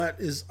What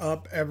is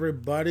up,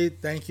 everybody?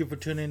 Thank you for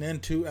tuning in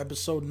to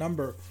episode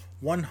number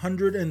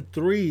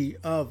 103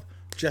 of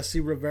Jesse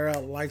Rivera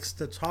Likes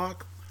to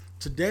Talk.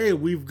 Today,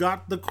 we've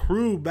got the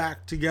crew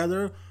back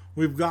together.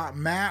 We've got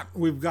Matt,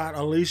 we've got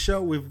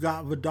Alicia, we've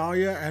got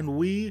Vidalia, and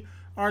we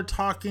are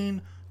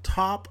talking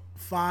top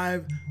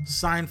 5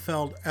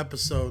 Seinfeld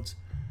episodes.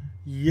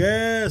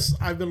 Yes,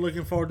 I've been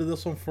looking forward to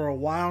this one for a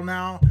while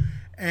now,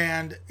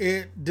 and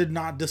it did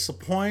not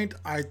disappoint.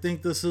 I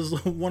think this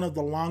is one of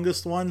the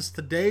longest ones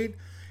to date,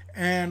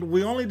 and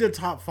we only did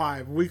top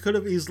 5. We could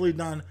have easily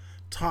done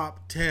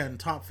top 10,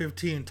 top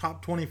 15,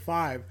 top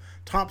 25,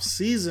 top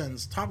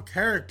seasons, top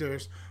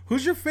characters.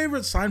 Who's your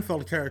favorite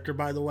Seinfeld character,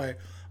 by the way?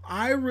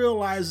 I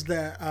realized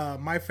that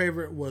my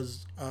favorite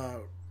was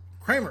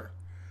Kramer,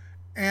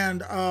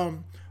 and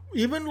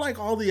even like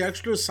all the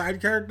extra side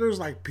characters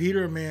like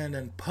Peterman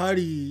and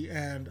Putty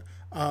and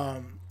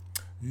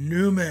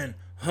Newman.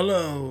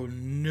 Hello,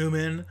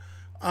 Newman.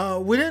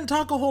 We didn't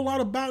talk a whole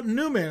lot about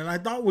Newman, and I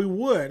thought we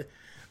would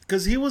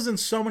because he was in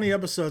so many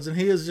episodes, and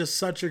he is just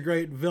such a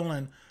great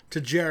villain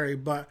to Jerry.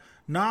 But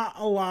not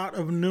a lot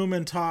of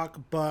Newman talk,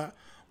 but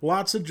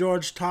lots of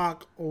George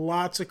talk,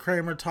 lots of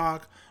Kramer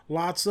talk,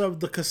 lots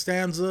of the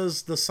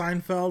Costanzas, the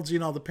Seinfelds, you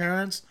know, the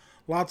parents,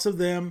 lots of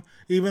them,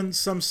 even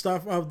some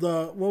stuff of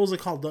the, what was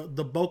it called,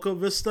 the Boca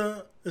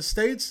Vista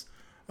Estates,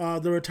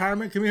 the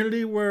retirement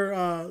community where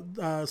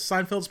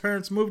Seinfeld's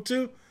parents moved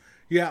to.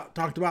 Yeah,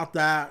 talked about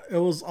that. It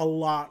was a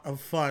lot of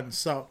fun.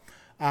 So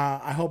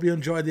I hope you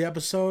enjoyed the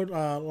episode.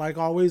 Like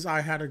always,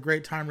 I had a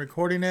great time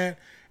recording it.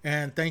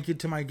 And thank you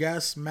to my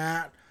guests,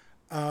 Matt,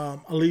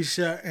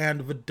 Alicia,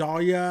 and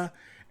Vidalia.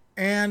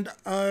 And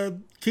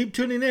keep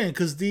tuning in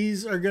because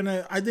these are going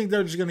to, I think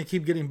they're just going to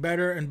keep getting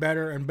better and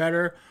better and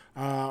better.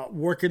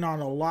 Working on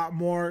a lot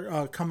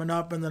more coming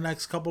up in the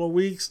next couple of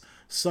weeks.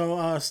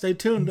 So stay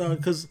tuned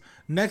because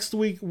next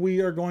week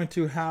we are going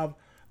to have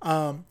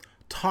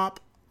top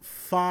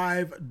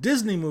 5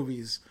 Disney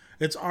movies.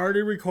 It's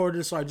already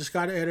recorded, so I just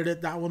got to edit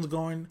it. That one's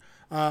going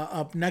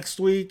up next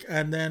week,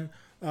 and then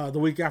the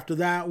week after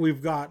that,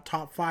 we've got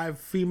top 5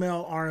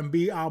 female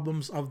R&B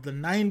albums of the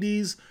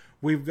 90s.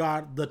 We've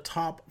got the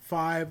top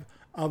 5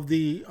 of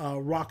the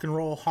Rock and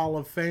Roll Hall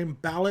of Fame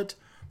ballot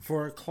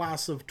for a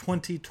class of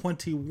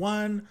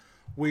 2021.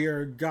 We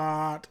are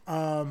got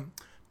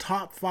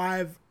top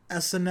 5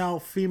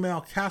 SNL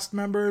female cast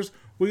members.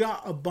 We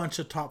got a bunch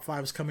of top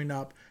 5s coming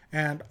up,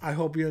 and I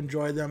hope you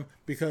enjoy them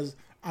because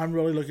I'm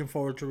really looking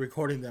forward to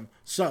recording them.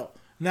 So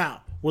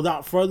now,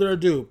 without further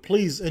ado,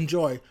 please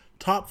enjoy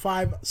top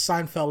 5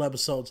 Seinfeld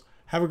episodes.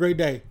 Have a great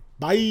day.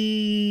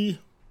 Bye.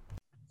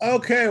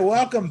 Okay,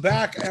 welcome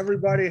back,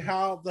 everybody.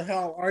 How the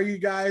hell are you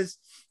guys?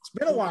 It's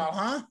been a while,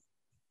 huh?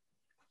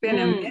 Been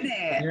a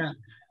minute.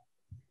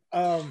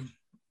 Yeah.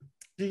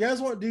 Do you guys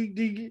want? Do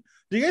you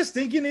guys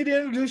think you need to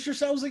introduce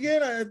yourselves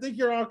again? I think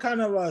you're all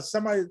kind of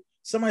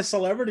semi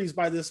celebrities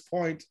by this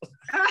point.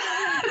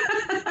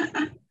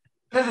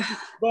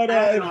 But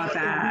if you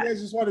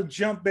guys just want to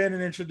jump in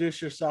and introduce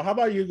yourself, how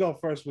about you go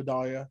first,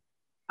 Vidalia?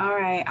 All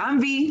right,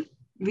 I'm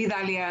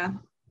Vidalia,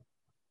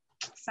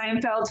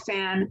 Seinfeld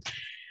fan.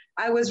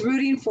 I was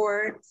rooting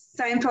for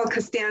Seinfeld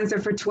Costanza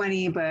for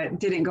 20, but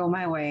didn't go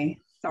my way.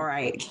 It's all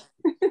right.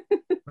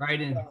 Right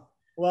in.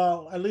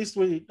 Well, at least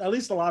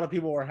a lot of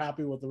people were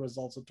happy with the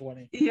results of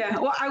 20. Yeah,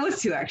 well, I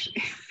was too,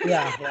 actually.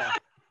 Yeah.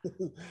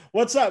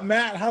 What's up,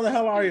 Matt? How the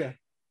hell are you?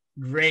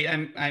 Great.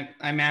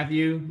 I'm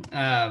Matthew.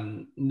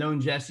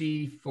 Known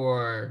Jesse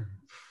for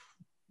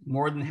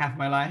more than half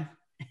my life.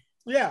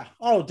 Yeah.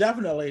 Oh,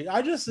 definitely.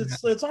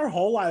 It's our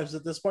whole lives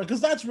at this point because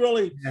that's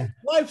really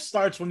life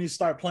starts when you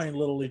start playing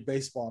Little League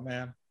baseball,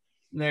 man.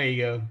 There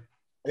you go.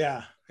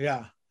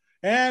 Yeah.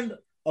 And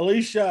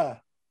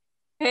Alicia.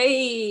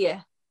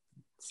 Hey,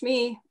 it's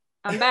me.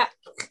 I'm back.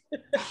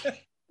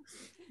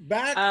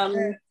 Back.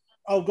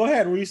 Go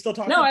ahead. Were you still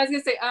talking? No, I was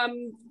gonna say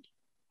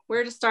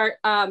where to start.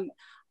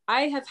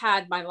 I have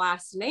had my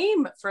last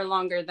name for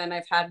longer than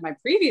I've had my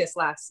previous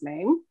last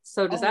name.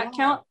 So does that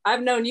count?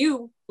 I've known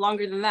you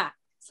longer than that.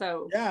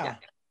 So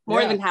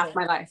more than half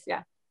my life.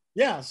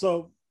 Yeah.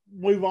 So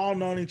we've all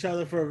known each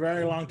other for a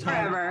very long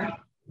time. Forever. I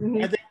think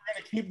we're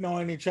gonna keep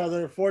knowing each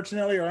other,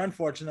 fortunately or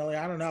unfortunately.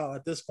 I don't know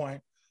at this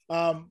point.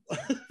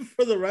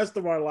 For the rest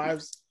of our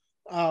lives.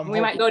 We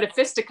might go to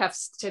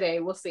fisticuffs today.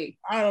 We'll see.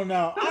 I don't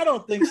know. I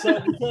don't think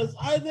so because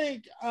I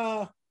think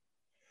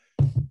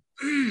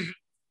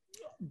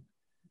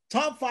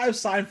top 5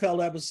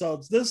 Seinfeld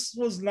episodes. This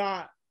was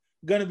not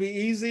going to be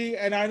easy,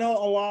 and I know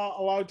a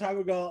long time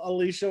ago,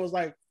 Alicia was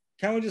like,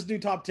 "Can we just do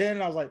top 10?"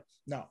 And I was like,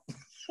 "No."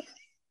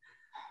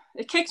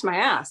 It kicked my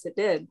ass. It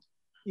did.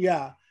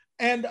 Yeah,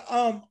 and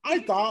I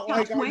thought top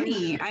like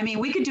 20. I mean,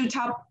 we could do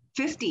top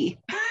 50.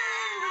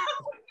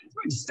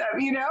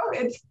 You know,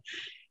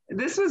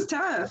 this was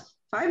tough.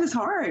 5 is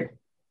hard.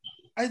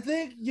 I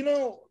think, you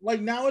know,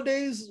 like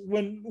nowadays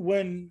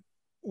when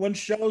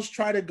shows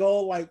try to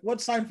go like what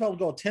Seinfeld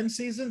go 10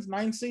 seasons,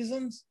 9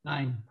 seasons?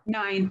 9.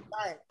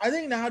 I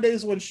think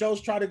nowadays when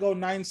shows try to go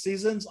 9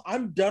 seasons,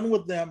 I'm done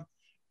with them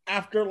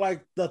after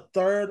like the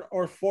third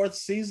or fourth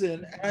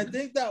season. And I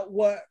think that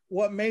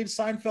what made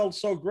Seinfeld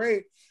so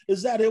great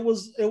is that it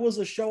was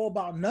a show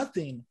about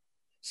nothing.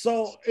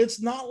 So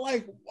it's not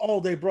like, oh,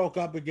 they broke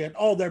up again,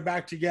 oh, they're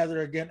back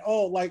together again,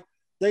 oh, like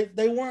they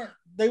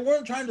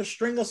weren't trying to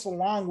string us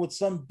along with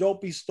some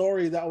dopey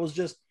story that was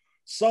just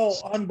so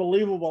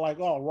unbelievable. Like,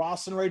 oh,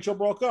 Ross and Rachel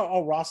broke up,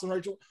 oh, Ross and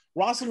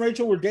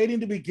Rachel were dating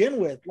to begin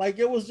with. Like,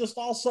 it was just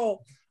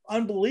also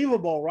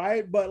unbelievable,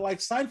 right? But like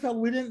Seinfeld,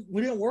 we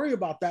didn't worry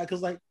about that,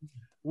 because like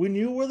we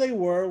knew where they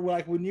were,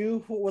 like we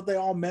knew what they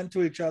all meant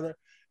to each other.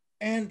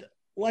 And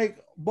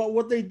like, but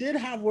what they did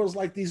have was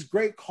like these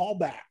great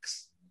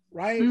callbacks,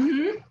 right?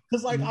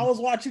 Because like I was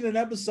watching an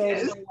episode,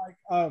 and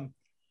like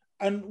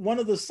and one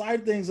of the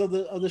side things of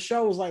the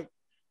show was like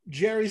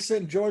Jerry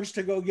sent George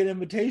to go get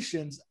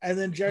invitations, and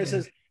then Jerry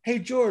says, "Hey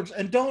George,"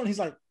 and don't, he's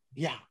like,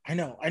 "Yeah, I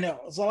know."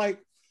 So like,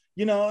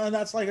 you know, and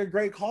that's like a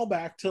great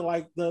callback to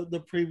like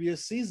the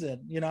previous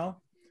season, you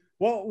know.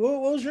 What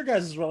was your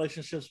guys'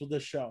 relationships with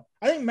this show?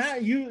 I think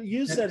Matt,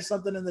 you said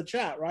something in the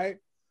chat, right?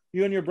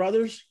 You and your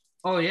brothers.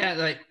 Oh yeah,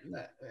 like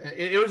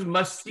it was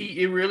must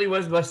see. It really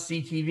was must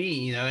see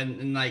TV, you know,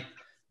 and like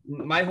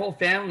my whole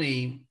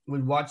family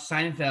would watch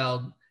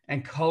Seinfeld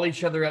and call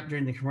each other up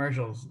during the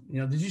commercials. You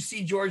know, did you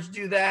see George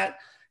do that?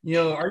 You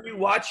know, are you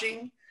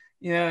watching?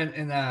 You know,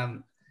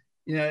 and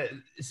you know,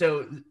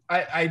 so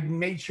I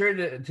made sure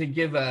to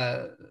give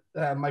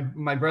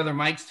my brother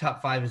Mike's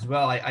top 5 as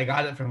well. I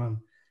got it from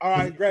him. All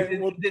right, great.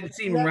 It didn't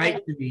seem right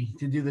to me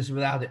to do this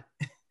without it.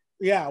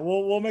 Yeah,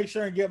 we'll make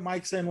sure and get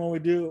Mike's in when we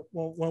do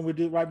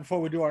right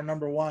before we do our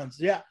number ones.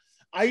 Yeah,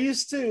 I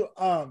used to.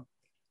 I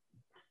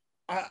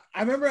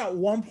remember at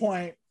one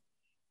point,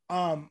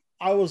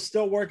 I was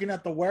still working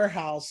at the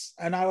warehouse,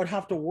 and I would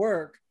have to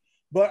work,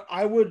 but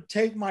I would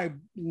take my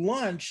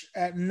lunch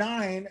at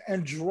 9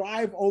 and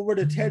drive over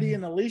to Teddy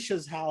and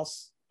Alicia's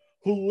house,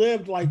 who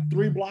lived like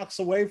 3 blocks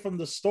away from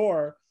the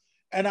store,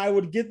 and I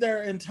would get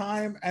there in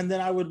time, and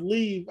then I would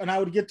leave, and I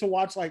would get to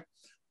watch like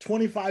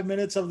 25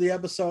 minutes of the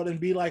episode and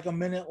be like a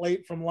minute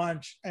late from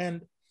lunch.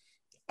 And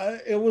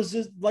it was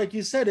just like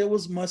you said, it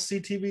was must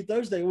see TV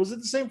Thursday. Was it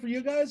the same for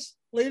you guys,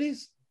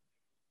 ladies?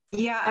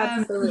 Yeah,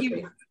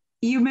 absolutely.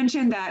 You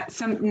mentioned that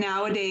some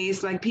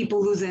nowadays, like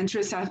people lose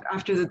interest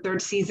after the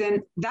 3rd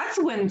season. That's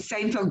when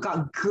Seinfeld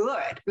got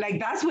good. Like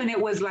that's when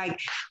it was like,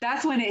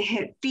 that's when it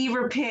hit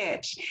fever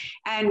pitch.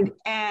 And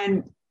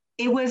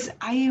it was,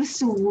 I used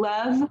to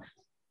love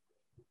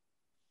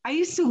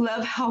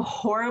how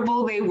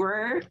horrible they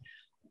were,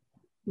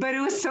 but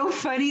it was so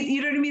funny.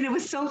 You know what I mean? It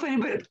was so funny,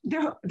 but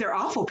they're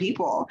awful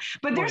people,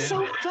 but they're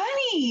so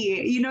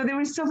funny. You know, they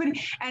were so funny.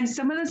 And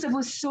some of the stuff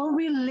was so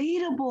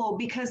relatable,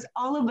 because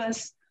all of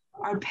us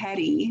are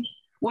petty,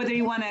 whether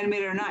you want to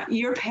admit it or not.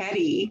 You're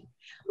petty.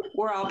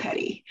 We're all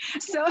petty.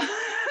 So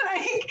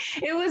like,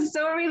 it was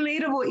so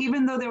relatable,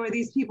 even though there were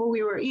these people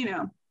we were, you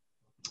know,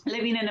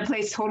 living in a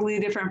place totally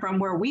different from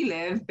where we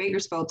live,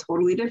 Bakersfield,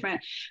 totally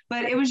different.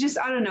 But it was just,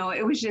 I don't know,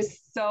 it was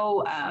just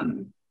so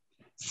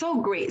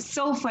so great,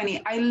 so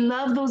funny. I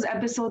love those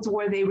episodes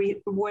where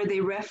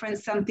they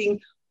reference something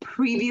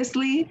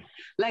previously.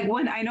 Like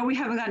one, I know we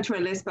haven't gotten to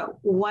our list,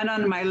 but one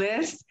on my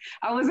list,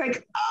 I was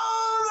like,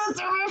 oh, that's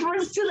a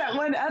reference to that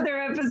one other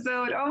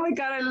episode. Oh my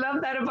God, I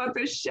love that about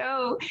this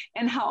show,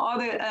 and how all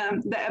the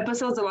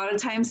episodes, a lot of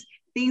times,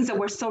 things that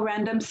were so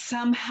random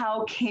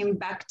somehow came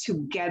back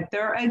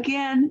together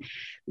again.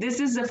 This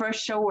is the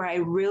first show where I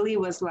really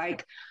was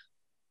like,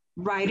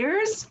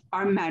 writers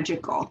are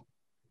magical.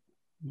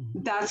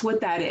 That's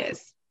what that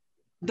is.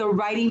 The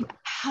writing,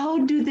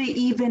 how do they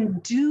even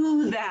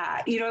do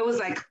that? You know, it was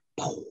like,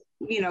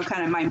 you know,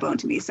 kind of mind blown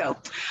to me. So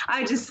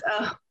I just,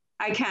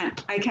 I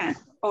can't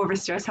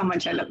overstress how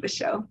much I love the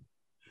show.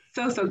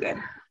 So good.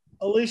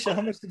 Alicia,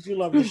 how much did you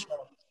love this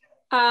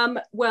show?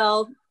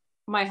 Well,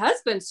 my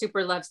husband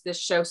super loves this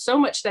show so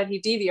much that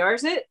he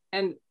DVRs it,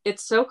 and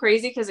it's so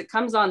crazy because it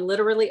comes on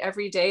literally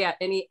every day at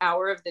any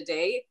hour of the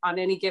day on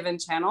any given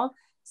channel.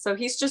 So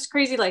he's just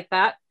crazy like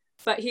that.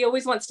 But he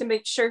always wants to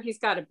make sure he's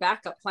got a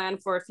backup plan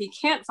for if he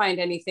can't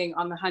find anything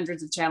on the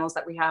hundreds of channels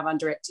that we have on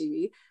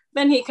DirecTV,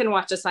 then he can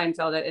watch a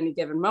Seinfeld at any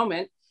given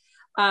moment.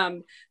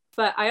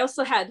 But I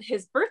also had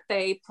his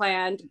birthday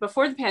planned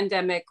before the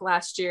pandemic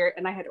last year,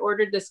 and I had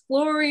ordered this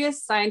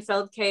glorious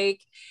Seinfeld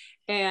cake,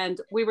 and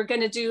we were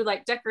going to do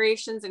like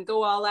decorations and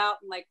go all out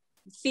and like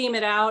theme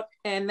it out.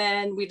 And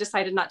then we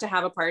decided not to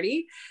have a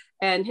party,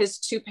 and his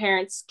 2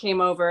 parents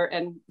came over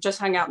and just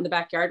hung out in the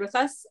backyard with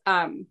us.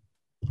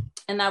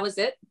 And that was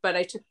it. But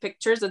I took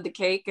pictures of the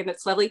cake, and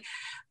it's lovely.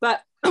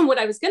 But what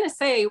I was going to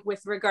say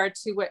with regard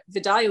to what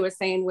Vidalia was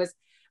saying was,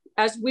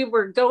 as we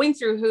were going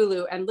through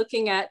Hulu and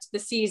looking at the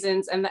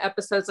seasons and the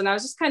episodes, and I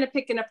was just kind of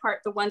picking apart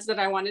the ones that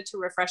I wanted to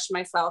refresh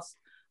myself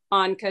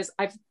on, because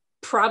I've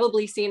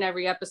probably seen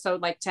every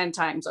episode like 10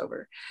 times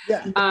over.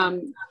 Yeah.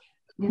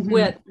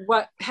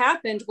 What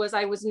happened was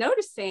I was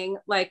noticing,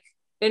 like,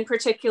 in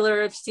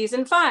particular,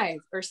 season 5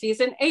 or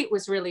season 8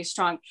 was really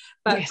strong.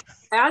 But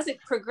as it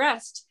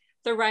progressed,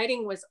 the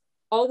writing was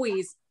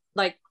always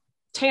like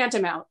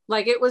tantamount.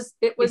 Like it was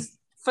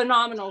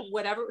phenomenal.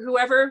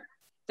 Whoever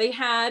they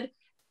had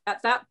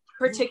at that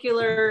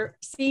particular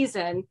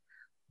season,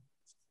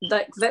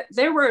 that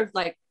they were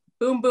like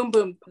boom, boom,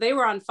 boom. They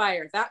were on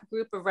fire, that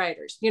group of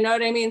writers, you know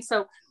what I mean?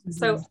 So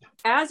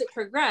as it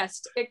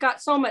progressed, it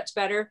got so much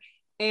better.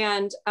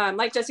 And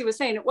like Jesse was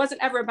saying, it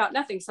wasn't ever about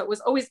nothing. So it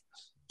was always,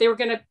 they were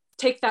going to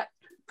take that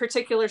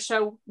particular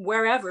show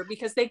wherever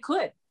because they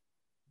could.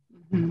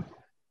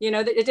 You know,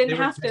 it didn't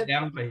have to.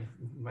 Down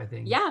by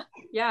things.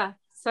 Yeah.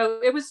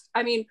 So it was,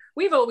 I mean,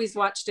 we've always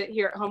watched it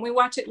here at home. We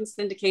watch it in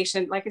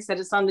syndication. Like I said,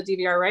 it's on the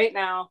DVR right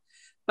now.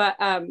 But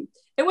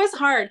it was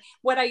hard.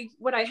 What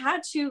I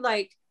had to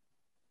like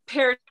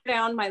pare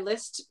down my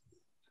list,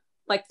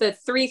 like the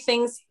 3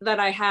 things that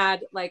I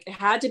had, like it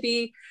had to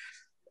be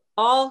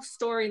all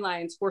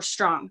storylines were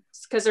strong,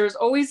 because there's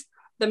always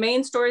the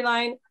main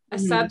storyline, a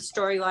sub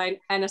storyline,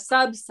 and a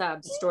sub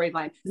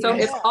storyline. So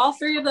if all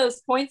 3 of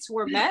those points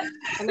were met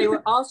and they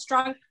were all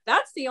strong,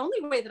 that's the only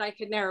way that I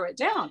could narrow it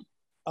down.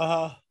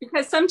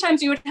 Because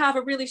sometimes you would have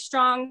a really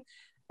strong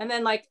and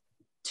then like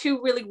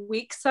 2 really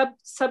weak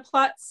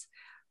subplots,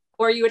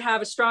 or you would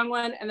have a strong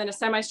one and then a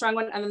semi-strong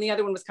one, and then the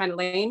other one was kind of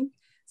lame.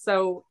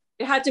 So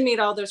it had to meet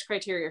all those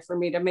criteria for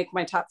me to make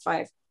my top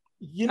 5.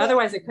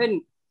 Otherwise, I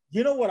couldn't.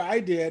 You know what I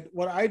did?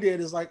 What I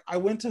did is like I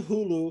went to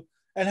Hulu,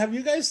 and have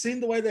you guys seen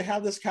the way they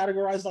have this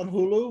categorized on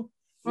Hulu?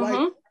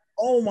 Like,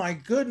 oh my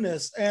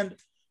goodness! And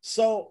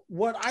so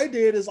what I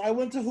did is I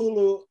went to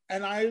Hulu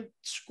and I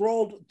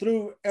scrolled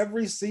through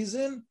every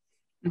season.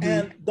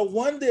 And the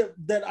one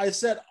that I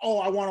said, oh,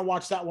 I want to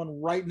watch that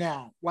one right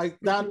now. Like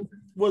that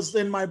was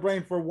in my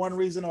brain for one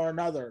reason or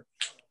another.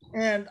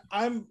 And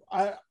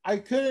I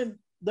couldn't,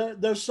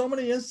 there's so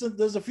many instances,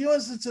 there's a few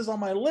instances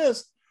on my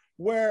list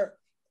where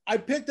I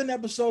picked an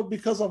episode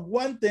because of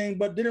one thing,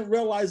 but didn't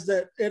realize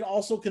that it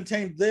also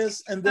contained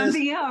this and this.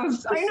 Something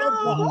else. I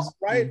know.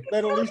 Right?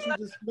 That Alicia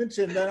just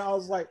mentioned. And I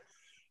was like,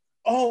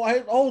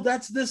 oh,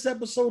 that's this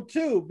episode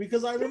too,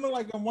 because I remember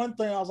like in one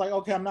thing I was like,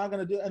 okay, I'm not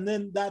gonna do it. And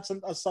then that's a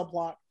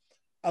subplot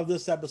of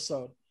this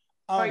episode.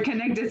 I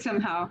connected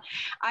somehow.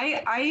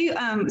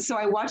 So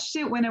I watched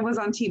it when it was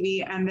on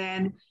TV, and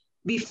then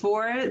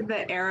before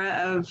the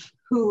era of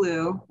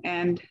Hulu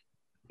and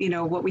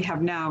what we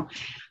have now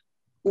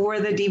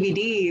were the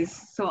DVDs.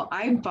 So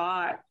I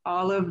bought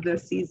all of the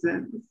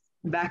seasons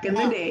back in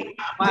the day.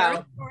 Wow. They're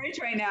in storage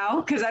right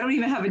now because I don't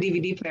even have a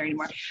DVD player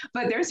anymore,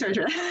 but they're storage.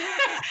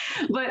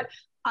 But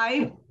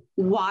I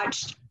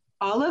watched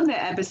all of the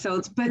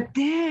episodes, but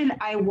then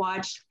I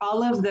watched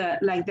all of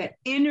the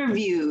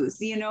interviews,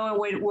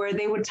 where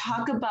they would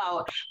talk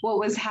about what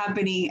was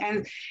happening.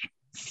 And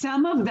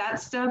some of that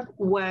stuff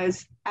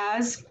was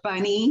as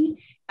funny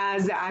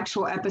as the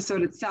actual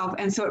episode itself.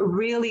 And so it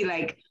really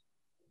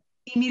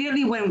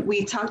immediately when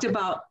we talked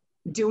about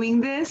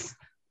doing this,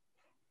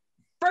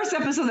 first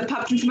episode that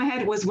popped into my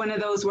head was one of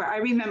those where I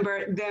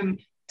remember them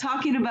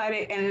talking about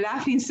it and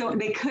laughing so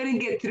they couldn't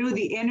get through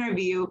the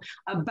interview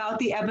about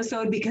the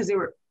episode because they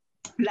were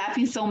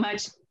laughing so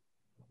much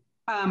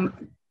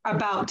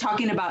about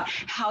talking about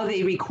how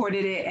they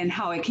recorded it and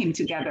how it came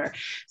together.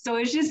 So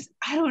it's just,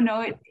 I don't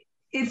know,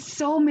 it's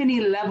so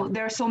many levels.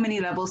 There are so many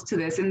levels to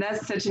this, and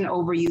that's such an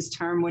overused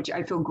term, which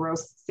I feel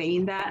gross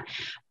saying that,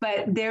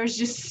 but there's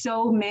just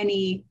so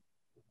many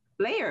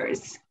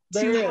layers.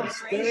 There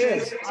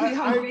is.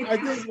 I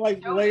think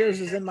like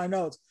layers is in my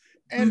notes.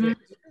 And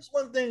there's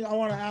one thing I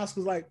want to ask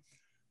is like,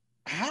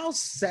 how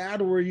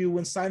sad were you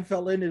when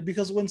Seinfeld ended?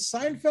 Because when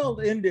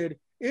Seinfeld ended,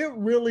 it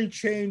really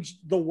changed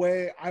the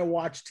way I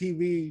watch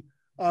TV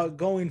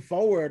going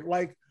forward.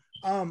 Like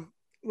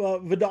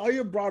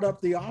Vidalia brought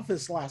up The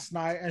Office last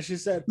night, and she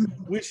said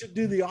we should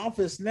do The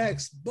Office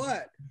next.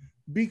 But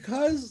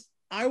because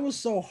I was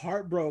so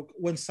heartbroken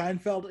when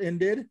Seinfeld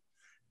ended,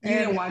 you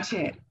didn't watch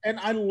it, and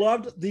I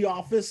loved The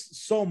Office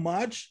so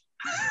much,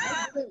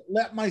 I didn't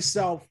let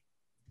myself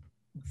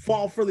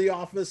fall for The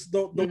Office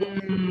the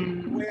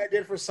way I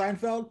did for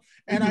Seinfeld.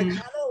 And I kind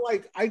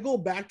of I go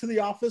back to The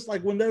Office,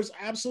 like when there's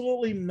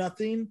absolutely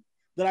nothing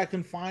that I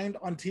can find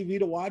on TV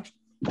to watch,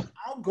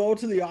 I'll go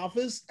to The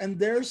Office, and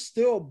there's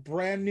still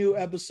brand new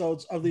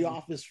episodes of The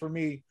Office for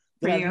me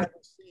that I've never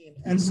seen.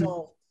 And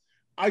so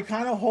I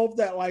kind of hope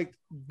that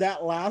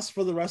that lasts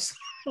for the rest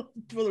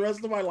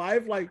of my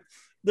life. Like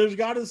there's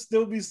got to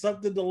still be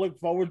something to look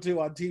forward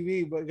to on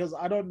TV, because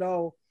I don't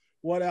know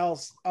what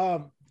else.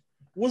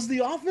 Was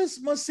The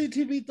Office must-see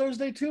TV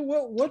Thursday too?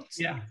 What's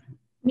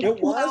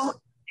it was?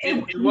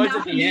 It was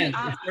at the end.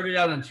 It started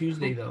out on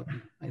Tuesday though,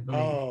 I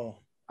believe. Oh,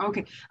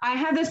 okay. I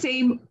had the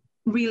same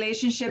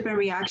relationship and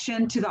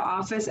reaction to The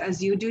Office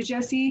as you do,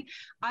 Jesse.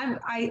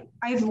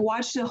 I've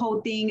watched the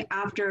whole thing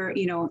after,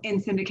 in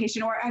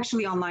syndication or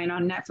actually online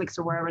on Netflix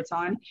or wherever it's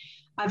on.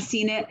 I've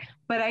seen it,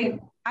 but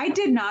I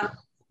did not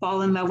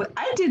fall in love with.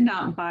 I did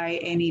not buy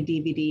any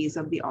DVDs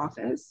of The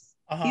Office.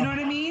 You know what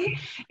I mean?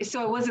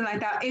 So it wasn't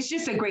like that. It's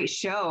just a great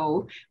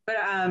show, but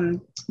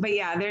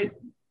yeah,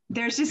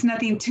 there's just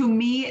nothing. To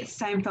me,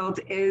 Seinfeld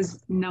is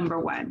number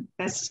one.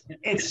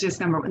 It's just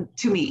number one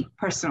to me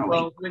personally.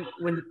 Well,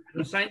 when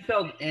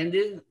Seinfeld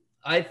ended,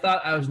 I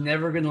thought I was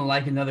never going to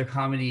like another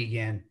comedy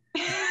again.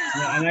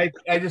 Yeah, and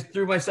I just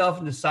threw myself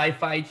into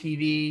sci-fi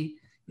TV,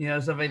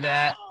 stuff like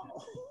that.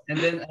 And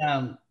then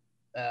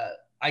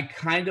I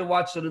kind of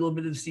watched a little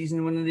bit of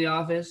season 1 of The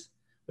Office,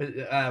 but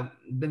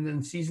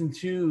then season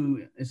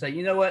 2, it's like,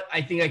 you know what?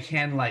 I think I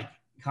can like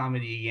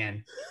comedy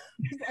again.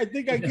 I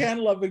think I can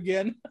love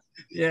again.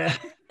 Yeah.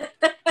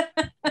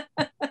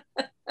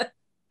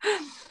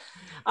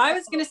 I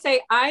was going to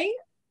say, I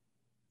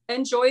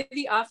enjoy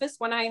The Office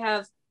when I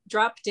have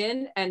dropped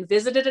in and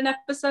visited an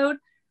episode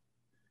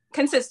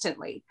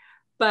consistently.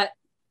 But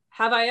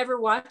have I ever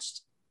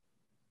watched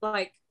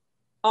like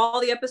all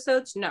the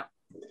episodes? No.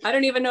 I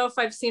don't even know if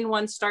I've seen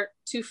one start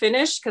to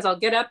finish, because I'll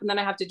get up and then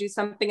I have to do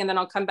something and then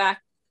I'll come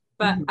back.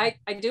 But I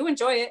do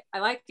enjoy it. I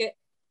like it.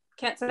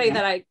 Can't say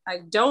that I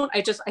don't.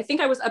 I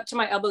think I was up to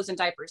my elbows in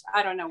diapers.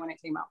 I don't know when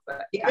it came out,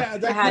 but yeah,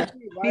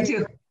 me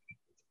too.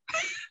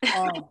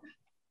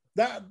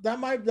 That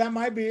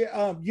might be.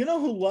 You know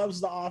who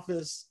loves The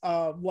Office?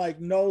 Like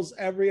knows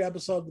every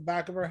episode at the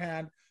back of her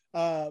hand.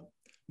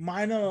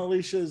 Mine and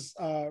Alicia's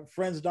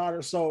friend's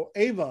daughter. So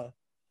Ava,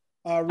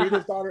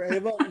 Rita's daughter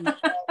Ava,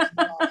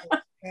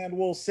 and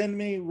will send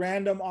me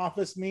random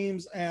Office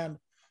memes and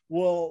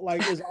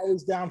is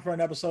always down for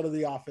an episode of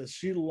The Office.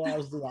 She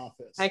loves The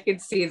Office. I could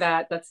see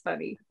that. That's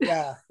funny.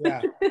 Yeah.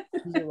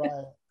 She's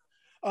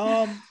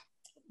right.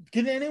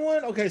 Can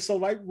anyone? Okay, so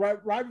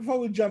right before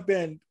we jump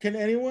in, can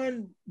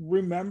anyone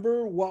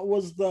remember what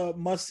was the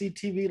must-see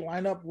TV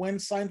lineup when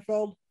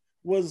Seinfeld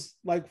was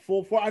like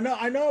full for? I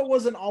know it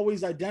wasn't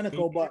always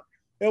identical, but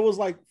it was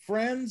like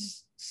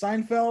Friends,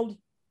 Seinfeld.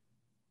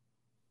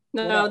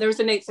 No, there was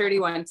an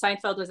 8:30 one.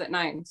 Seinfeld was at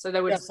 9, so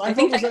there was. I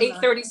think the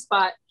 8:30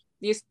 spot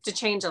used to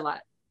change a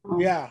lot.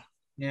 Yeah.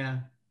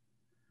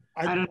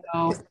 I don't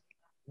know.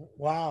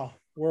 Wow,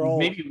 we're all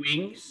maybe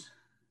Wings.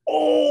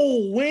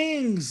 Oh,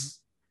 Wings.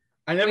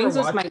 I never Wings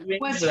watched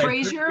Wings. Was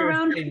Frasier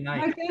around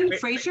back then?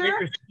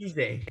 Frasier?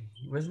 Tuesday,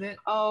 wasn't it?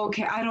 Oh,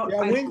 okay.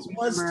 Wings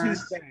was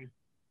Tuesday.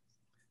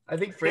 I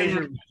think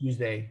Frasier was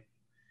Tuesday.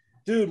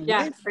 Dude,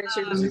 yeah, Wings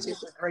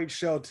was a great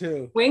show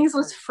too. Wings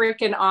was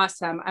freaking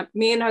awesome.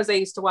 Me and Jose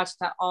used to watch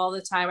that all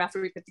the time after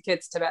we put the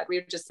kids to bed. We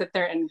would just sit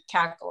there and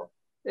cackle.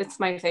 It's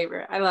my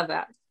favorite. I love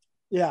that.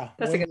 Yeah,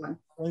 that's Wings, a good one.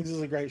 Wings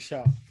is a great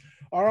show.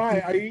 All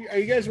right, are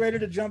you guys ready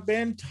to jump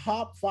in?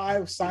 Top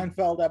 5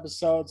 Seinfeld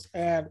episodes,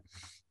 and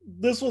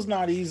this was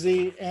not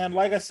easy. And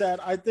like I said,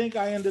 I think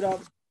I ended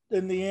up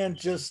in the end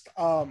just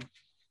I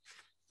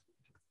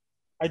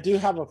do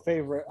have a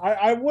favorite.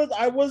 I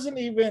wasn't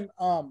even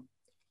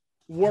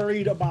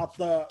worried about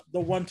the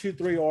 1, 2,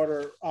 3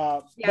 order.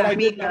 But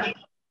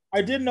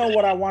I did know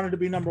what I wanted to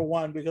be number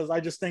 1, because I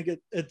just think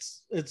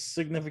it's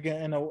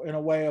significant in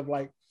a way of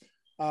like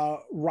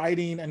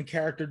writing and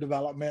character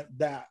development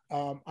that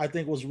I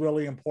think was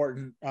really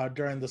important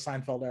during the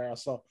Seinfeld era.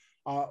 So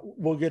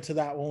we'll get to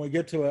that when we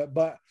get to it.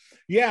 But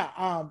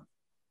yeah,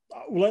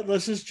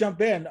 let's just jump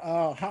in.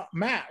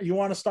 Matt, you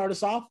want to start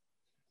us off?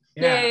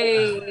 Yeah.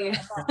 Yay!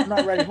 I'm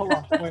not ready. Hold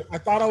on. Wait, I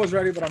thought I was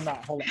ready, but I'm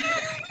not. Hold on.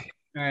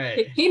 All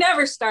right. He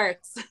never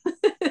starts.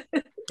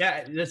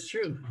 Yeah, that's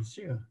true. It's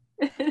true.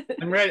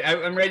 I'm ready.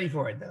 I'm ready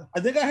for it though.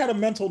 I think I had a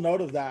mental note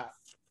of that.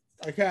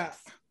 I can't.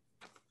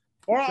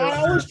 Or I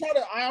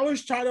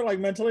always try to like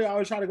mentally. I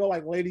always try to go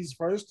like ladies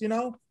first,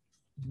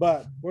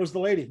 But where's the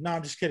lady? No,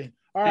 I'm just kidding.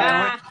 All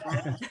right.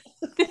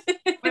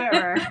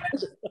 Whatever.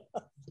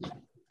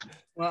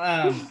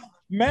 Well,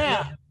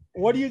 Matt,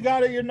 what do you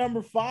got at your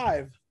number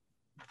 5?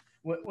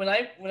 When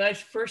I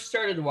first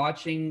started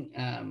watching,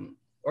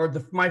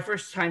 my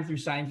first time through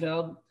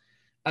Seinfeld,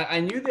 I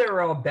knew they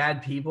were all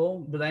bad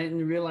people, but I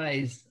didn't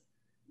realize,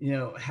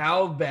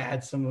 how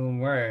bad some of them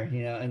were,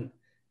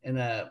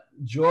 and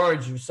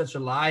George was such a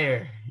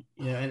liar,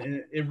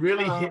 and it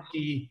really hit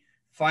me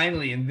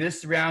finally in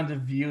this round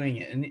of viewing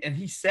it. And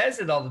he says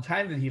it all the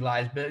time that he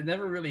lies, but it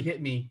never really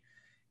hit me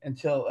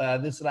until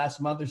this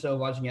last month or so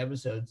watching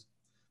episodes.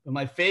 But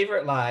my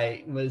favorite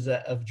lie was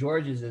of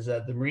George's is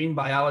the marine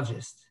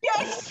biologist.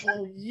 Yes.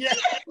 Yes.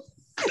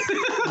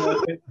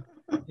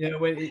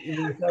 When he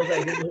tells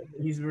like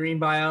he's a marine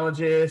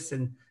biologist,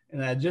 and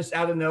just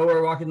out of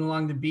nowhere walking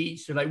along the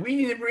beach, they're like, "We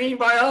need a marine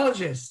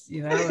biologist,"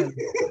 And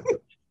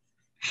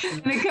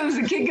it comes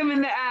to kick him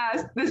in the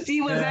ass. The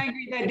sea was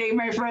angry that day,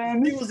 my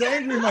friend. He was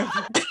angry, my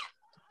friend.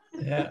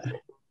 Yeah.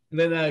 And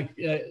then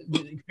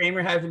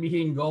Kramer had to be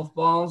hitting golf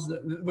balls,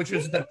 which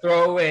was the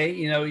throwaway.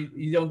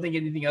 You don't think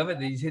anything of it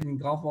that he's hitting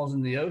golf balls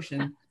in the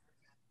ocean.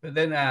 But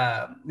then,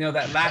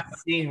 that last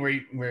scene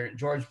where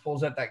George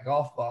pulls up that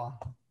golf ball.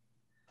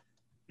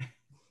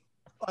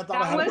 I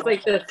thought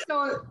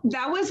so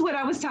that was what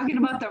I was talking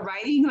about, the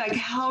writing, like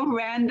how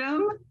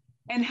random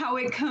and how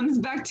it comes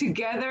back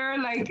together.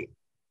 Like,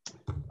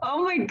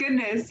 oh my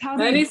goodness.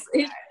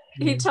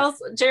 He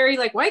tells Jerry,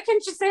 like, why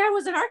couldn't you say I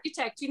was an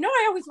architect?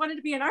 I always wanted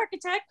to be an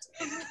architect.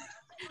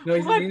 No,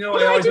 what do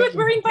I do with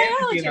marine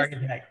biology?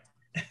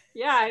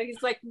 Yeah,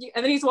 he's like,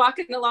 and then he's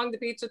walking along the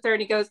beach with her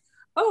and he goes,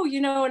 oh,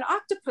 an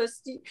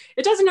octopus,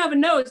 it doesn't have a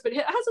nose, but it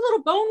has a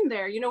little bone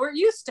there, where it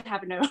used to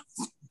have a nose.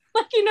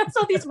 Like he knows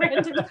all these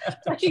random,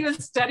 like he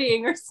was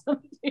studying or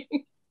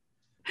something.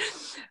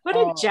 What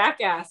a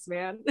jackass,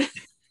 man.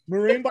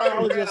 Marine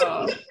biologist.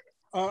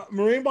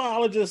 Marine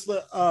biologist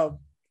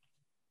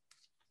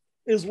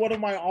is one of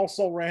my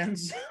also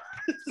rans.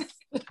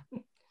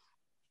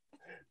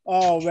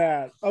 Oh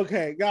man.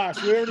 Okay,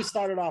 gosh, we already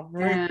started off.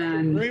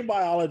 Marine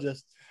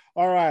biologist.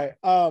 All right.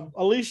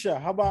 Alicia,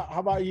 how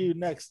about you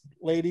next,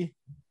 lady?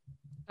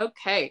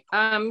 Okay.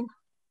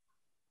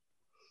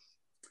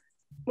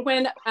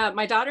 When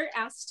my daughter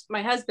asked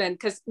my husband,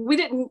 because we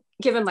didn't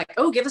give him like,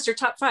 oh, give us your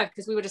top 5,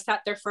 because we would have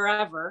sat there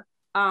forever.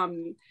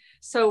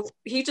 So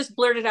he just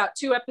blurted out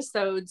 2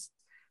 episodes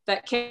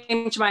that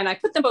came to mind. I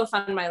put them both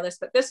on my list,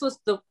 but this was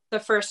the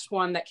first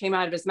one that came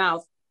out of his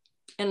mouth.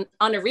 And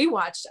on a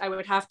rewatch, I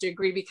would have to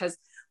agree, because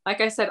like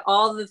I said,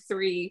 all the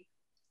 3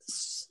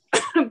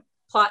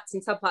 plots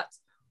and subplots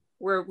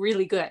were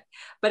really good,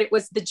 but it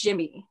was the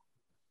Jimmy.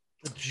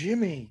 The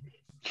Jimmy,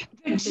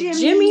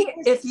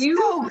 if you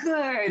so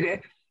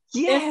good.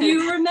 Yes. If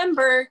you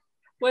remember,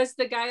 was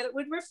the guy that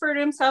would refer to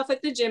himself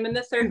at the gym in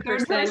the third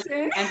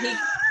person.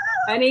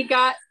 And he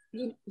got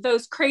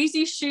those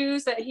crazy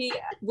shoes that he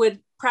would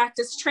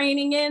practice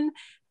training in.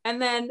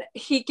 And then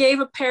he gave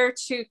a pair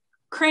to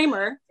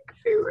Kramer,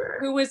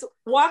 who was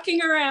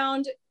walking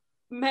around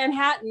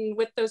Manhattan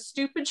with those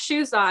stupid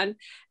shoes on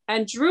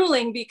and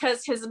drooling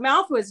because his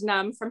mouth was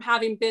numb from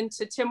having been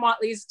to Tim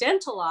Watley's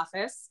dental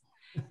office,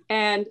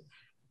 and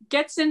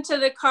gets into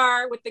the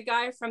car with the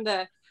guy from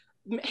the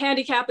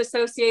Handicap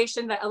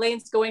Association that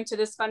Elaine's going to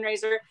this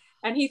fundraiser,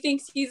 and he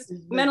thinks he's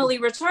mentally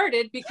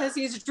retarded because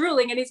he's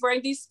drooling and he's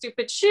wearing these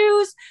stupid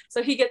shoes.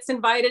 So he gets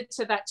invited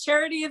to that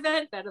charity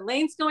event that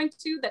Elaine's going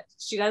to, that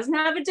she doesn't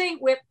have a date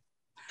with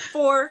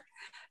for,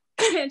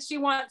 and she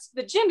wants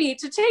the Jimmy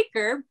to take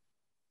her.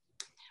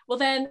 Well,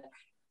 then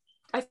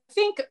I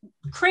think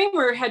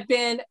Kramer had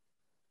been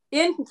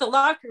in the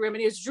locker room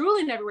and he was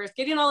drooling everywhere,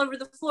 getting all over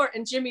the floor,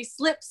 and Jimmy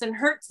slips and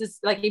hurts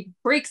like he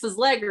breaks his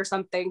leg or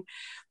something,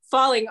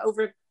 falling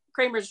over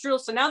Kramer's drool.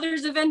 So now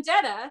there's a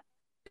vendetta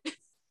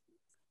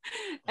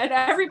and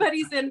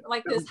everybody's in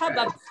like this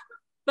hubbub.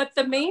 But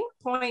the main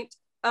point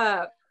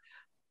that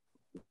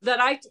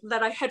I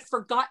had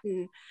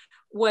forgotten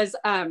was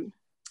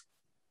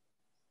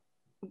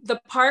the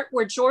part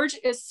where George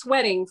is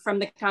sweating from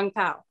the Kung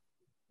Pao.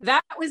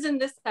 That was in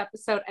this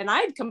episode, and I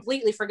had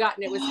completely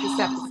forgotten it was this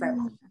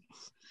episode.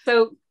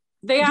 So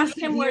they asked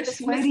him where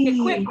the missing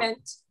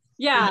equipment,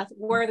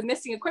 where the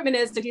missing equipment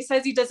is, and he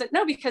says he doesn't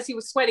know because he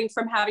was sweating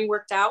from having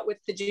worked out with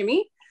the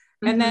Jimmy.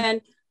 Mm-hmm. And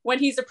then when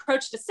he's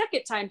approached a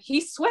second time,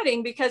 he's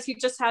sweating because he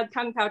just had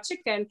Kung Pao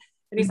chicken.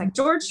 And he's like,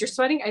 George, you're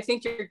sweating. I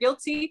think you're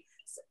guilty.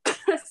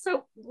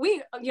 So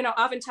we,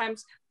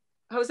 oftentimes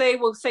Jose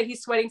will say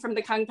he's sweating from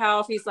the Kung Pao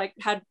if he's like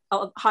had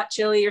a hot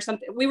chili or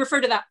something. We refer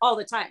to that all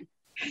the time.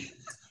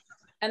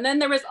 And then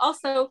there was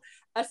also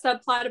a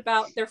subplot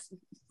about their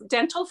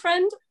dental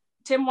friend,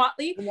 Tim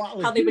Watley,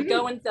 how they would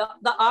go into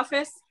the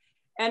office,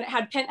 and it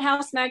had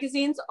Penthouse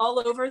magazines all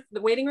over the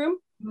waiting room.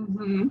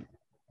 Mm-hmm.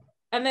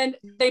 And then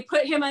they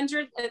put him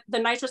under the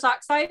nitrous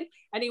oxide,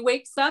 and he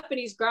wakes up and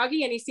he's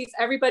groggy and he sees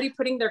everybody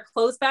putting their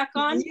clothes back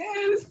on.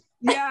 Yes.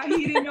 Yeah,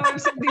 he didn't know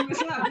if something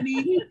was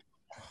happening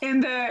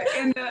and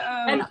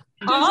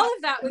all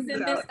of that was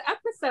in this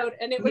episode.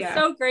 And it was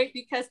so great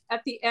because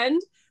at the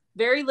end,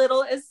 very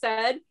little is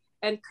said.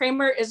 And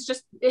Kramer is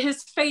just,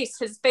 his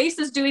face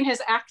is doing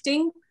his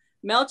acting.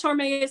 Mel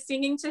Torme is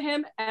singing to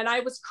him, and I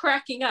was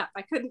cracking up.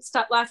 I couldn't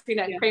stop laughing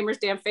at Kramer's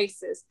damn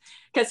faces,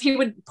 because he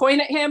would point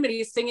at him and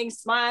he's singing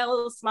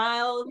smile,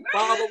 smile,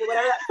 blah, blah, blah,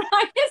 whatever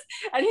that is.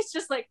 And he's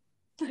just like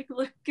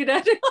looking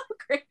at it all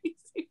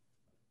crazy.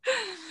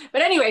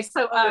 But anyway,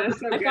 so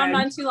I've gone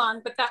on too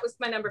long, but that was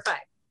my number 5.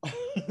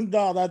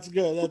 No, that's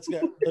good. That's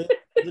good.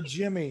 The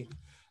Jimmy.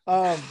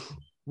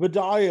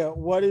 Vidalia,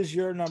 what is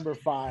your number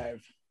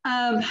 5?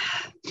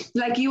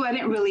 Like you, I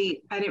didn't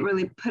really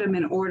put them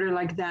in order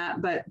like that,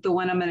 but the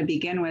one I'm going to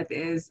begin with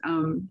is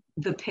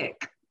The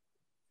Pick.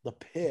 The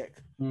Pick.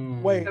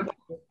 Wait,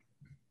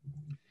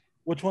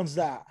 which one's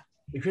that?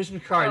 The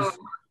Christmas cards.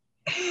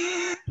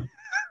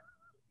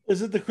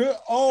 Is it the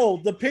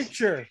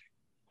picture?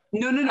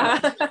 No.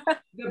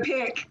 The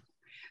Pick.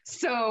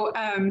 So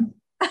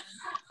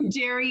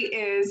Jerry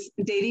is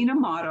dating a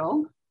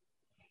model,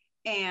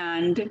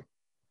 and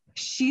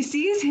she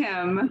sees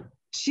him.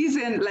 She's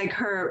in like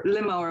her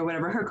limo or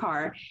whatever, her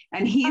car,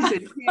 and he's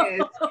in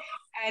his,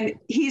 and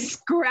he's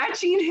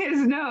scratching his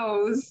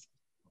nose,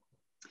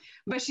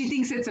 but she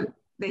thinks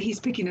that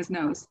he's picking his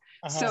nose.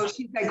 Uh-huh. So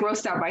she's like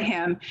grossed out by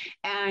him,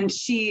 and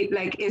she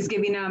like is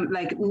giving him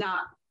like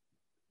not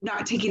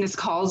taking his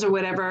calls or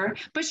whatever,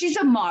 but she's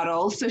a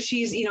model. So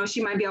she's,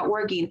 she might be out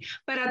working,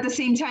 but at the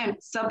same time,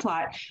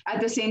 subplot, at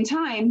the same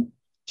time,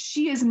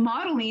 she is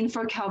modeling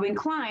for Calvin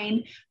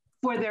Klein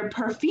for their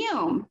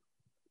perfume,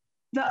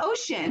 The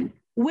Ocean,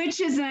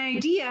 which is an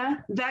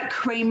idea that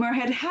Kramer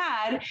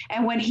had.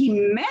 And when he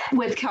met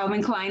with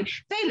Calvin Klein,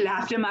 they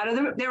laughed him out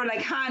of they were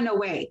like, no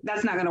way,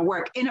 that's not going to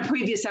work, in a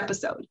previous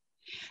episode.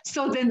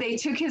 So then they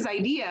took his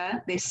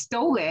idea, they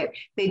stole it,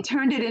 they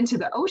turned it into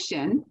The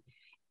Ocean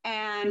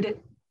and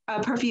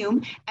a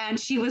perfume, and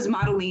she was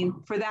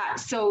modeling for that.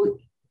 So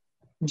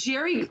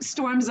Jerry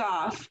storms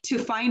off to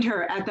find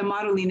her at the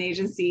modeling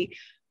agency.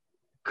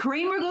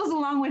 Kramer goes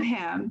along with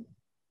him.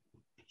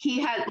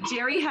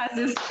 Jerry has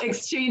this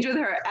exchange with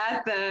her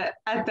at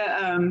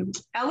the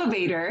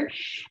elevator,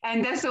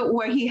 and that's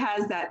where he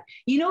has that.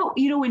 You know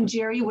when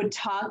Jerry would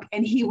talk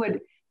and he would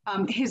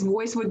his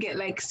voice would get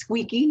like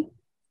squeaky.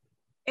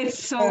 It's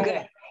so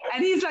good.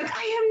 And he's like,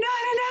 I am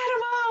not an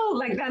animal.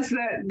 Like that's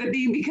the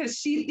thing, because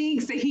she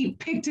thinks that he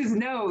picked his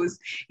nose,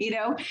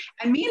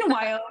 And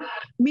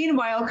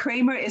meanwhile,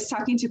 Kramer is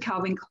talking to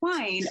Calvin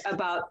Klein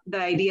about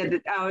the idea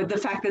that the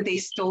fact that they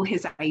stole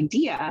his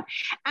idea.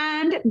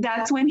 And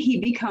that's when he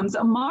becomes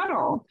a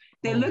model.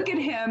 They look at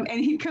him and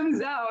he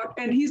comes out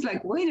and he's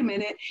like, wait a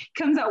minute,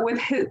 comes out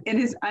in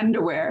his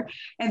underwear.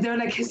 And they're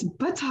like, his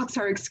buttocks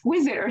are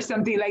exquisite or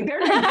something. Like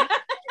they're like,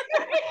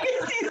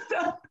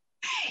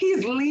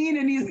 he's lean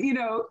and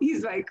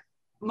he's like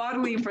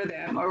modeling for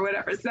them or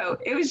whatever. So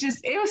it was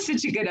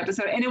such a good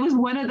episode. And it was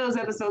one of those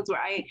episodes where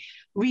I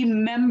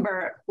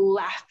remember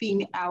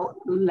laughing out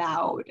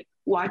loud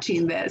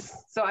watching this.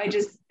 So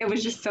it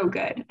was just so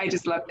good. I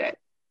just loved it.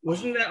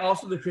 Wasn't that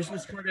also the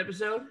Christmas card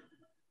episode?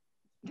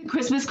 The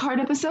Christmas card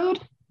episode?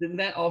 Didn't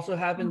that also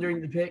happen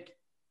during the pick?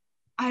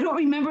 I don't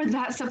remember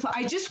that stuff.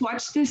 I just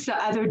watched this the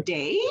other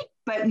day,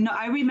 but no,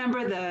 I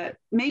remember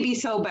maybe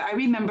so, but I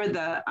remember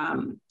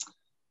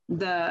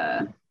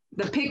the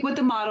pic with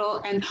the model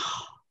and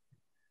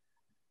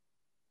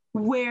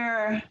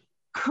where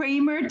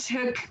Kramer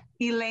took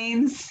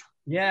Elaine's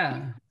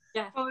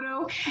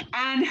photo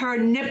and her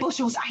nipple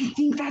shows. I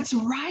think that's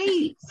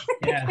right.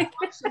 Yeah. I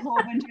watched a whole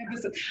bunch of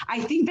episodes. I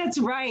think that's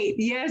right.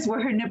 Yes,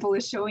 where her nipple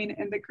is showing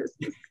in the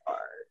Christmas card.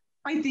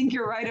 I think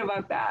you're right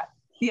about that.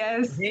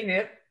 Yes. Hey,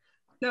 Nip.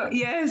 So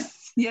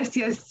yes.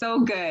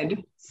 So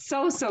good.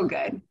 So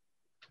good.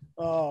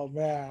 Oh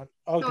man.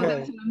 Okay. So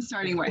that's what I'm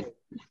starting with.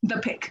 The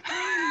pick.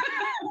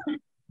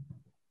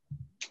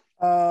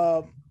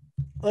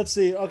 Let's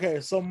see.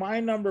 Okay, so my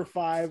number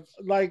 5,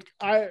 like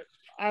I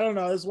don't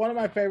know, it's one of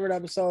my favorite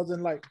episodes,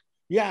 and like,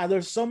 yeah,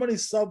 there's so many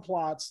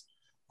subplots.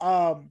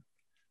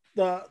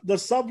 The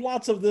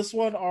subplots of this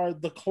one are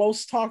the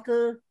close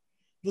talker,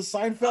 the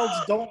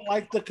Seinfelds don't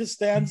like the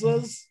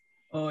Costanzas.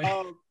 Oh,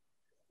 yeah.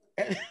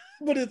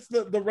 But it's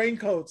the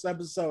Raincoats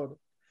episode.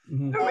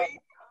 Mm-hmm.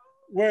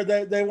 Where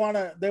they want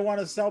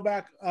to sell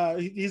back.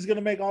 He's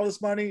gonna make all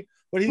this money,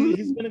 but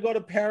he's gonna go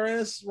to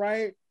Paris,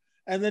 right?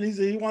 And then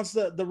he wants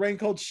the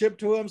raincoat shipped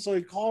to him, so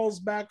he calls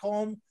back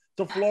home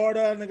to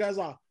Florida, and the guy's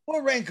like,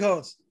 "What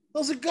raincoats?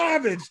 Those are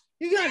garbage.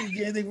 You gotta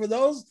get anything for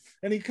those."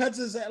 And he cuts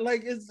his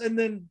and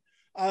then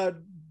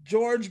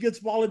George gets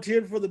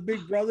volunteered for the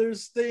Big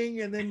Brothers thing,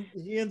 and then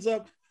he ends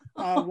up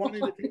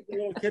wanting to take the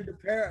little kid to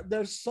Paris.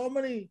 There's so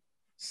many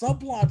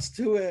subplots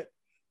to it.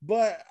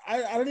 But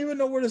I don't even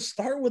know where to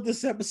start with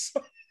this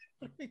episode.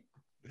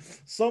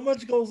 So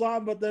much goes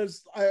on, but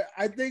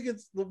I think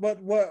it's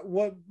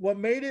what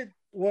made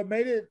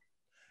it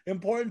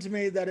important to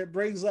me that it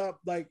brings up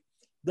like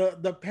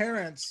the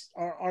parents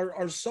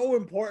are so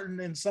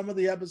important in some of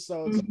the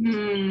episodes.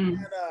 Mm-hmm.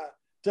 And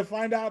to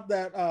find out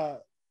that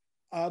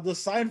the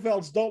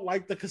Seinfelds don't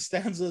like the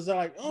Costanzas, they're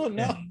like, oh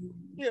no,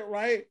 yeah,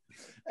 right.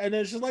 And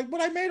then she's like,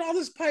 but I made all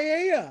this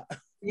paella.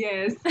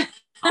 Yes.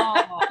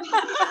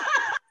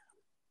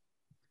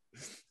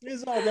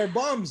 These are their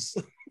bums.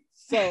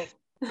 So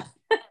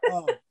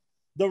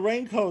the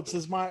Raincoats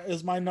is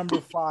my number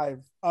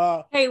 5.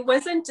 Hey,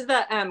 wasn't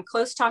the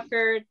close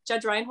talker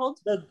Judge Reinhold?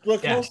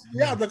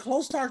 The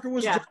close talker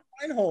was Judge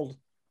Reinhold.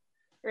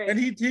 Right. And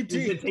he takes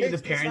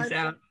the parents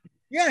out.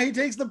 Yeah, he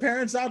takes the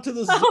parents out to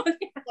the zoo.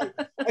 Yeah. Like,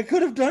 I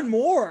could have done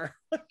more.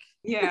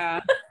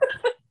 Yeah.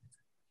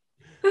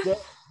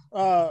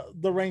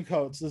 The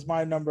Raincoats is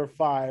my number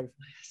 5.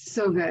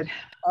 So good.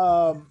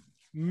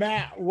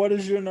 Matt, what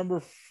is your number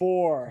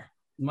 4?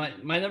 My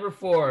number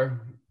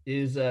 4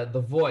 is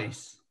The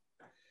Voice.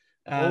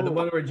 The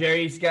one where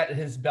Jerry's got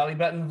his belly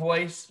button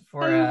voice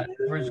for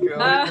his girl.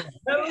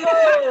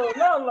 Hello,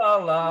 la la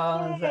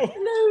la.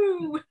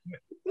 Hello.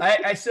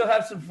 I still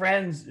have some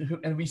friends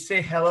and we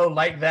say hello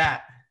like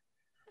that.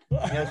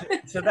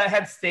 So that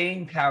had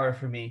staying power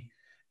for me.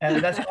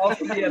 And that's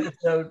also the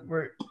episode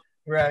where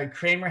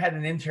Kramer had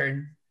an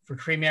intern for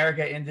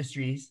Kramerica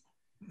Industries.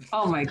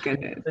 Oh my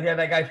goodness! They had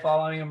that guy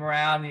following him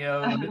around, he's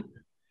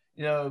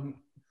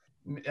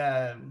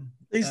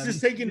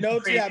just taking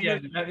notes. You have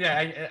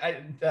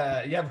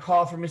a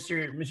call from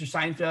Mr.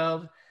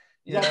 Seinfeld.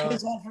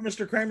 Please hold for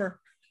Mr. Kramer.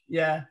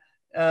 Yeah,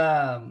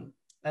 and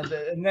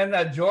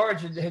then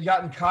George had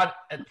gotten caught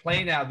at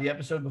Play Now the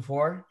episode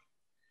before.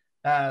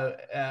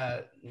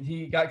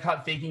 He got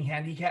caught faking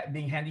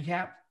being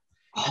handicapped.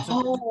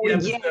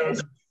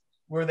 Yes.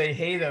 Where they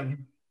hate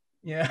him.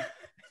 Yeah.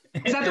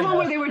 Is that the one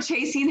where they were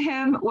chasing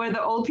him, where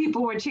the old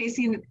people were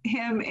chasing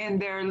him in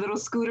their little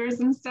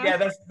scooters and stuff?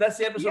 Yeah, that's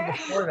the episode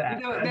before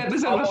that. The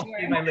episode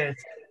before. My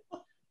list.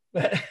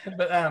 But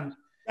that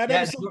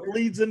episode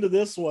leads into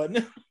this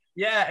one.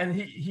 Yeah, and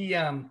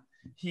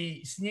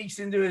he sneaks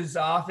into his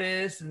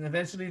office, and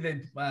eventually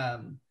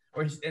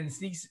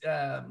sneaks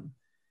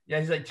Yeah,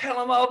 he's like,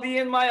 tell him I'll be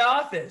in my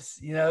office,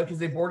 because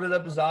they boarded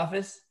up his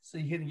office so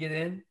he couldn't get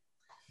in.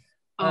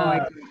 Oh my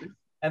God.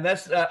 And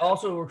that's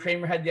also where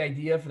Kramer had the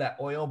idea for that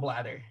oil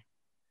bladder.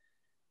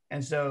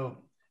 And so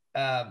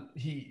him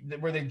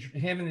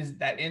and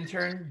that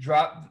intern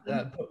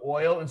put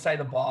oil inside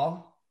a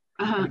ball.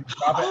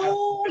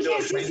 Oh,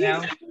 yes.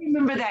 I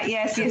remember that.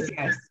 Yes.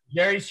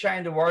 Jerry's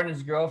trying to warn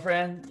his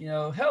girlfriend,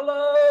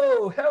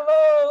 hello.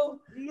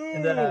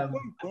 No,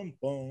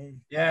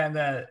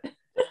 and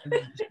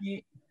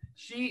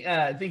she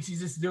thinks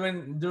he's just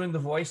doing the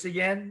voice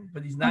again,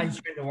 but he's not.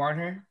 He's trying to warn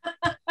her.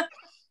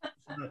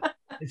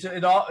 It's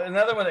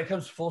another one that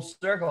comes full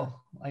circle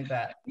like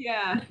that.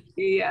 Yeah.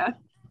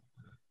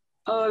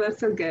 Oh, that's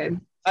so good.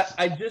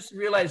 I just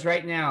realized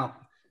right now,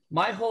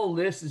 my whole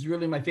list is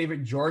really my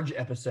favorite George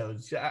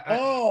episodes.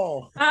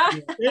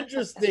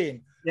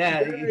 Interesting.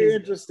 Yeah, very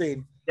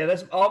interesting. Yeah,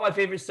 that's all my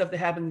favorite stuff that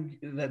happened.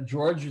 That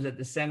George was at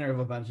the center of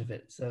a bunch of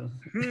it. So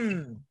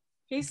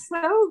he's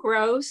so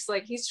gross.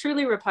 Like, he's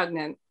truly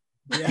repugnant.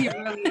 Yeah.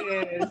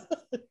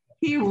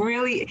 He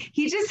really is.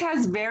 He just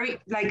has very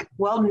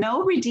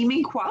no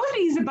redeeming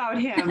qualities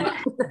about him.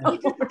 He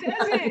just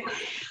doesn't.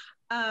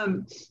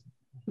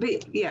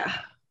 But yeah.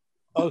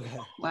 Okay.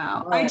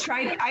 Wow. Right.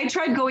 I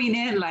tried going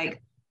in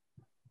like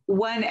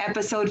one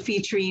episode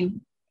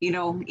featuring,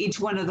 each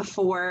one of the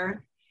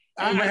four.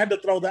 I had to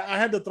throw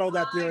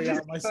that theory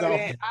out myself.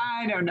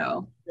 I don't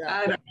know. Yeah.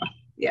 I don't know.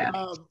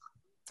 Yeah.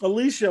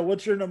 Alicia,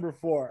 what's your number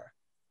 4?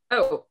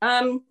 Oh,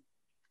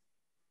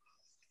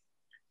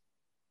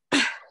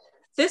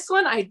 this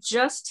one I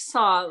just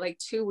saw like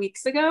 2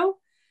 weeks ago,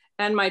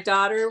 and my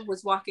daughter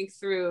was walking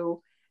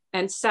through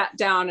and sat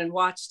down and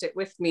watched it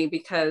with me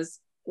because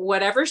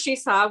whatever she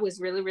saw was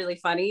really, really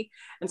funny.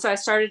 And so I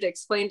started to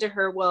explain to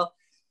her, well,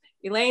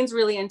 Elaine's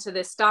really into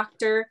this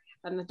doctor,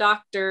 and the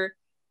doctor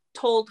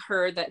told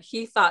her that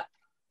he thought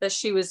that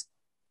she was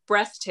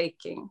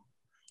breathtaking.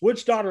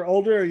 Which daughter,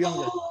 older or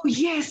younger? Oh,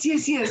 yes.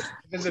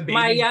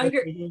 My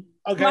younger.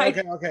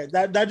 Okay.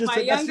 That just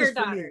my younger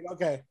daughter.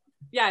 Okay.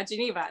 Yeah,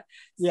 Geneva.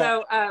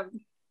 Yeah. So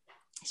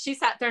she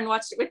sat there and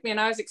watched it with me, and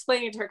I was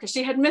explaining to her because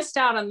she had missed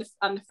out on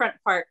the front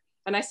part.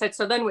 And I said,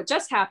 so then what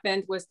just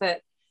happened was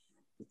that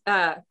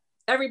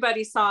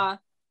everybody saw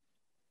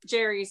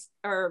George's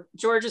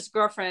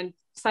girlfriend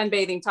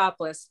sunbathing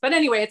topless. But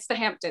anyway, it's the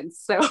Hamptons.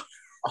 So.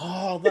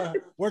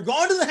 We're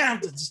going to the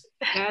Hamptons.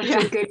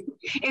 That's good.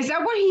 Is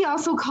that what he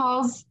also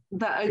calls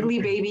the ugly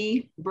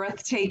baby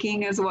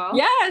breathtaking as well?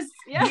 Yes.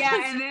 Yeah,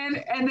 and then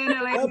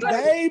the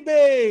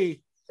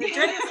baby. The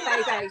Drake's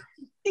baby.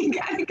 You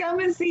gotta come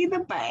and see the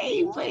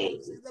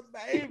baby.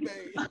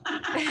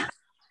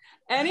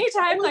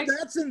 Anytime,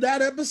 that's in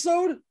that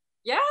episode.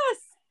 Yes.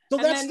 So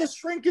that's the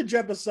shrinkage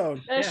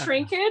episode.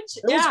 Shrinkage.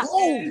 Yeah.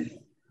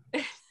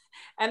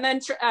 And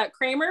then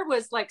Kramer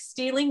was like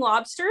stealing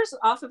lobsters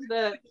off of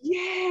the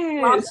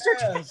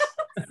lobster.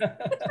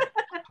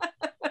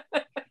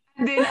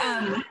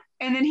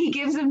 And then he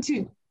feeds them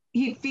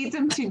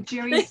to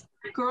Jerry's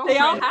girlfriend.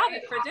 They all have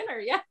it for dinner.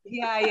 Yeah.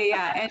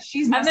 Yeah. And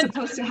she's not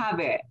supposed to have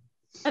it.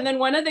 And then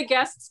one of the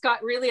guests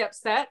got really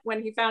upset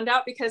when he found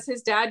out because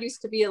his dad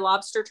used to be a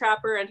lobster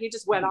trapper, and he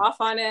just went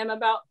off on him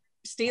about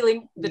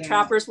stealing the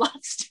trapper's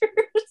lobsters.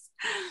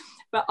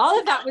 But all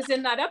of that was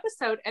in that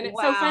episode. And it's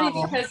so funny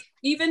because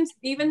even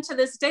to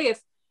this day,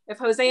 if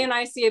Jose and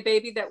I see a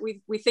baby that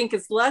we think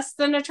is less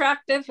than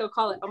attractive, he'll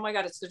call it, oh my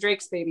God, it's the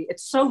Drake's baby.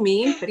 It's so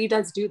mean, but he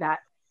does do that.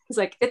 He's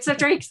like, it's a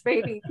Drake's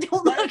baby.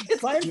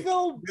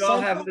 Seinfeld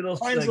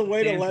finds a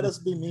way to let us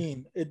be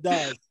mean. It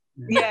does.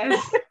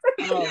 Yes.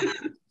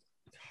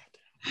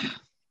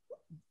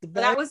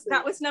 That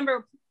was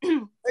number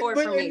 4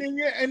 for me.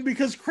 And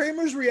because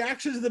Kramer's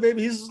reaction to the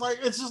baby, it's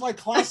just like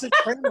classic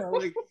Kramer.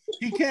 Like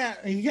he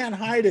can't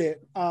hide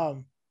it.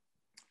 All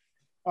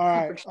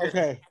right, sure.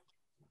 Okay.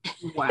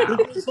 Wow.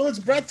 So it's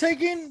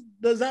breathtaking.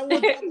 Does that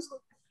work?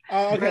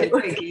 Okay.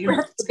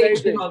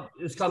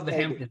 It's called the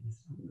Hamptons.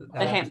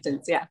 The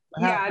Hamptons, yeah.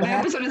 Yeah, the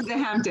episode is the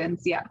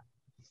Hamptons, yeah.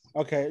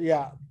 Okay,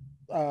 yeah.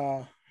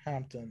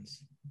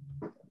 Hamptons.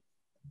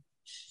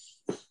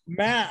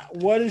 Matt,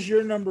 what is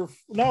your number?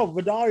 No,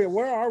 Vidalia,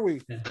 where are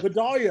we?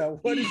 Vidalia,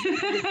 what is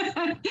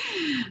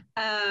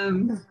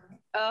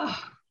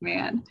oh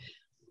man.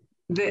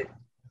 The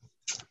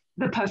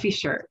puffy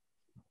shirt.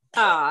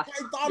 I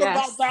thought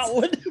about that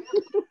one.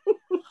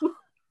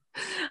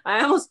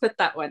 I almost put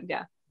that one,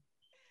 yeah.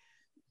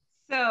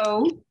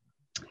 So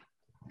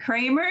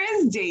Kramer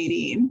is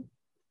dating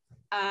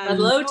a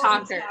low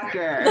talker.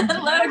 A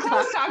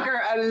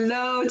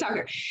low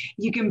talker.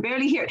 You can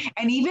barely hear it.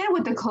 And even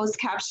with the closed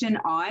caption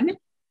on,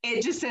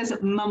 it just says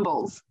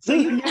mumbles. So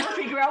you never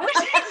figure out what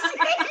she's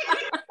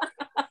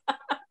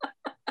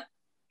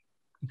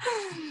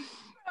saying.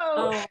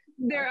 So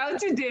they're out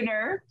to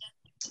dinner.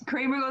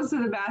 Kramer goes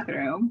to the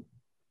bathroom.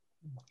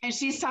 And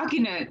she's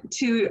talking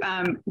to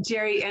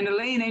Jerry and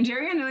Elaine. And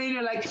Jerry and Elaine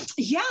are like,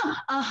 yeah,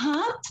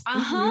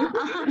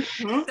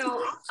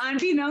 So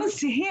unbeknownst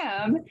to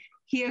him,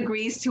 he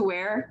agrees to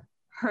wear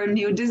her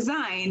new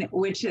design,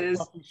 which is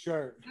Puffy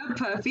shirt. a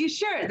puffy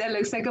shirt that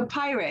looks like a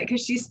pirate,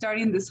 because she's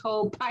starting this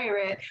whole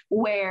pirate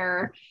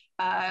wear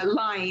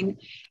line.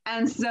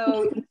 And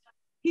so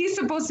he's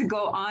supposed to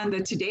go on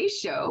the Today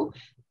Show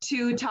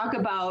to talk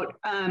about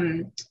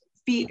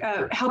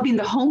helping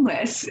the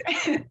homeless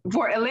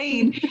for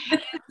Elaine.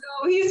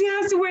 So he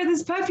has to wear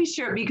this puffy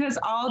shirt because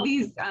all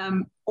these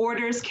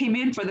orders came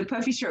in for the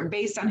puffy shirt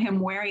based on him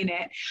wearing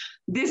it.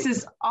 This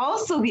is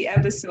also the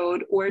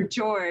episode where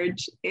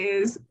George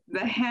is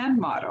the hand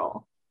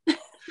model.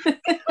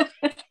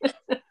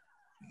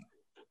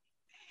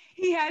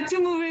 He had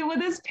to move in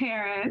with his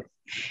parents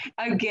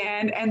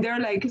again, and they're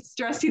like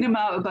stressing him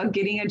out about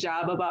getting a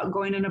job, about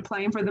going and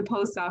applying for the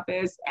post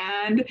office.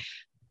 And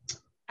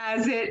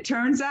as it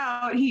turns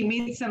out, he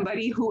meets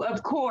somebody who,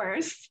 of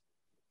course,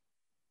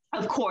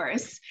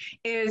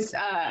 is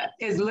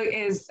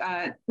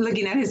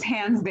looking at his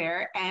hands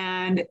there,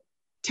 and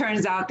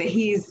turns out that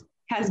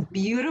has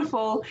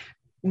beautiful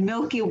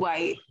milky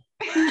white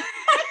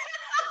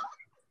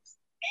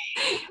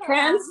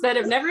hands that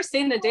have never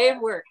seen a day of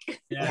work.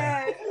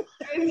 Yeah.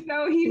 And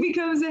so he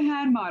becomes a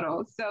hand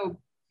model. So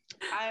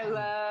I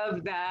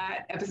love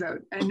that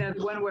episode.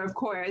 Another one where, of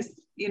course,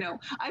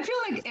 I feel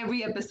like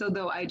every episode,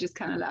 though, I just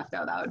kind of laughed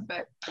out loud.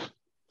 But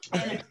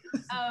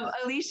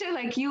Alicia,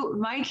 like you,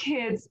 my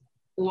kids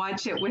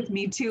watch it with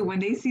me too. When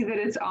they see that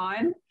it's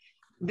on,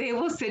 they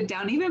will sit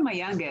down, even my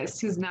youngest,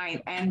 who's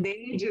 9, and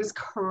they just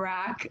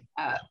crack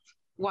up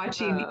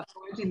watching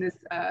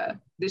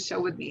this show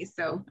with me.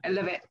 So I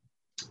love it.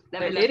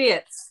 They're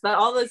idiots.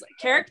 All those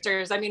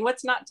characters. I mean,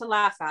 what's not to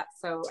laugh at?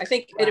 So I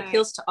think it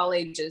appeals to all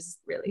ages,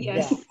 really.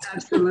 Yes,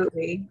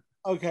 absolutely.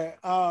 Okay,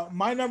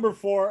 my number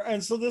 4,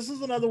 and so this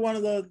is another one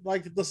of the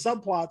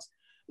subplots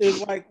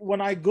is like when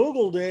I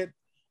googled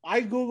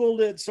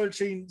it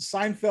searching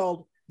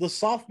Seinfeld the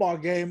softball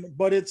game,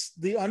 but it's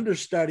the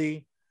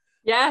understudy.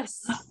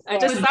 Yes, I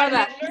just saw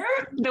that.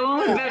 The one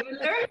with Bette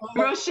Midler?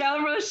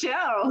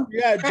 Rochelle.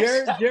 Yeah,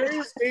 Jerry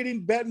is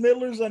dating Bette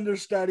Midler's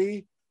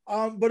understudy.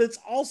 But it's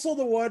also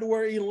the one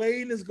where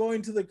Elaine is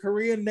going to the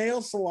Korean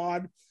nail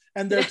salon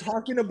and they're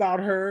talking about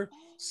her.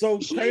 So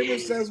Kramer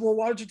says, well,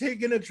 why don't you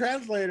take in a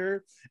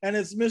translator? And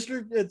it's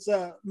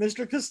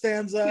Mr.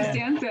 Costanza. He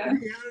had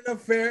an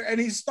affair and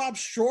he stops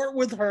short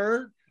with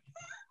her.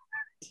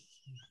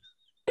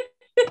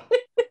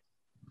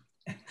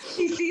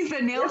 He sees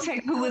the nail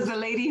tech who was the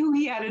lady who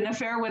he had an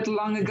affair with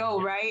long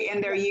ago, right?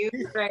 And they're youth,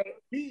 right?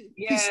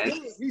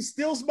 He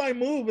steals my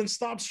move and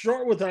stops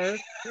short with her.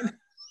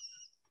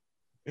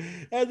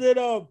 And then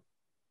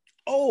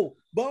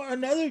but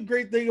another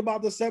great thing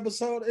about this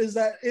episode is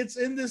that it's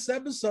in this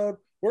episode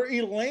where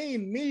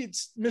Elaine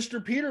meets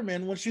Mr.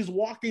 Peterman when she's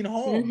walking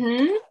home.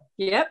 Mm-hmm.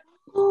 Yep.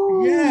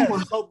 Yeah,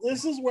 so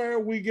this is where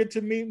we get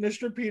to meet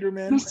Mr.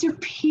 Peterman. Mr.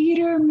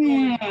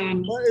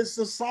 Peterman. But it's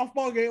the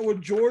softball game where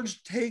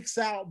George takes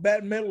out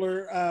Bette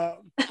Midler,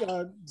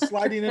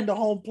 sliding into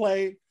home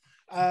plate.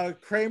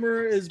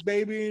 Kramer is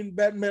babying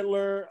Bette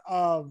Midler.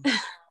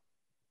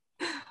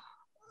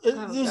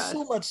 There's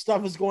so much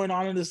stuff is going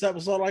on in this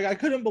episode. Like I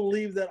couldn't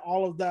believe that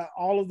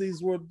all of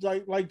these were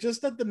like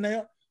just at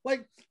the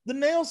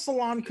nail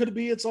salon could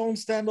be its own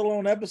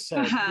standalone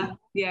episode.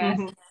 Yeah.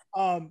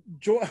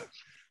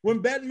 When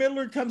Bette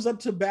Midler comes up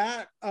to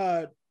bat,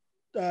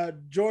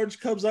 George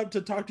comes up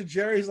to talk to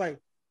Jerry. He's like,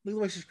 look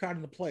like she's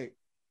crowding the plate.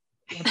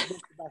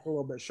 Back a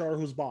little bit, show her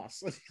who's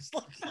boss.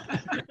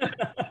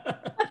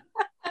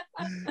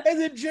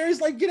 And then Jerry's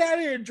like, get out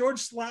of here. And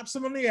George slaps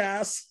him on the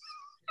ass.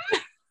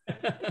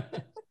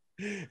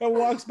 And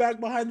walks back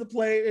behind the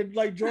plate, and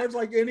like George,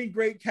 like any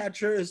great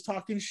catcher, is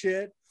talking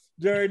shit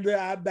during the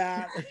at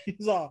bat.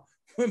 He's all,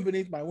 "Went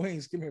beneath my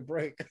wings, give me a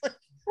break."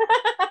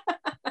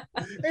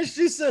 And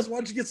she says, "Why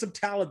don't you get some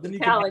talent? Then you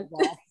can back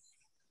off."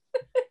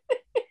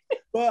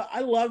 But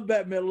I love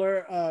Bette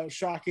Midler.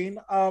 Shocking.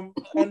 And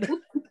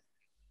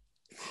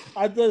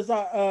I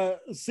thought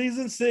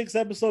season 6,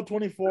 episode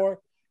 24,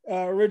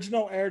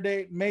 original air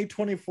date May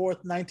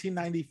 24th,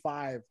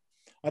 1995.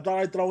 I thought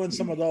I'd throw in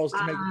some of those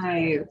to make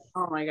it.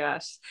 Oh my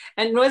gosh.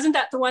 And wasn't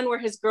that the one where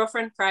his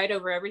girlfriend cried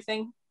over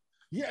everything?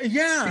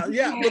 Yeah.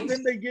 But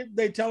then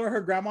they tell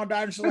her grandma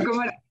died, and she's like,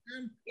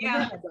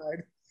 grandma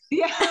died.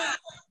 Yeah.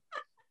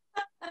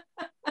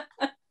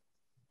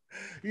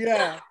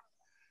 Yeah.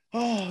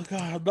 Oh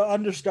God, the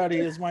understudy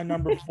is my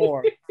number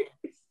 4.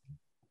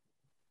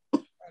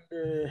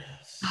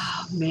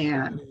 Oh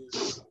man.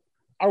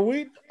 Are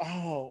we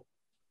gonna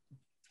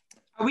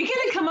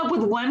come up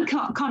with one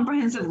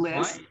comprehensive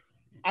list? What?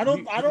 I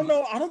don't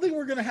know. I don't think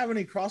we're gonna have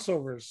any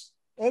crossovers.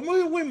 Or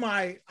we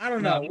might. I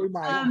don't know. We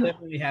might. We'll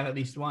definitely have at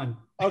least one.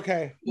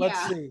 Okay,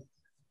 let's see.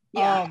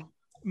 Yeah.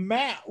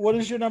 Matt, what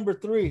is your number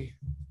 3?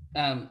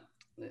 Let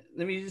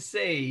me just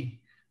say,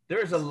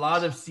 there's a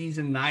lot of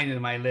season 9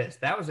 in my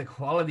list. That was a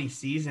quality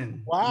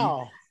season.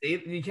 Wow.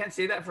 You can't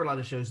say that for a lot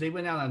of shows. They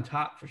went out on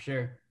top for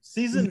sure.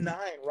 Season 9,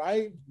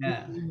 right?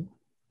 Yeah.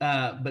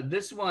 But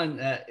this one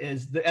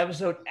is the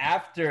episode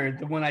after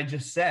the one I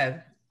just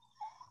said.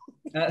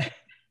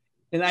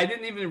 And I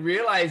didn't even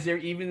realize they're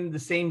even in the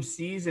same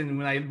season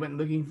when I went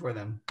looking for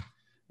them.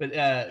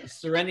 but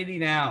Serenity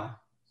Now.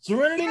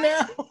 Serenity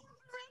Now.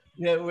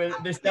 Yeah, where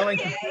they're selling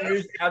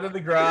computers out of the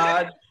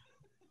garage.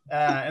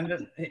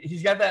 And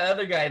he's got that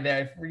other guy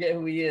there. I forget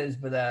who he is,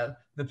 but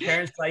the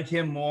parents like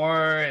him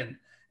more,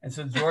 and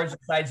so George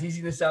decides he's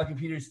going to sell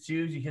computers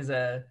too because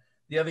the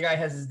other guy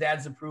has his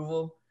dad's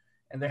approval,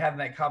 and they're having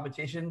that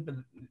competition. But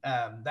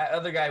that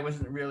other guy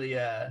wasn't really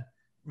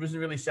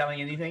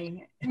selling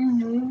anything.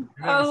 Mm-hmm.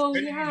 Oh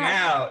Serenity yeah.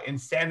 Now,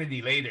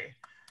 insanity later.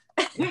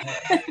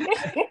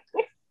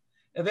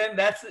 And then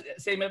that's the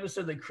same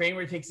episode that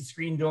Kramer takes the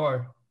screen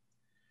door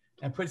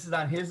and puts it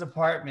on his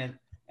apartment.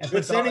 And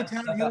puts It's all that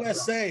Anytown, stuff out.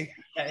 USA.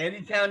 Yeah,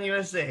 Anytown,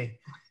 USA.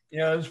 You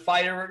know, his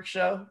fireworks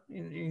show.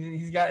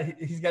 He's got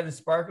his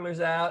sparklers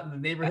out, and the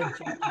neighborhood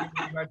kids are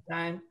giving him a hard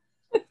time.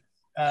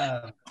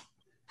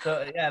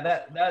 So yeah,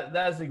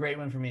 that's a great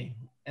one for me.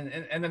 And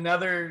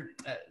another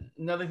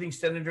thing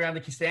centered around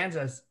the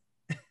Costanzas.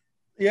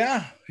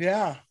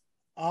 Yeah.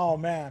 Oh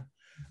man,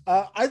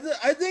 I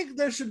think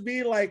there should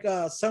be like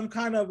some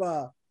kind of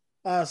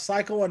a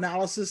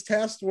psychoanalysis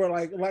test where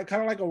like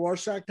kind of like a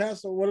Rorschach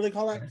test, or what do they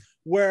call that?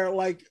 Where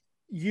like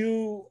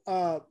you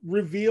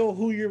reveal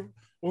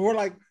we're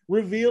like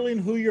revealing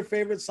who your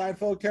favorite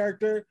Seinfeld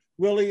character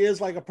really is,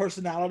 like a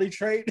personality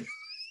trait.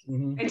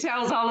 Mm-hmm. It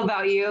tells all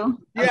about you.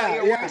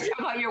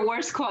 About your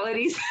worst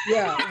qualities.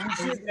 Yeah.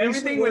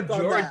 Everything with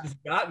George has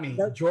got me.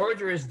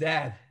 George or his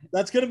dad.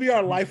 That's going to be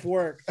our life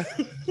work.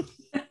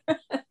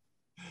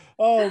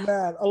 Oh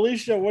man.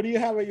 Alicia, what do you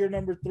have at your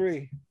number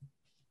 3?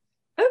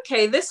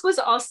 Okay, this was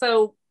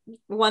also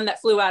one that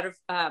flew out of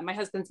my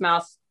husband's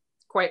mouth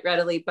quite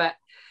readily, but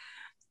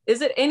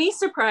is it any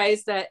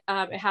surprise that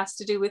it has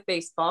to do with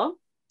baseball?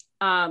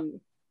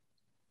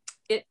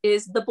 It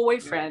is The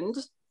Boyfriend,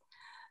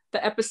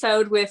 the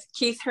episode with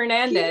Keith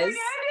Hernandez.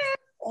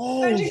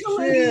 Oh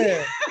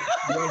shit.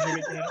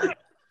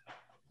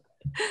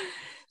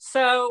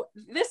 So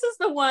this is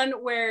the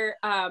one where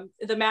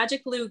the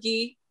magic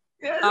loogie,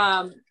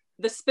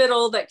 the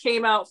spittle that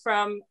came out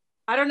from,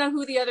 I don't know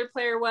who the other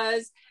player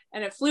was,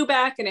 and it flew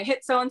back and it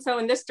hit so-and-so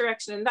in this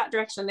direction and that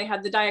direction. They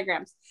had the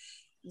diagrams.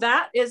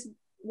 That is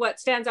what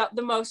stands out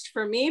the most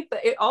for me,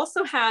 but it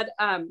also had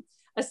a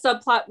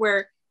subplot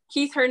where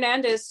Keith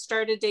Hernandez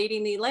started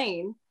dating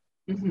Elaine,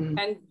 mm-hmm.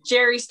 and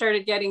Jerry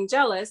started getting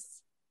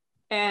jealous,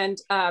 and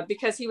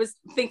because he was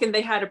thinking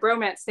they had a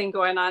bromance thing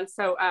going on.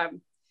 So I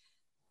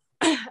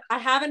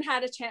haven't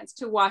had a chance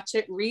to watch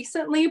it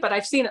recently, but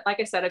I've seen it, like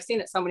I said, I've seen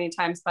it so many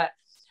times, but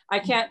I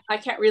can't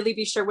really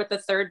be sure what the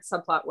third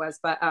subplot was,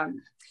 but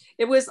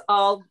it was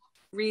all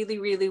really,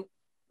 really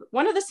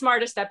one of the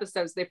smartest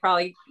episodes they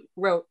probably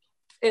wrote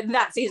in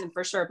that season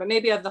for sure, but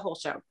maybe of the whole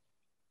show.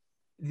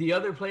 The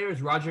other player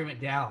is Roger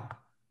McDowell.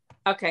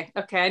 Okay.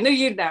 I knew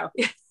you'd know.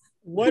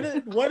 What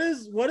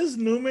does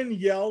Newman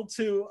yell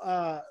to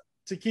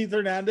Keith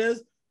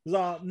Hernandez?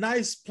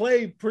 Nice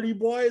play, pretty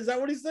boy. Is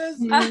that what he says?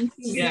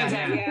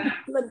 Yeah.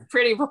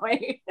 Pretty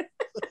boy.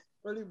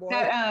 Pretty boy.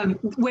 That,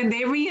 when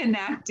they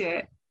reenact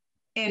it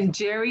in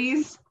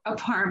Jerry's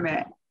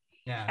apartment,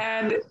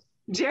 and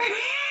Jerry.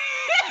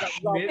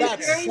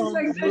 That's some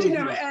he's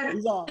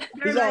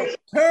on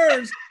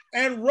turns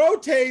and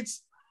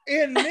rotates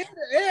in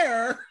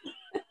midair.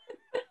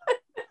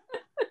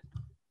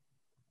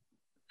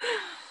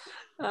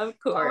 Of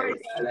course.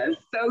 Oh, that's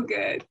so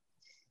good.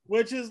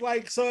 Which is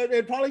like, so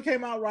it probably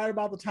came out right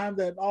about the time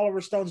that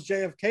Oliver Stone's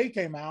JFK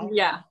came out.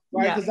 Yeah.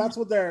 Right, because that's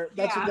what they're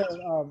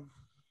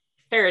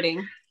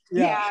parroting.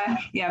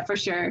 Yeah, for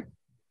sure.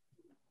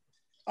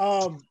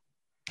 Can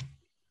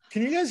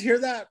you guys hear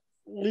that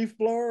leaf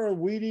blower or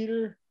weed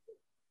eater?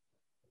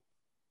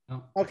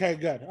 No. Okay,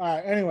 good. All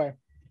right. Anyway,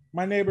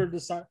 my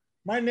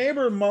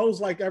neighbor mows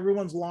like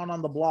everyone's lawn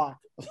on the block.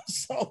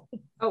 So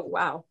oh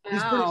wow.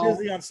 He's pretty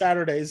busy on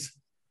Saturdays.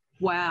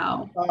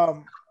 Wow.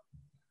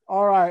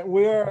 All right,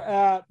 we're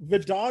at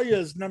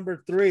Vidalia's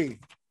number 3.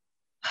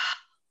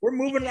 We're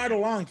moving right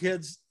along,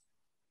 kids.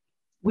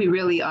 We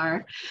really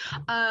are.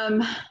 I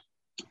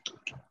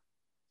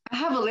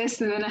have a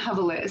list and then I have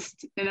a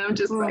list, and I'm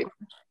just like,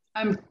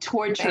 I'm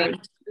tortured.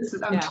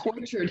 I'm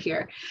tortured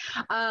here.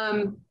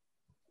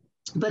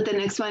 But the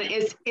next one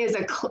is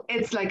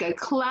it's like a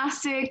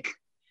classic,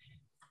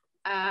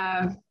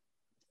 and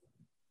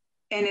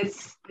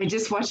I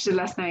just watched it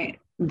last night,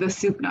 The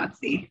Soup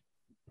Nazi.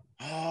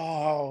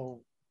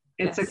 Oh,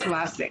 it's a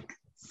classic.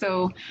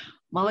 So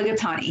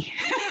Mulligatawny.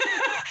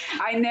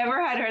 I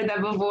never had heard that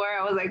before.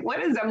 I was like,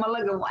 what is that?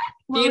 What?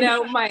 You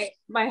know, my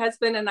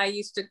husband and I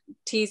used to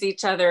tease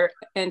each other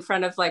in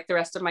front of like the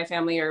rest of my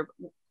family or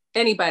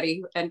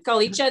anybody and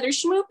call each other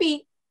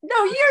Schmoopy.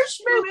 No, you're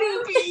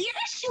Schmoopy.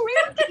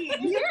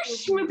 You're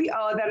Schmoopy.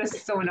 Oh, that is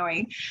so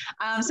annoying.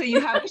 So you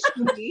have the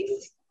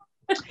Schmoopies.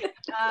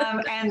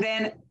 And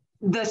then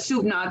the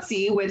Soup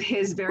Nazi with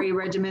his very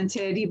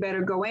regimented, you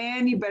better go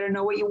in, you better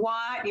know what you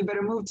want, you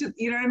better move to,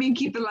 you know what I mean?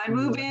 Keep the line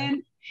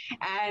moving.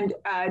 And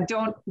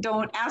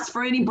don't ask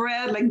for any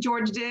bread like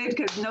George did,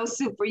 because no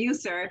soup for you,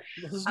 sir.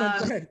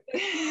 But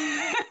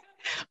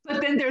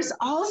then there's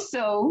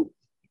also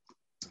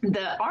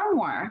the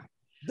armoire.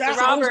 The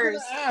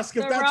robbers. Ask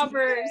if the that's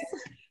robbers.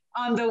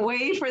 on the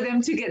way for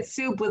them to get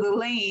soup with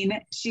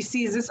Elaine, she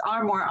sees this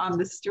armor on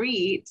the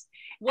street.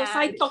 Was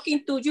I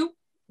talking to you?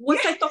 Was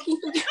I talking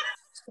to you?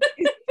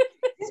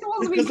 He's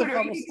supposed to be Puerto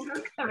Rican.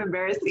 That's kind of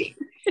embarrassing.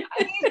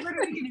 I think he's Puerto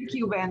Rican and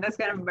Cuban. That's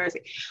kind of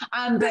embarrassing.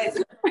 But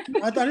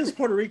I thought he was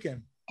Puerto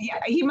Rican. Yeah,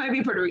 he might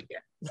be Puerto Rican.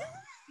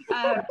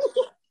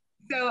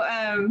 So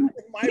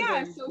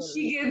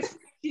she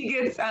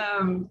gets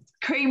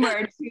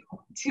Kramer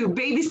to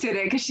babysit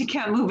it because she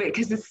can't move it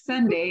because it's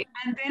Sunday,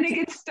 and then it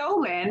gets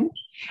stolen,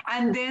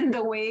 and then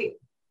the way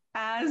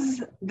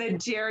as the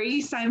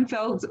Jerry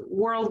Seinfeld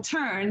world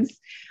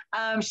turns,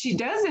 she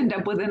does end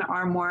up with an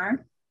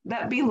armoire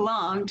that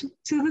belonged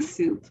to the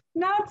soup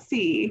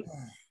Nazi.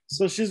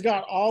 So she's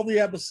got all the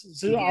episodes.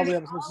 She's got all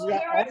the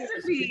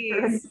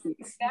recipes.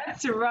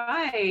 That's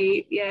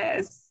right.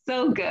 Yes,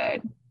 so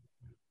good.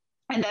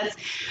 And that's,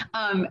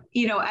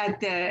 at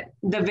the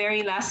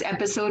very last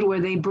episode where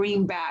they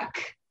bring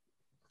back,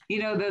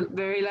 the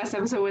very last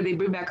episode where they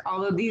bring back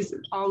all of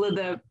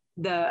the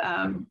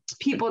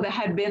people that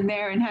had been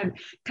there and had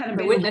kind of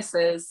been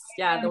witnesses.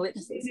 The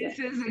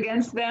witnesses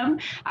against them.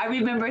 I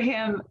remember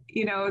him,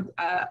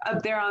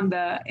 up there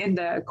in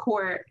the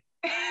court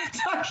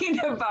talking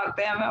about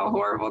them, how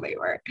horrible they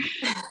were.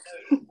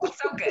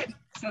 So good.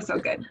 So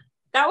good.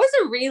 That was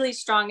a really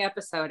strong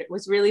episode. It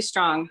was really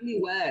strong.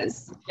 It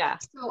was. Yeah.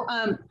 So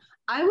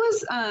I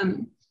was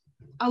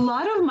a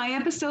lot of my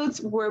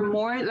episodes were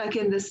more like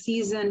in the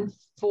season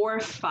 4,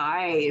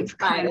 5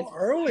 kind of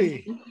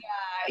early.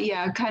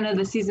 Yeah, kind of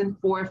the season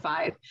 4,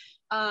 5.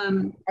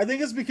 I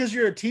think it's because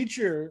you're a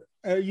teacher.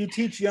 You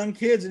teach young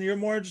kids, and you're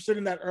more interested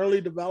in that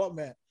early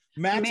development.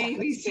 Matt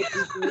maybe so.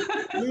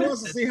 He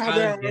wants to see how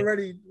they're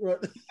already.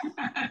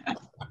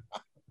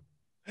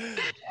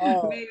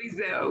 Maybe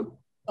so.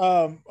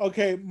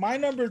 Okay, my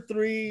number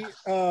 3.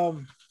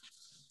 Some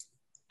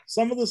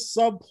of the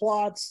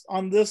subplots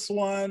on this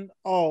one.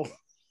 Oh,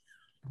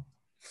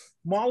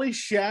 Molly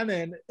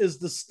Shannon is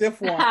the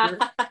stiff walker.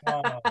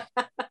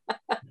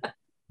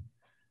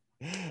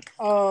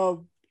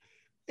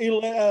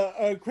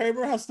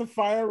 Kramer has to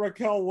fire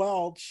Raquel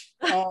Welch.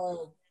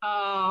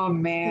 Oh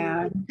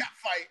man, cat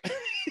fight.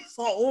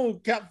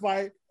 Cat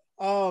fight.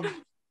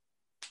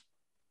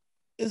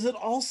 Is it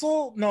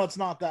also? No, it's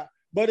not that.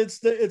 But it's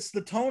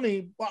the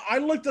Tony. Well, I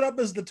looked it up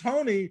as the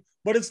Tony,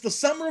 but it's the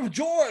Summer of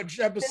George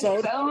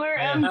episode. Summer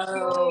of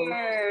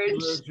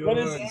George. But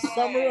it's the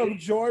Summer of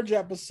George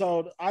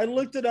episode. I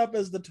looked it up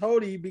as the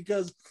Tony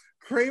because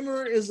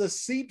Kramer is a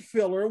seat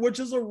filler, which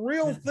is a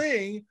real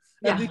thing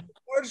at these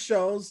award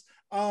shows.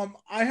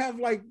 I have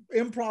like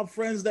improv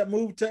friends that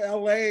move to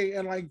LA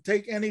and like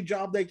take any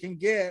job they can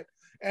get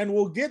and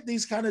will get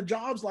these kind of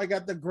jobs like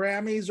at the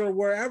Grammys or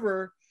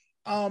wherever.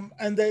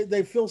 And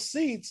they fill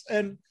seats,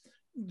 and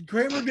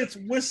Kramer gets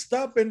whisked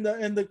up in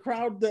the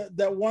crowd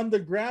that won the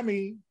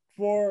Grammy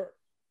for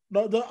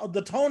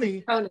the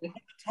Tony.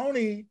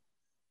 Tony.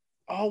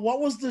 What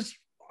was this?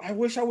 I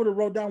wish I would have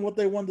wrote down what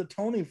they won the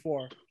Tony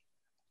for.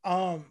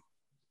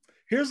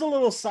 Here's a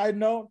little side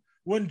note.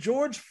 When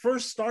George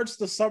first starts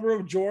the Summer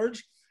of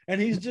George and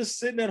he's just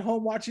sitting at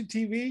home watching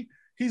TV,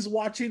 he's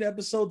watching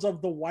episodes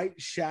of The White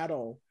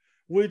Shadow,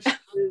 which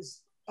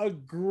is a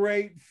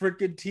great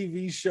freaking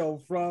TV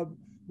show from,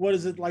 what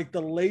is it, like the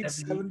late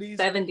 70s?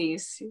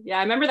 70s. Yeah,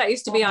 I remember that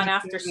used to be on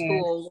after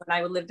school when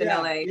I lived in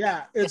LA.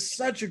 Yeah, it's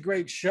such a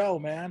great show,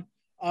 man.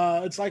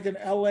 It's like an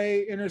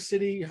LA inner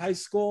city high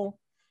school.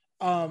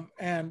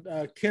 And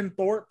Ken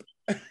Thorpe,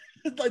 I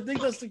think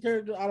that's the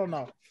character. I don't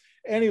know.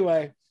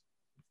 Anyway,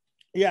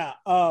 yeah,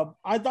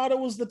 I thought it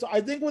was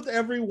I think with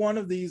every one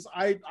of these,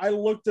 I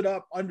looked it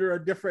up under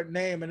a different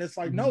name, and it's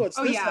like, no, it's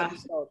this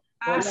episode.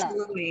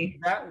 Absolutely.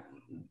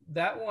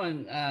 That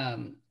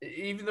one,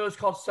 even though it's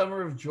called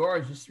Summer of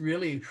George, it's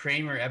really a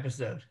Kramer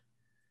episode.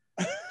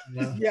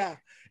 Yeah.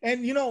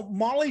 And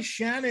Molly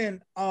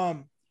Shannon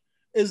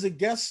is a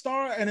guest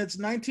star, and it's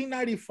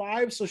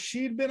 1995, so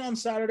she'd been on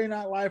Saturday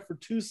Night Live for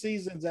 2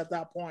 seasons at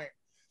that point.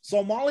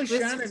 So Molly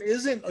Shannon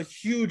isn't a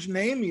huge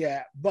name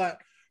yet, but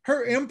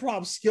her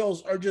improv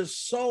skills are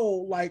just so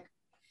like,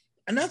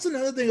 and that's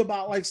another thing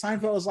about like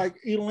Seinfeld is like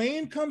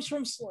Elaine comes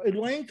from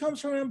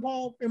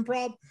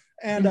improv,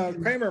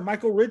 and Kramer,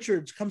 Michael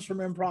Richards comes from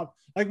improv.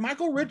 Like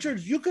Michael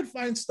Richards, you could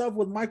find stuff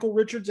with Michael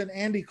Richards and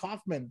Andy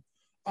Kaufman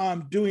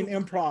doing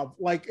improv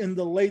like in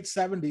the late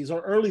 70s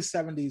or early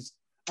 70s.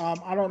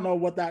 I don't know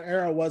what that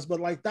era was, but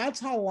like that's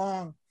how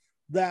long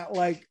that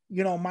like,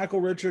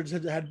 Michael Richards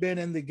had been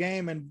in the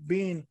game and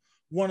being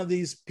one of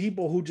these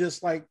people who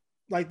just like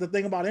the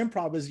thing about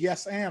improv is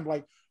yes and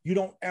like you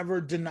don't ever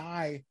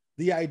deny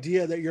the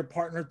idea that your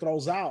partner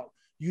throws out.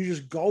 You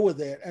just go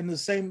with it. And the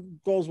same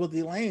goes with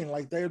Elaine.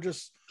 Like they're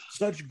just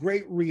such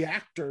great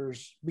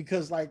reactors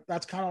because like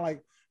that's kind of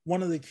like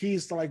one of the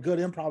keys to like good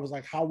improv is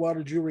like how well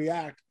did you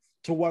react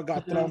to what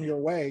got thrown your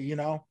way,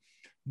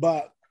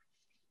 But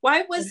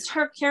why was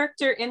her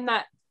character in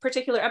that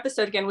particular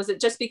episode again? Was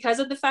it just because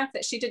of the fact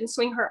that she didn't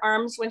swing her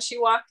arms when she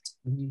walked?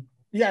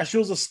 Yeah, she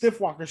was a stiff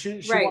walker.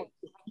 She right.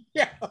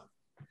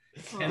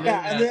 And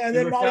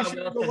then Molly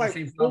was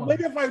like, well,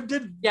 maybe if I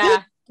did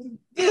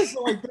this,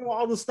 like throw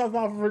all the stuff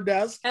off of her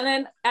desk. And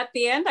then at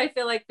the end, I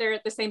feel like they're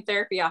at the same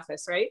therapy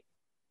office, right?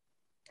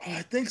 Oh,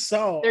 I think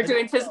so. They're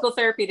doing physical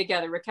therapy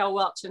together, Raquel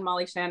Welch and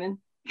Molly Shannon.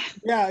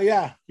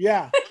 Yeah.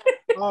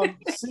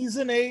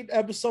 Season 8,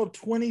 episode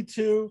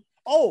 22.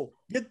 Oh,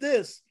 get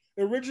this.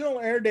 Original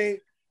air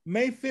date,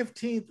 May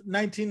 15th,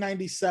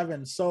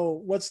 1997.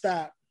 So what's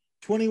that?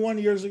 21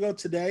 years ago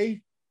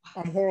today?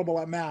 I'm horrible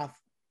at math.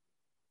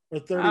 Or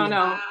 30. Oh,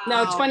 no.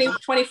 No,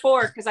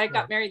 2024, because I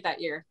got married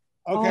that year.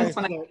 Okay.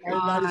 Oh,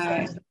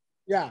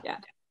 yeah.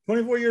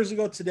 24 years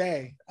ago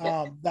today,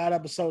 that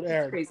episode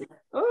aired. Crazy.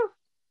 Oh.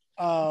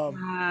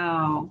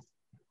 Wow.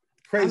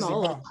 Crazy. I'm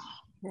old. Huh?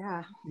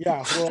 Yeah.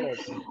 Yeah. Well,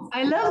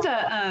 I love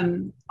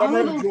the all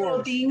of those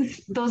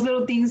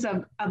little things,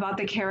 about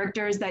the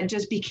characters that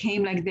just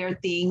became like their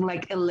thing,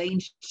 like Elaine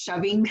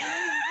shoving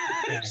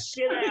Get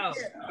out.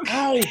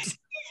 out.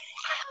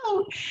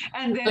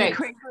 And then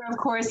Kramer, of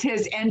course,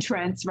 his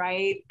entrance,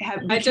 right?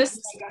 Like a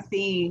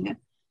thing.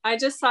 I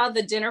just saw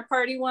the dinner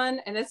party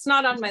one, and it's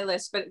not on my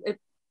list, but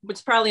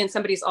it's probably in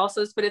somebody's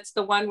else's, but it's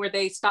the one where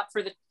they stop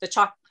for the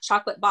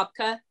chocolate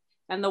babka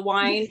and the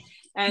wine,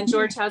 and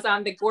George has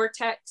on the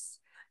Gore-Tex.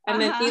 And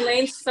then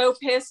Elaine's so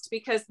pissed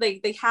because they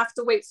have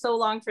to wait so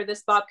long for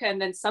this babka, and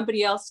then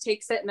somebody else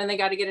takes it, and then they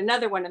got to get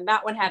another one, and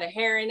that one had a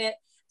hair in it.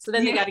 So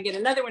then they got to get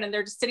another one, and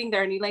they're just sitting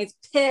there, and Elaine's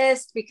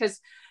pissed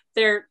because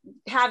they're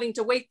having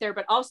to wait there,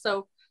 but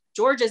also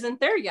George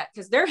isn't there yet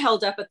because they're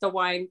held up at the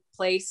wine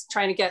place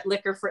trying to get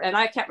liquor for, and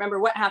I can't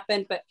remember what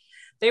happened, but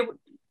they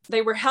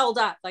were held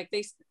up, like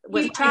they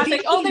with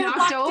traffic. Oh, they were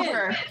blocked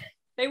over.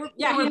 He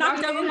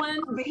knocked over one.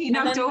 He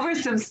knocked over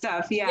some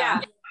stuff. Yeah.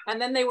 And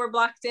then they were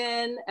blocked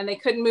in, and they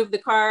couldn't move the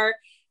car.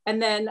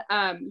 And then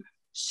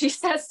she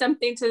says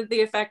something to the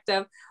effect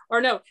of,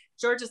 or no,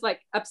 George is like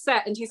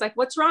upset, and he's like,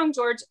 "What's wrong,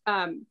 George?"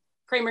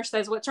 Kramer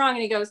says, "What's wrong?"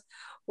 And he goes,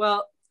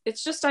 "Well,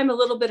 it's just I'm a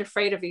little bit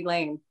afraid of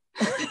Elaine."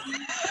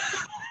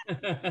 And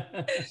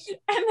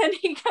then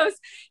he goes,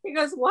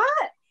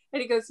 "What?"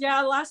 And he goes,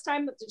 "Yeah, last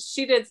time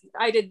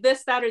I did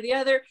this, that, or the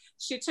other.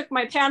 She took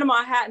my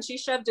Panama hat and she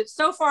shoved it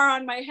so far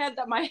on my head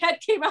that my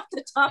head came out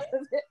the top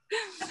of it."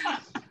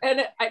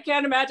 And I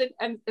can't imagine.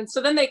 And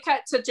so then they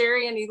cut to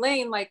Jerry and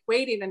Elaine like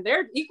waiting, and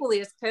they're equally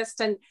as pissed.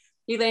 And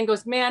Elaine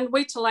goes, "Man,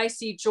 wait till I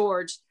see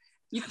George.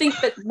 You think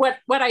that what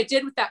I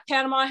did with that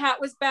Panama hat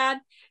was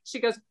bad?"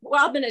 She goes,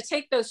 "Well, I'm going to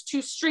take those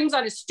 2 strings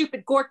on his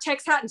stupid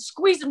Gore-Tex hat and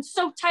squeeze him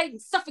so tight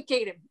and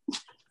suffocate him."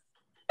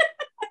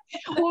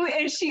 Well,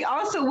 and she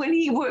also, when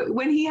he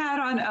had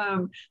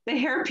on the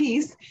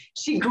hairpiece,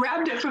 she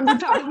grabbed it from the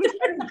top of his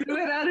head and threw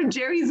it out of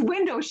Jerry's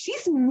window.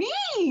 She's mean.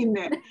 She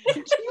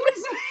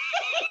was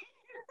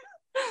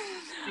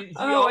mean.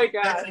 Oh my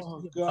God.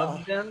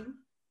 Of them,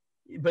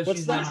 but What's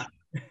she's that? not.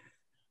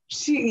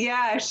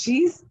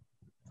 She's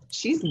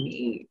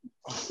mean.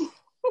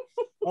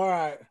 All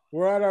right.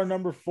 We're at our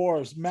number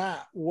 4s.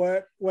 Matt,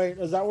 wait,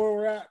 is that where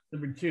we're at?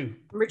 Number 2.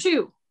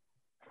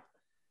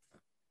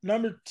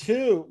 Number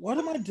 2. What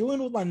am I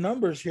doing with my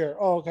numbers here?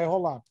 Oh, okay.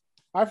 Hold on.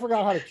 I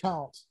forgot how to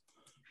count.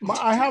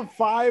 I have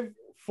 5,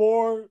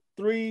 4,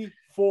 3,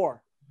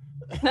 4.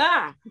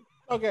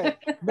 Okay.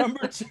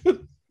 Number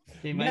 2.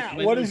 Okay, Matt,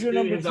 what is your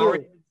number 2?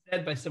 Already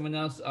said by someone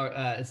else.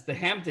 It's the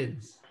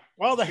Hamptons.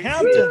 Well, the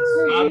Hamptons.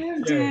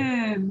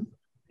 Hampton.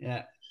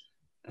 Yeah.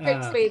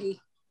 Thanks,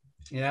 baby.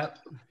 Yeah.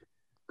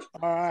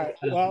 All right.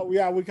 Well,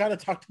 yeah, we kind of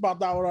talked about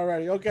that one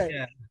already. Okay.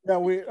 Yeah,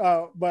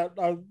 but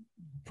I'm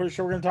pretty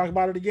sure we're going to talk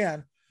about it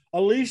again.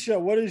 Alicia,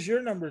 what is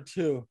your number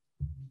 2?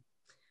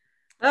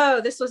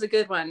 Oh, this was a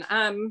good one.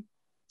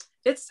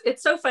 It's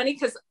so funny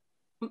because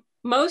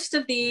most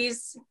of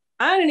these,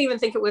 I don't even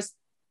think it was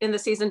in the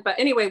season, but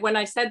anyway, when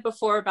I said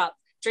before about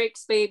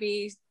Drake's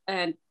baby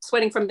and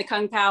sweating from the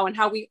Kung Pao and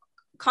how we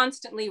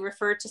constantly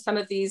refer to some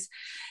of these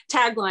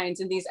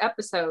taglines in these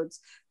episodes,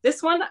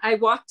 this one, I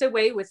walked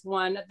away with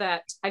one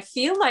that I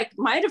feel like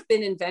might have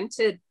been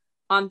invented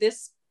on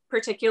this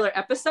particular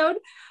episode,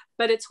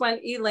 but it's when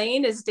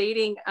Elaine is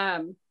dating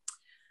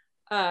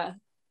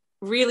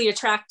really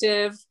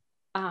attractive,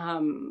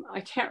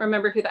 I can't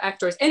remember who the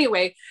actor is.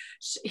 Anyway,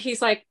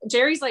 he's like,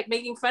 Jerry's like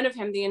making fun of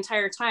him the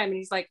entire time. And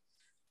he's like,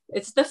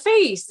 "It's the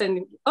face."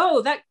 And,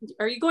 "Oh, that,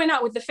 are you going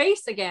out with the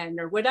face again?"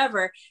 or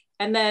whatever.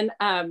 And then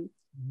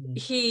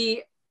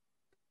he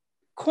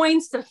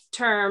coins the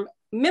term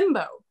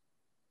mimbo.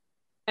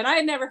 And I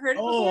had never heard it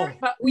before,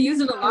 but we use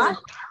it a lot.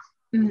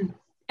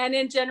 And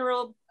in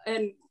general,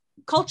 and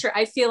culture,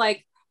 I feel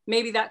like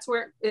maybe that's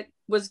where it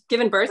was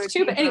given birth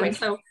to. But anyway,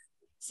 so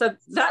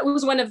that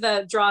was one of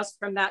the draws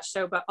from that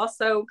show. But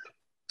also,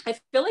 I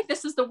feel like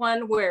this is the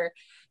one where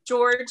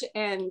George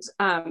and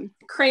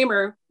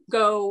Kramer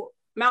go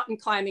mountain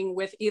climbing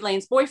with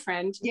Elaine's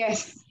boyfriend.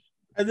 Yes.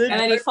 And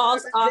then he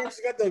falls off. George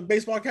got the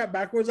baseball cap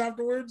backwards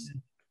afterwards.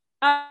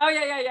 Oh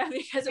yeah.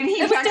 Because and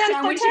he packed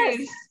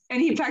sandwiches.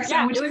 And he packed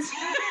sandwiches.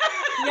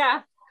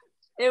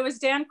 It was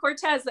Dan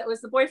Cortez that was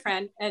the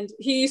boyfriend, and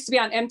he used to be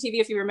on MTV,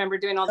 if you remember,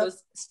 doing all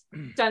those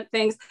stunt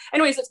things.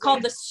 Anyways, it's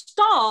called The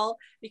Stall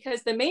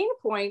because the main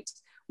point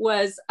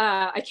was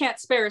I can't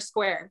spare a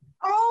square.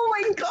 Oh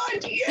my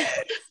God,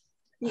 yes.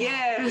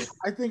 Yes.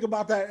 I think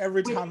about that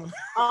every time.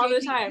 All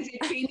the time.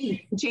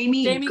 Jamie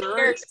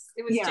Gertz.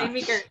 It was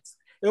Jamie Gertz.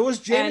 It was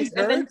Jamie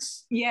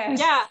Gertz. Yes.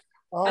 Yeah.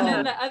 Oh. And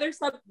then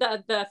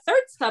the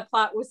third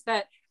subplot was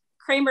that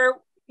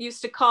Kramer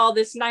used to call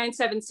this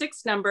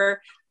 976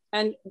 number,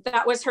 and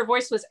that was her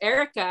voice was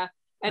Erica,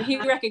 and he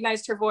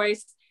recognized her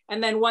voice.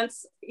 And then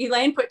once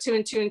Elaine put two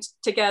and two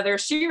together,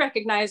 she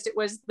recognized it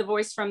was the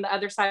voice from the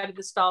other side of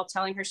the stall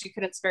telling her she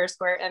couldn't spare a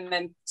square and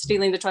then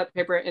stealing the toilet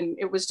paper. And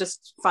it was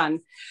just fun.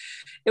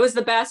 It was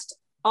the best.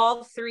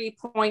 All 3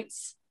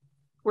 points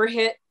were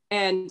hit.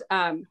 And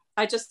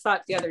I just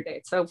thought the other day,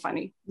 it's so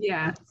funny.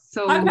 Yeah.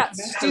 So I've got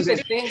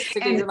stupid things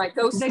to do, like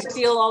go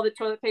steal all the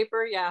toilet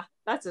paper. Yeah,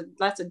 that's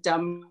a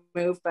dumb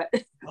move, but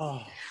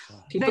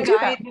people do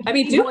that. I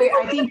mean,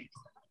 I think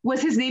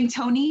was his name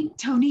Tony?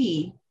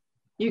 Tony.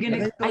 You're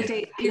gonna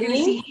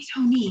see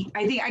Tony.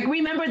 I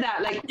remember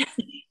that, like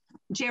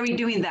Jerry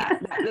doing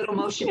that little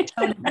motion.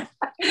 Tony.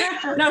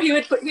 No, he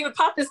would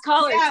pop his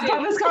collar. Yeah,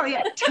 pop his collar.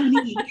 Yeah,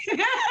 Tony.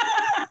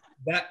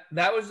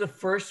 That was the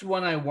first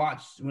one I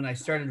watched when I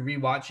started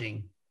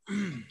rewatching,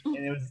 and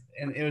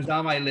it was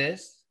on my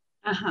list.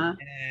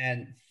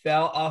 And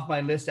fell off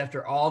my list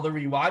after all the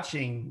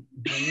rewatching.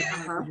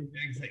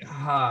 It's like,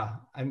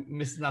 I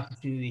missed an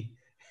opportunity.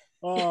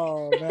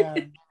 Oh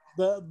man,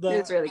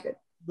 it's really good.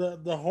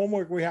 The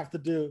homework we have to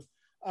do.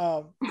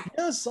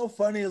 It's so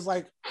funny is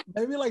like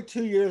maybe like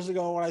 2 years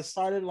ago when I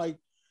started like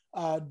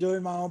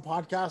doing my own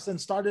podcast and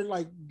started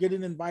like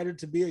getting invited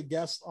to be a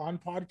guest on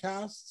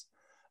podcasts.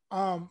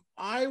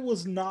 I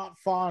was not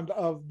fond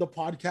of the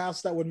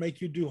podcast that would make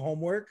you do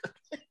homework.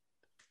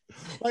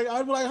 Like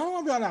I'd be like, I don't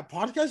want to be on that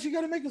podcast. You got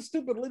to make it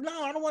stupid. Like,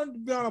 no, I don't want to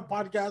be on a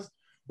podcast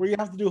where you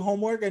have to do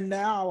homework. And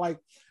now like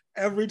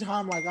every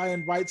time like I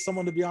invite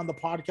someone to be on the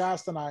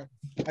podcast and I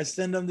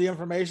send them the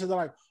information, they're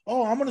like,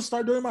 oh, I'm going to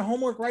start doing my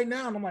homework right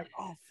now. And I'm like,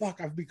 oh, fuck,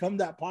 I've become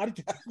that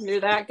podcast. You're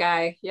that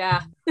guy.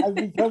 Yeah. I've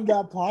become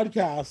that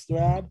podcast,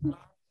 man.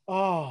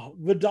 Oh,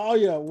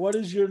 Vidalia, what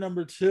is your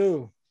number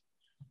 2?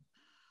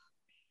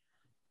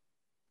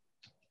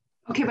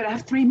 Okay, but I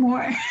have 3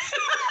 more.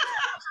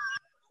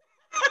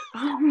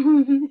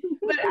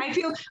 But I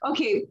feel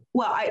okay.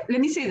 Well,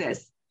 let me say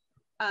this.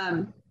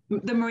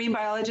 The marine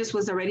biologist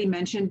was already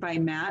mentioned by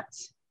Matt,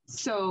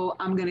 so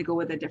I'm gonna go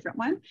with a different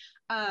one.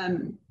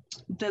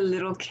 The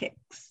Little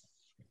Kicks.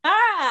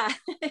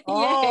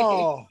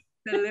 Oh,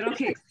 The Little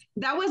Kicks.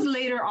 That was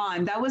later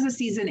on. That was a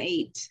season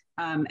 8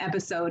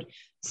 episode.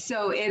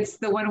 So it's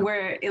the one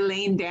where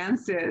Elaine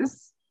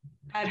dances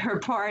at her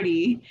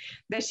party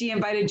that she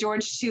invited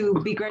George to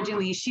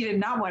begrudgingly. She did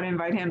not want to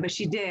invite him, but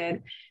she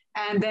did.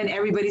 And then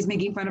everybody's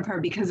making fun of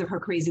her because of her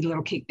crazy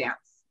little kick dance.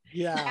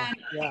 Yeah.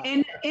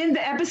 And in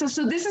the episode,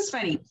 so this is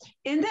funny.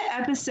 In the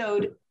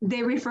episode,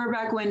 they refer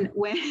back when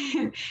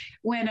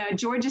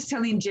George is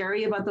telling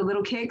Jerry about the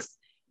little kicks.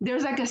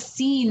 There's like a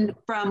scene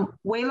from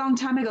way long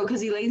time ago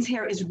because Elaine's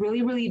hair is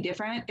really, really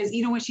different. Is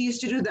when she used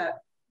to do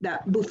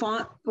that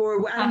bouffant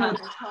or I don't know what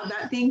they call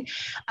that thing.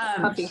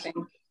 Puffy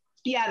thing.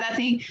 Yeah, that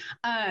thing.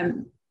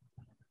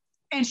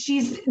 And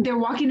they're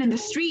walking in the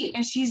street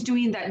and she's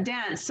doing that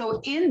dance. So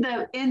in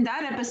that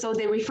episode,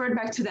 they referred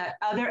back to that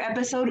other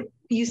episode.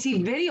 You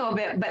see video of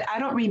it, but I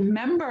don't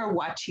remember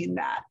watching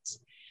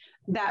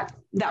that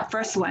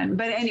first one.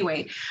 But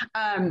anyway,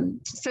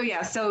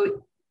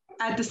 so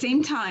at the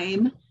same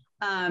time,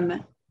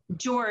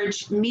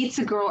 George meets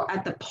a girl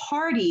at the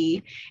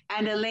party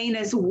and Elaine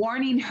is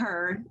warning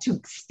her to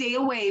stay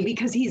away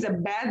because he's a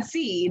bad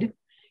seed.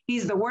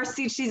 He's the worst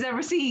seed she's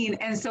ever seen.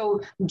 And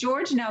so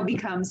George now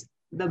becomes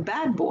the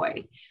bad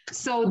boy.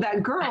 So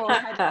that girl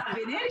had not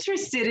been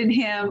interested in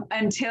him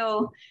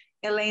until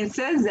Elaine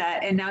says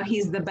that, and now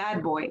he's the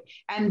bad boy.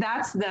 And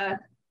that's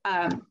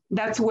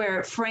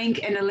where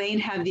Frank and Elaine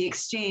have the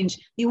exchange.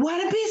 You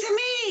want a piece of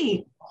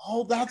me?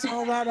 Oh, that's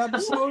all that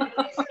episode?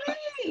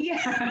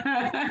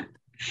 Yeah.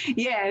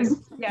 Yes.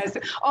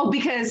 Oh,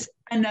 because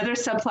another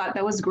subplot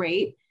that was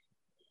great.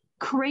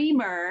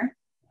 Kramer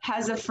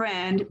has a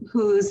friend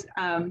who's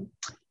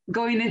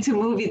going into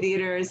movie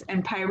theaters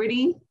and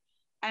pirating.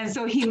 And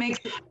so he makes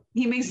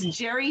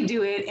Jerry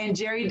do it, and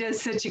Jerry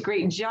does such a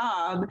great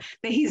job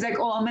that he's like,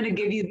 oh, I'm going to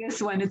give you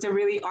this one. It's a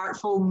really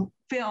artful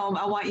film.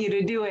 I want you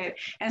to do it.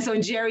 And so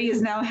Jerry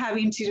is now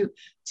having to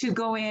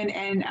go in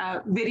and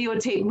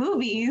videotape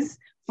movies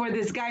for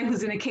this guy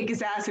who's going to kick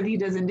his ass if he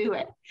doesn't do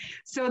it.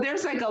 So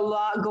there's like a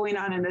lot going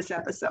on in this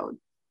episode.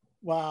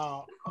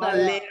 Wow. The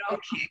Little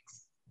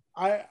Kicks.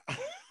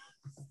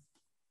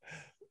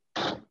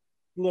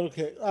 Little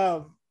Kick.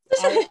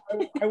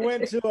 I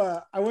went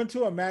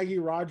to a Maggie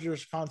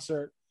Rogers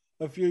concert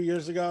a few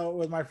years ago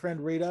with my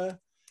friend Rita,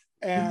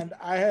 and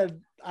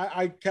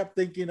I kept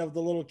thinking of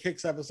the Little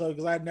Kicks episode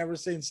because I had never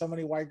seen so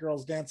many white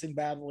girls dancing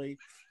badly.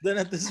 Then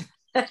at this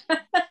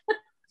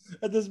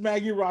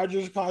Maggie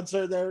Rogers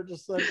concert, they were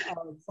just like,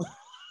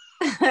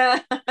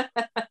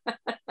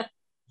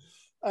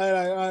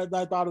 I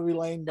thought of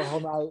Elaine the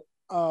whole night.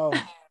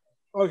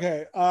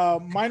 Okay,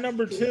 my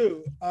number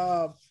 2.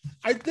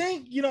 I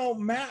think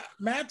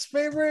Matt's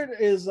favorite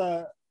is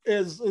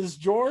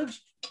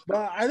George,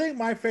 But I think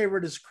my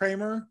favorite is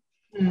Kramer.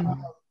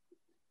 Mm.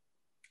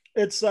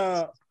 It's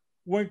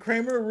when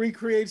Kramer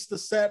recreates the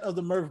set of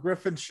the Merv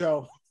Griffin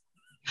show.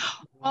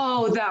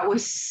 Oh, that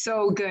was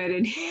so good.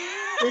 And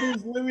In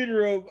his living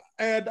room.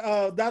 And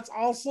that's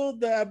also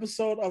the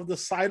episode of the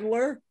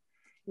Seidler,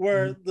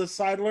 where the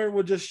Seidler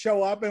would just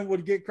show up and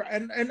would get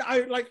and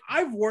I like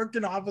I've worked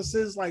in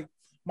offices like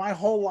my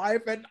whole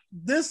life, and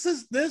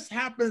this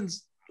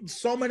happens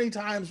so many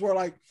times where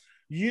like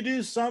you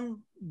do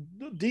some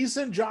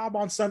decent job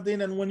on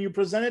something, and when you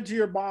present it to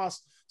your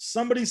boss,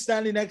 somebody's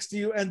standing next to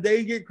you and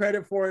they get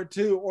credit for it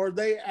too, or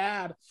they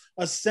add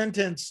a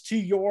sentence to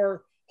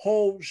your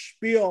whole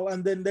spiel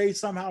and then they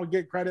somehow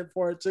get credit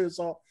for it too.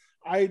 So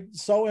I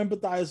so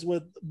empathize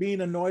with being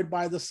annoyed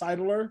by the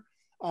Seidler.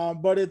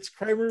 But it's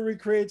Kramer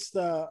recreates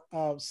the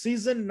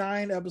season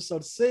 9,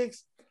 episode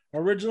 6,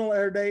 original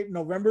air date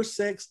November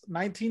 6th,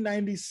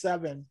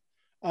 1997.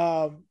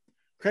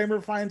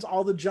 Kramer finds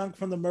all the junk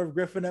from the Merv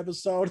Griffin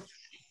episode.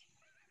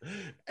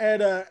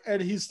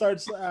 And he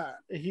starts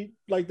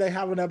they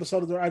have an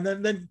episode of the, and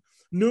then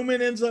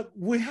Newman ends up,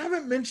 we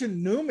haven't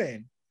mentioned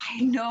Newman.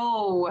 I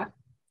know.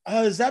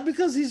 Is that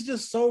because he's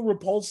just so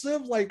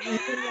repulsive?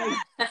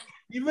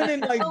 Even in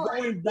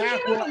going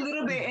back a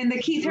little bit in the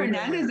Keith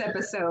Hernandez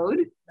episode.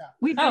 Yeah.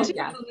 We mentioned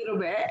it a little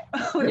bit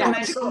with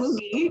Metro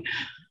movie.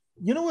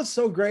 You know what's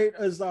so great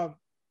is I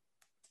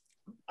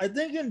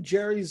think in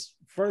Jerry's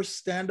first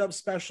stand-up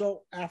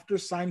special after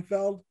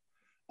Seinfeld,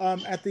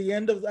 at the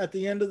end of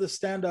the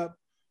stand-up,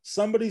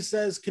 somebody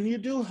says, "Can you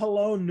do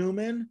Hello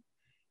Newman?"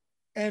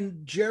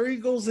 And Jerry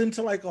goes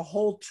into like a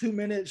whole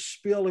 2-minute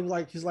spiel of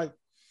like, he's like,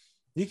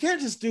 you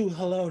can't just do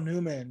Hello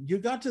Newman. You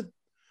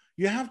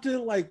have to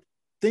like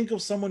think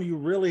of someone you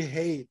really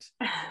hate.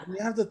 You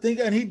have to think,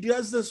 and he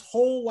does this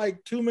whole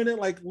like 2-minute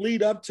like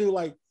lead up to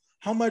like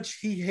how much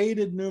he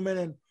hated Newman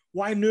and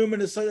why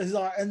Newman is so,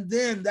 and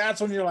then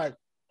that's when you're like,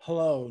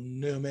 hello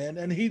Newman.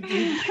 And he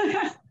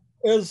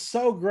is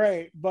so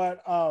great.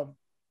 But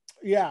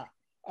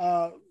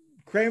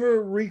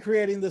Kramer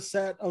recreating the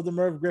set of the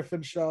Merv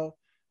Griffin show.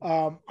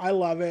 I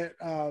love it.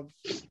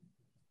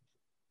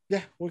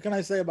 What can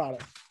I say about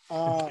it?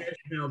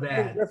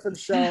 Griffin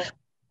show.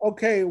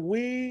 Okay,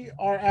 we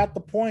are at the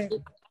point.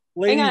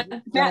 Hang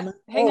on.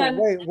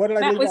 Wait, what did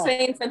I Matt leave was off?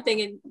 saying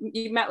something, and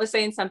Matt was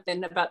saying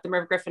something about the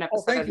Merv Griffin episode.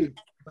 Oh, thank you.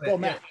 Go,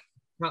 Matt.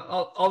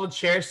 All the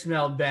chairs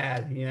smelled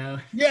bad, you know.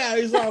 Yeah,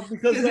 he's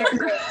because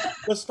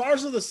the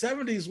stars of the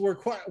 '70s were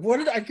quite.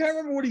 I can't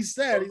remember what he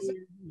said.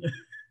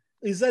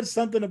 He said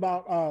something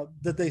about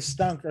that they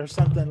stunk or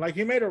something. Like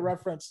he made a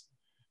reference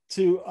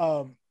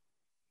to.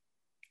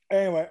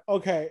 Anyway,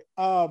 okay.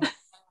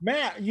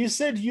 Matt, you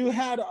said you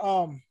had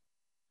a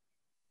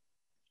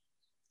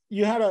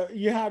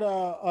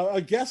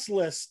guest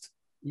list.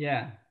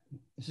 Yeah.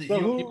 So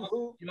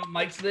you want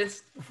Mike's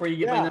list before you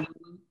get my number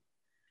one?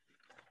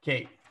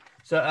 Okay.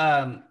 So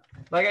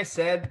like I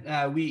said,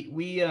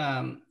 me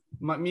and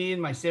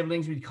my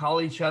siblings, we'd call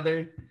each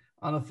other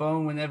on the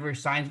phone whenever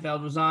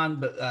Seinfeld was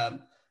on, but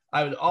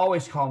I would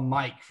always call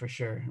Mike for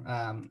sure,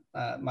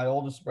 my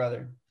oldest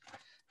brother.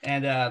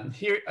 And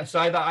so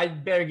I thought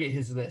I'd better get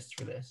his list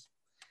for this.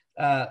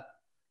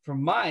 For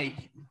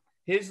Mike,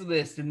 his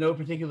list in no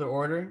particular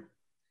order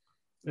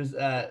was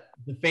the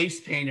face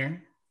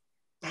painter.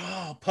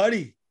 Oh,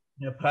 Putty.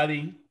 Yeah,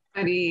 Putty.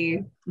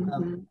 Putty.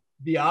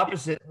 The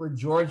opposite, where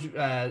George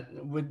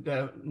would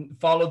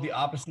follow the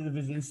opposite of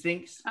his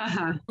instincts.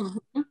 The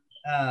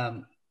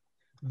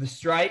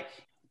strike.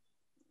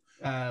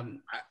 That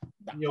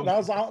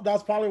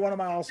was probably one of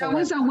my also. That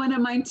was on one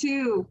of mine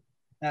too.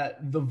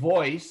 The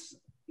voice,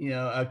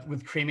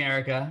 with Cream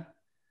Erica,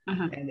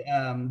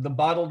 and the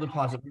bottle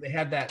deposit. They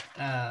had that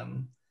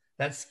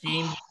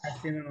scheme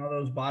in all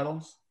those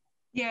bottles.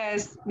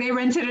 Yes, they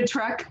rented a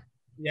truck.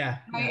 Yeah,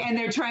 right? And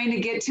they're trying to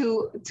get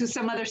to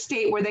some other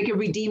state where they could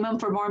redeem them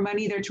for more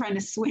money. They're trying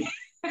to swim.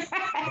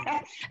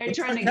 They're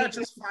trying to catch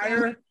us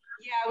fire.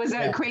 Yeah, it was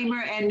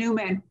Kramer and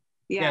Newman.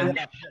 Yeah.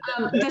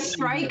 The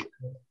strike.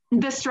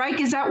 The strike,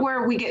 is that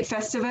where we get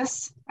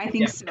Festivus? I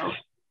think so.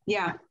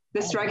 Yeah,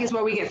 the strike is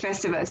where we get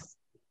Festivus.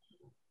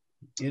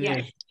 It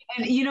is.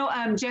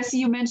 And Jesse,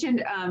 you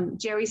mentioned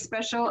Jerry's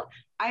special.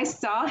 I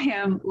saw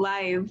him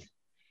live.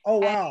 Oh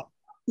wow!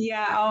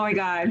 Oh my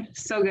God,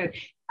 so good.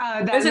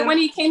 Was it when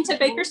he came to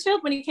Bakersfield?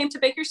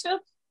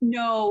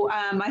 No,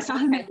 I saw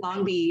him at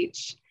Long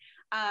Beach.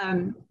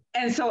 And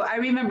so I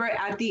remember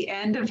at the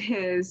end of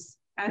his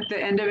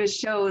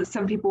show,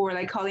 some people were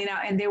like calling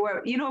out, and they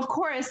were, of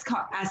course,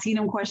 asking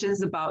him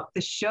questions about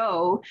the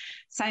show,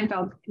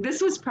 Seinfeld.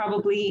 This was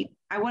probably,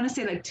 I want to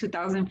say like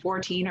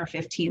 2014 or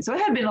 15. So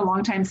it had been a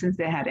long time since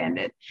they had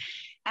ended.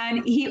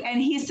 And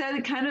he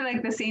said kind of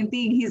like the same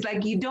thing. He's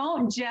like, you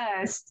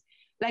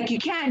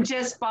can't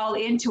just fall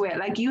into it.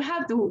 Like you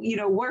have to,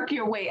 work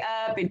your way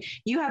up, and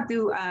you have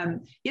to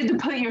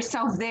put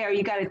yourself there.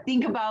 You got to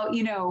think about,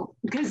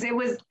 because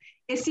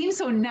it seems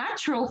so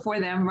natural for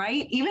them,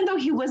 right? Even though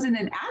he wasn't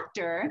an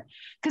actor,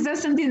 because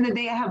that's something that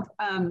they have,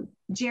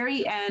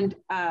 Jerry and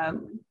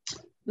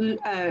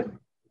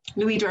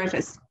Louis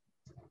Dreyfus.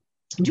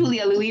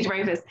 Julia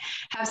Louis-Dreyfus,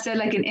 have said,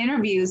 like in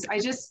interviews, I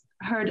just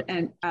heard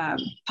an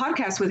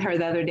podcast with her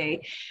the other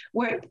day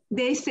where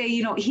they say,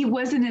 you know, he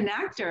wasn't an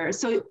actor.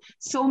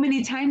 So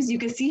many times you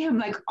could see him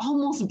like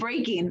almost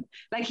breaking,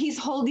 like he's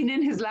holding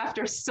in his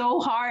laughter so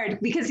hard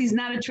because he's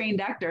not a trained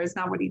actor. It's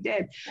not what he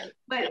did.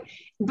 But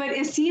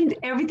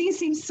everything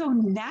seemed so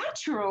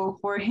natural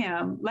for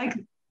him. Like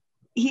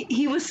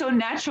he was so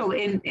natural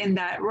in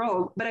that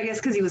role, but I guess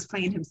because he was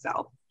playing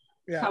himself.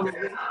 Yeah.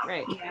 Probably.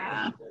 Right.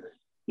 Yeah.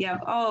 Yeah.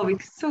 Oh,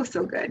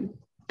 so good.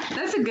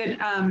 That's a good,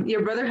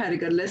 your brother had a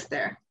good list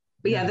there.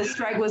 But yeah, The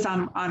Strike was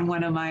on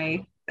one of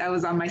my, that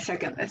was on my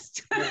second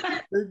list.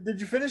 Yeah.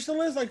 Did you finish the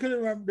list? I couldn't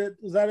remember.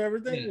 Was that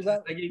everything? Yeah, Was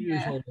that? I gave you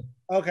a shoulder.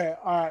 Okay.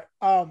 All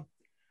right.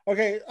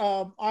 Okay.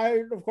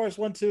 I, of course,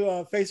 went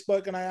to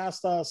Facebook and I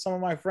asked some of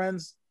my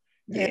friends.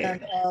 Yeah.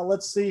 And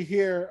let's see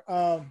here.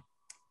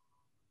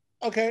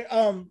 Okay.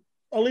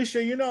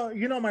 Alicia, you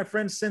know my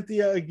friend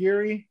Cynthia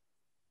Aguirre?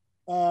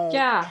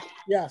 Yeah.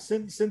 Yeah,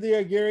 Cynthia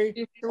Aguirre.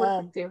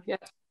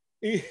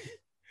 Yeah.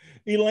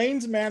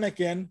 Elaine's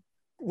mannequin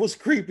was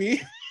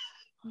creepy.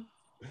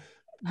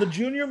 The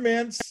Junior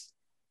Mints.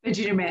 The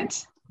Junior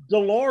Mint.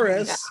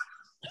 Dolores.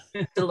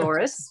 Yeah.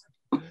 Dolores.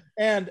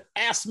 And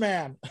Ass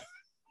Man.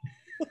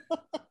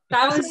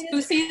 That was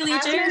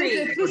Fusilli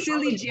Jerry.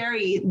 Fusilli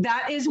Jerry.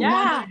 That is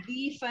one of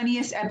the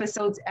funniest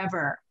episodes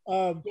ever.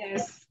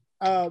 Yes.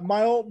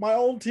 My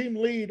old team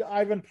lead,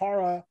 Ivan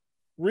Para,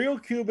 Real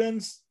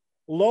Cubans,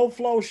 Low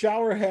Flow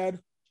Showerhead,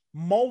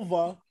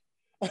 Mulva,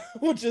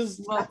 which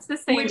is that's the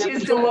same. Which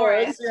is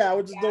Dolores. Yeah,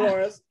 which is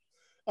Dolores.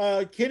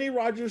 Kenny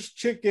Rogers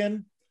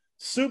Chicken,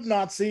 Soup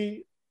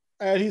Nazi,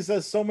 and he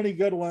says so many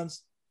good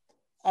ones.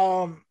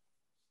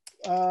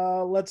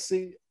 Let's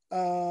see.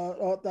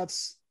 I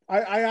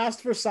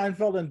asked for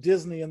Seinfeld and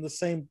Disney in the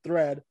same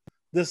thread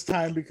this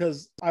time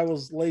because I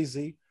was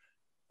lazy.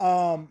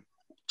 Rhonda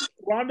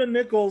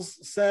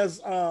Nichols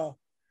says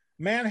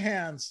Man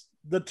Hands,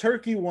 the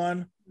turkey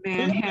one.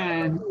 Man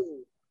Hand.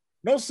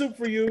 No soup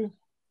for you.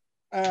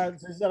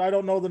 She said I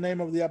don't know the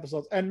name of the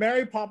episodes. And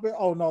Mary Poppins.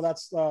 Oh no,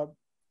 that's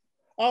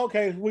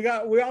okay. We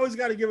always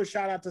got to give a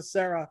shout out to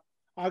Sarah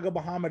Aga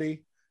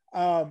Bahamadi.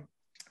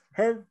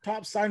 Her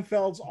top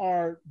Seinfelds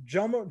are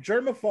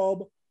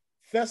Germaphobe,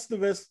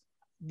 Festivus,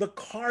 The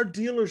Car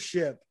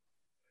Dealership.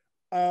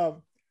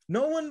 No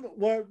one,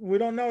 we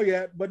don't know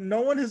yet, but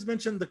no one has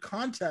mentioned The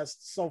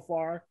Contest so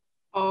far.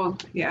 Oh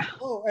yeah.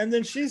 Oh, and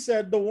then she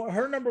said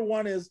her number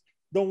one is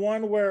the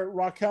one where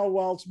Raquel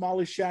Welch,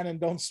 Molly Shannon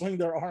don't swing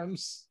their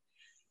arms.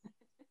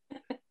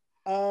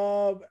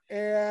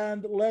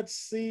 And let's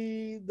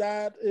see,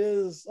 that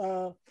is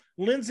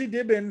Lindsay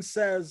Dibbin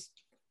says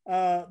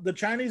the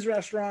Chinese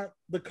Restaurant,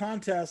 The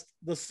Contest,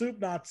 The Soup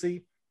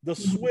Nazi, The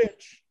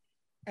Switch,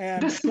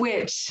 and The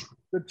Switch.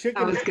 The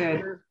Chicken. That was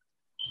good.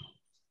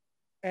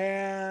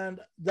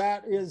 And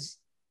that is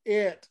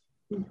it.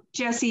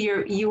 Jesse,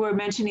 you were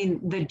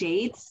mentioning the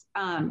dates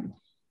that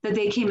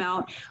they came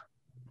out.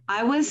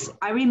 I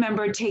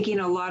remember taking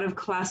a lot of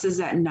classes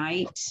at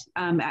night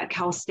at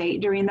Cal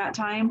State during that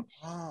time.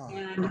 Oh.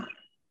 And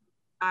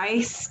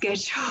I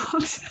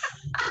scheduled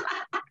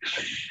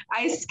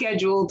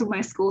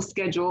my school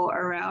schedule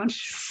around.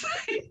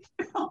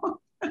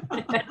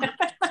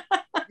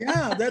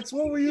 Yeah, that's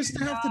what we used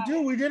to have to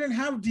do. We didn't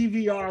have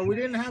DVR. We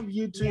didn't have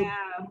YouTube. Yeah.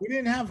 We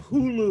didn't have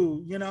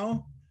Hulu, you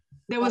know?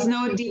 There was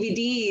no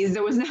DVDs.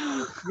 There was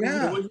no.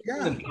 Yeah. You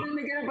couldn't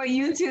get it by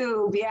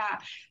YouTube. Yeah.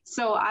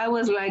 So I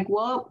was like,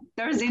 well,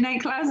 Thursday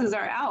night classes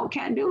are out.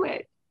 Can't do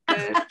it.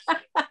 Can't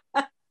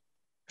do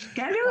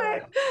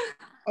it.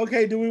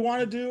 Okay. Do we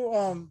want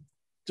to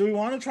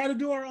try to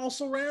do our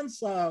also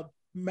rans?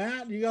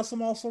 Matt, you got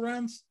some also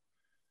rans?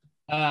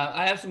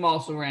 I have some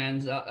also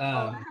rans.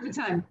 Have a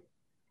time.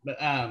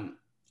 But I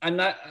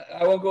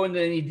won't go into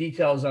any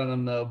details on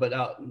them though, but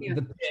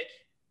the pick,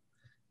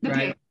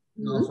 right?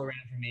 Also ran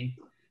for me.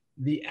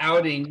 The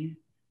Outing,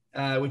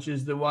 which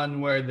is the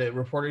one where the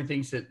reporter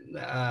thinks that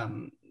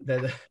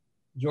that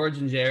George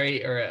and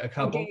Jerry are a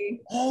couple.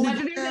 Okay. Oh, Not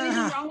that there's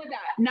anything wrong with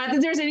that. Not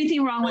that there's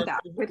anything wrong with that.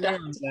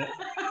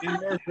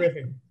 And Merv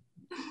Griffin.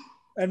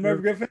 And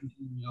Merv Griffin?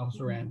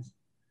 Also ran.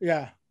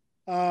 Yeah.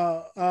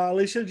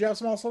 Alicia, do you have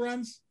some also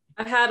rans?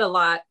 I had a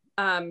lot.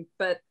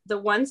 But the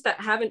ones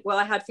that haven't,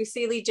 I had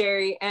Fusilli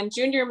Jerry and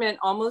Junior Mint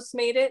almost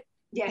made it.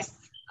 Yes.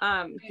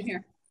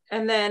 Here.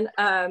 And then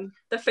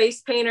the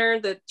Face Painter,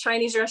 the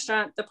Chinese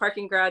Restaurant, the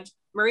Parking Garage,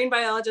 Marine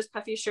Biologist,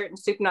 Puffy Shirt, and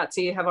Soup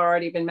Nazi have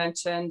already been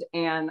mentioned.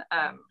 And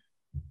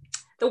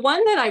the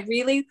one that I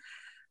really,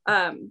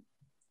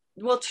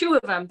 two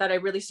of them that I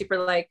really super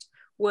liked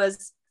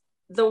was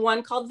the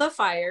one called The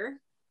Fire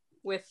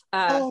with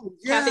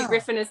Kathy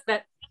Griffin is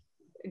that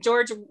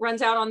George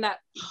runs out on that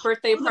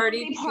birthday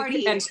party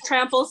and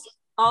tramples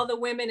all the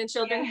women and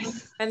children.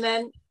 Yes. And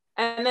then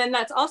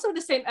that's also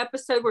the same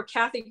episode where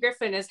Kathy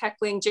Griffin is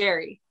heckling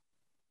Jerry.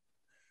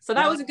 So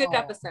that was a good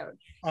episode.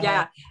 Uh-huh.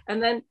 Yeah.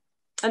 And then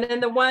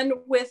the one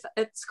with,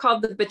 it's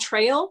called The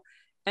Betrayal.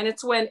 And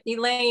it's when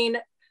Elaine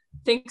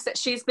thinks that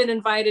she's been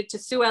invited to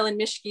Sue Ellen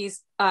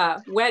Mishke's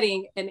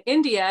wedding in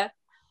India.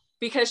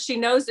 because she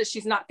knows that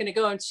she's not going to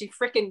go, and she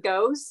freaking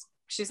goes.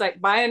 She's like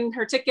buying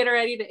her ticket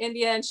already to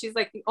India, and she's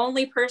like the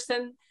only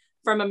person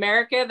from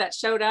America that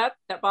showed up,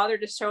 that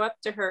bothered to show up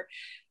to her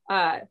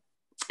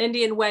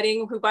Indian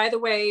wedding, who, by the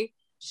way,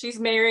 she's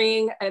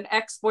marrying an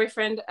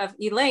ex-boyfriend of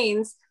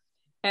Elaine's,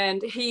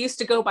 and he used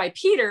to go by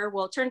Peter.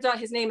 Well, it turns out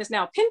his name is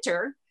now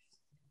Pinter,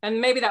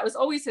 and maybe that was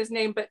always his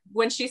name, but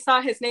when she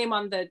saw his name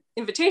on the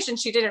invitation,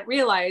 she didn't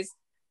realize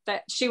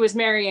that she was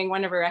marrying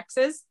one of her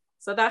exes.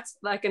 So that's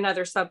like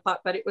another subplot,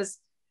 but it was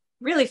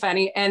really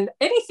funny. And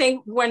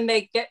anything when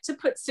they get to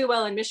put Sue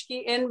Ellen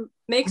Mishke in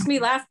makes me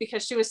laugh,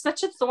 because she was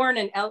such a thorn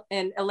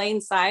in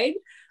Elaine's side,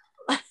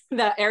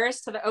 the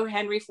heiress to the O.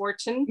 Henry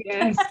fortune.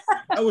 Yes.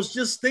 I was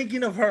just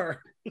thinking of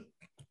her.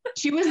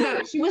 She was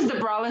the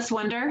braless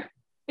wonder.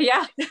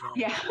 Yeah.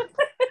 Yeah.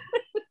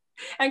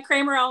 And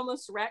Kramer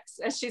almost wrecks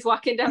as she's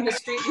walking down the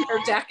street and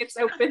her jacket's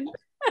open.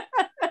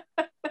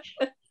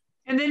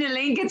 And then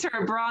Elaine gets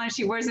her a bra and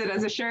she wears it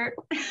as a shirt.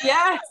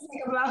 Yeah.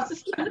 Like a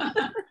blouse.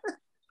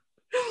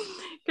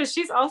 Because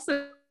she's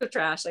also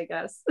trash, I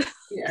guess.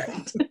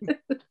 Yeah.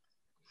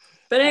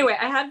 But anyway,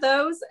 I had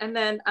those, and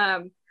then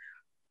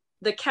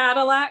the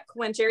Cadillac,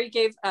 when Jerry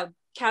gave a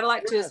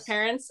Cadillac to his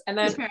parents, and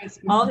then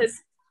all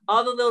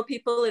the little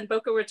people in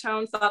Boca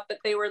Raton thought that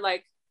they were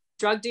like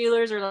drug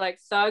dealers or like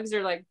thugs,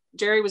 or like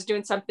Jerry was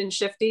doing something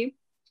shifty.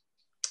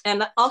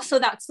 And also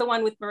that's the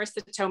one with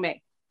Marissa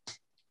Tomei.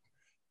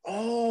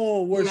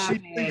 Oh, where she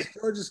thinks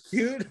George is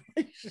cute.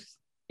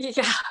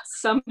 Yeah,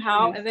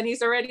 somehow. And then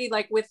he's already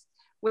like with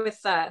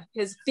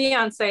his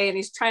fiance, and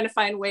he's trying to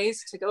find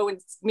ways to go and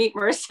meet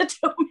Marissa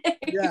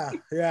Tomei.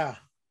 Yeah.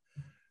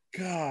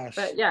 Gosh.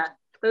 But yeah,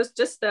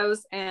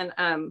 those. And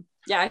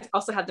I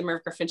also had the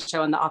Merv Griffin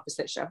show and the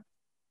Opposite Show.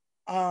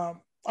 I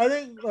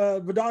think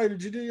Vidalia,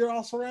 did you do your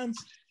also rans?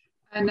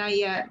 Not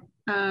yet.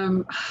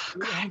 How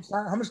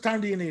much time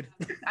do you need?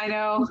 I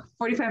know,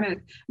 45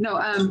 minutes. No,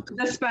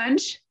 the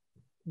Sponge.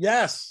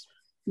 Yes.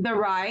 The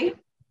Rye.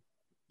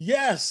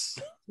 Yes.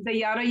 The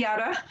Yada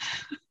Yada.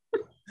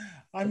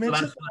 I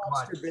mentioned the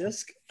lobster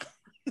bisque.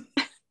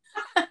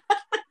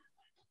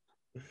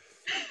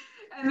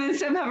 And then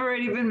some have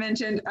already been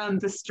mentioned.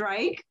 The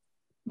Strike,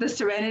 the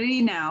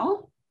Serenity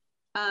Now,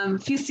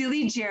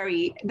 Fusilli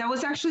Jerry. That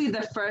was actually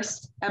the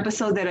first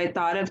episode that I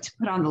thought of to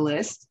put on the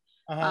list.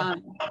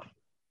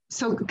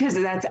 So because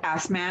that's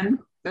Ass Man.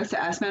 That's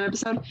the Ass Man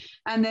episode.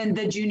 And then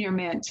the Junior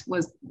Mint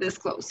was this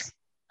close.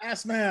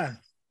 Ass Man.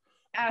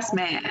 Ass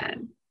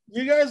Man.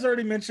 You guys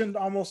already mentioned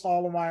almost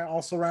all of my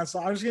also rants, so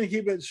I'm just going to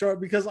keep it short,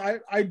 because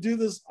I do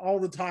this all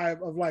the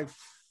time of like,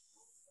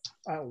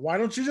 why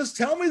don't you just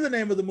tell me the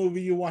name of the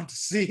movie you want to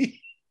see?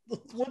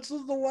 What's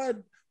the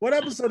one? What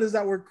episode is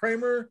that where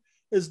Kramer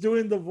is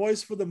doing the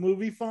voice for the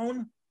movie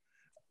phone?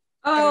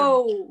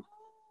 Oh.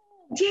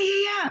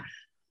 Yeah.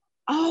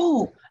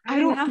 Oh, I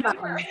don't have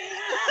that one.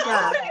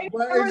 Yeah.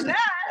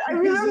 I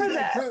remember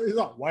that. He's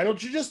like, why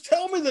don't you just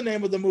tell me the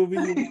name of the movie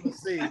you want to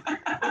see?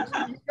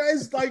 You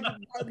guys,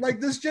 like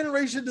this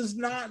generation does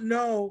not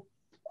know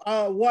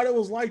what it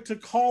was like to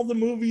call the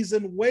movies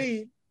and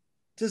wait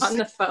to on see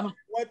the phone.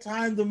 What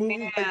time the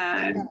movie.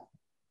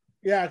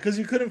 Yeah, because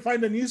you couldn't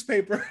find a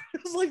newspaper.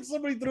 It's like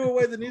somebody threw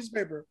away the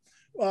newspaper.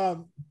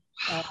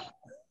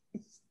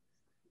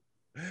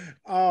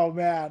 Oh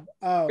man.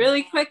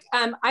 Really quick,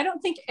 I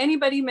don't think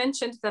anybody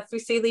mentioned the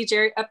Fusilli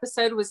Jerry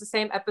episode was the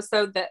same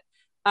episode that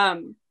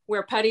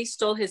where Putty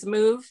stole his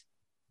move.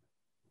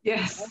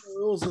 Yes. It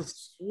was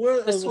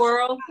a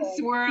swirl.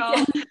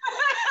 Swirl. Yeah.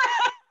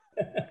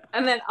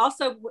 And then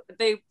also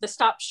the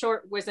stop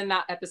short was in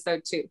that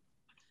episode too.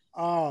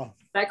 Oh.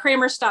 That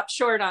Kramer stopped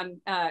short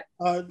on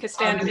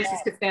Costanza.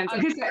 Mrs.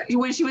 Costanza.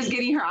 When she was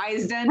getting her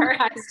eyes done.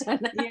 Her eyes done.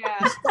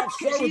 Yeah.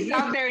 She's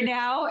out there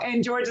now,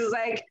 and George is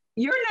like,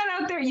 "You're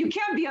not out there. You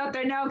can't be out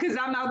there now because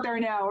I'm out there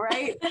now,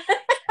 right?"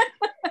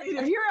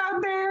 If you're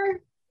out there,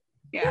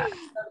 yeah.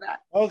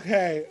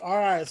 Okay. All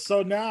right.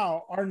 So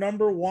now our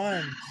number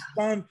one.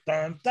 Dun,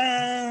 dun,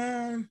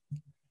 dun.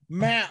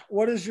 Matt,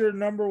 what is your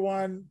number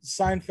one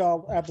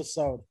Seinfeld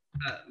episode?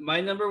 My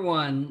number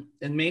one,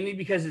 and mainly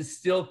because it's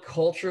still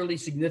culturally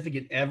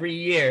significant every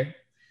year,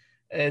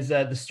 is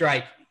the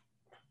Strike.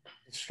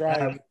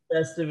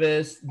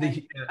 Festivus,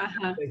 the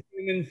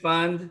Human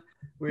Fund.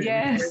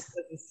 Yes.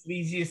 The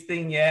sleaziest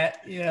thing yet.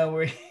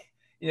 Where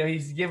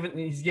he's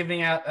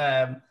giving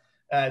out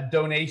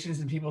donations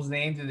in people's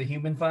names to the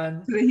Human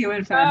Fund. The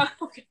Human Fund.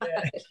 Oh,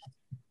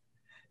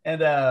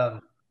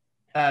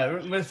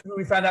 and when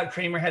we found out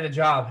Kramer had a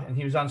job and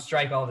he was on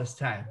strike all this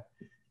time,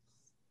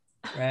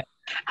 right?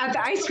 At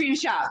the ice cream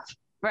shop,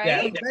 right?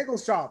 Yeah, the bagel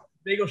shop.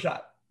 Bagel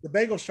shop. The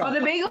bagel shop. Oh,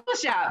 the bagel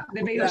shop.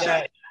 The bagel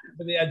shop.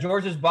 But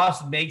George's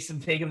boss makes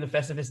him take him to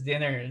Festivus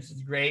dinners.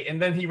 It's great.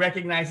 And then he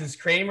recognizes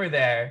Kramer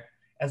there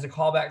as a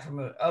callback from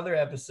another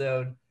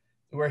episode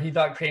where he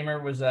thought Kramer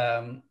was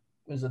a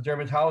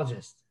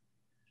dermatologist.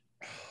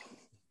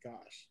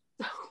 Gosh.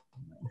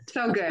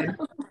 So good.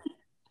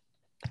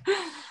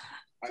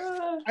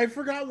 I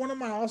forgot one of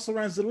my also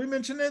rants. Did we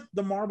mention it?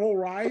 The Marble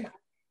Rye?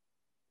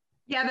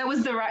 Yeah, that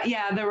was the rye.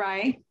 Yeah, the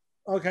rye.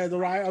 Okay, the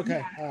rye.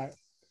 Okay, all right.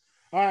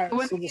 All right,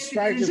 When so he the gets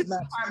strike into is the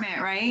next.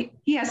 apartment, right?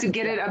 He has to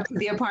get it up to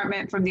the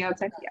apartment from the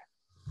outside. Yeah.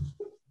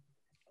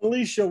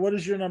 Alicia, what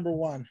is your number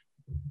one?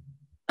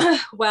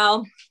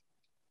 Well,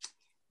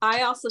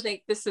 I also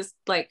think this is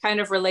like kind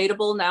of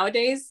relatable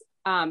nowadays,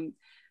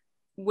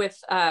 with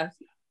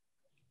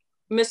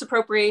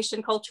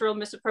misappropriation, cultural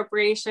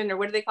misappropriation, or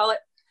what do they call it?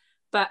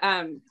 But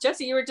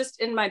Jesse, you were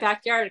just in my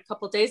backyard a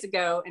couple days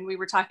ago, and we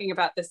were talking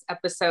about this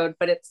episode.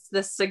 But it's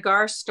the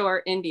Cigar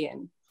Store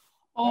Indian.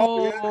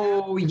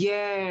 Oh,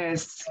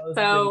 yes.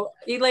 So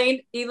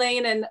Elaine,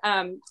 and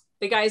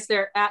the guys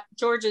there at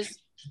George's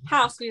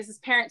house because his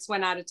parents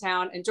went out of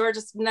town, and George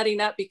is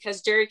nutting up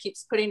because Jerry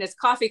keeps putting his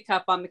coffee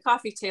cup on the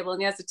coffee table,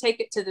 and he has to take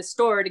it to the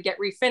store to get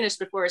refinished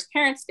before his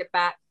parents get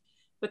back.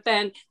 But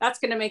then that's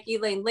going to make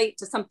Elaine late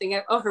to something,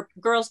 her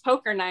girls'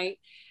 poker night.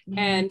 Mm-hmm.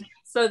 And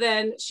so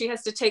then she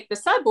has to take the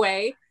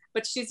subway,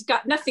 but she's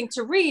got nothing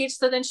to read.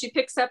 So then she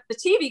picks up the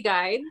TV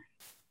guide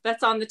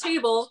that's on the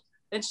table,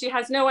 and she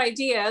has no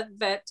idea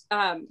that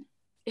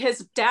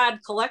his dad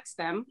collects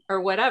them or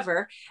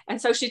whatever.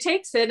 And so she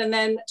takes it, and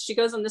then she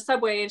goes on the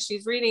subway and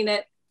she's reading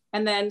it.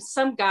 And then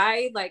some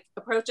guy like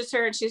approaches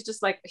her, and she's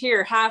just like,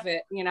 here, have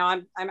it.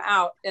 I'm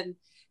out. And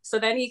so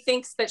then he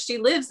thinks that she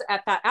lives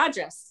at that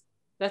address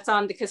that's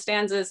on the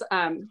Costanza's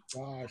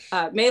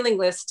mailing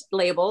list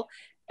label.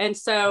 And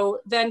so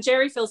then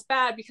Jerry feels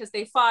bad because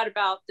they fought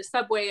about the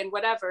subway and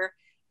whatever.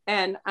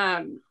 And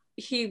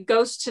he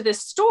goes to this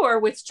store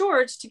with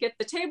George to get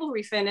the table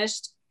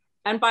refinished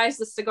and buys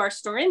the Cigar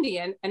Store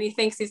Indian. And he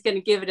thinks he's going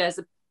to give it as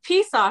a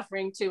peace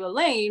offering to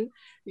Elaine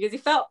because he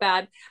felt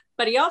bad.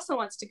 But he also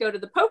wants to go to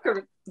the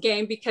poker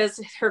game because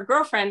her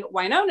girlfriend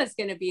Winona is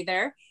going to be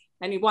there.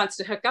 And he wants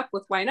to hook up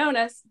with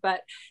Winona's,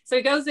 but so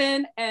he goes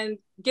in and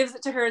gives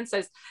it to her and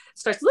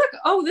starts, look,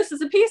 oh, this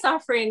is a peace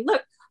offering.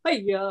 Look,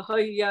 hiya,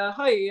 hiya,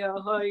 hiya,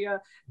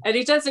 hiya. And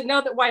he doesn't know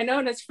that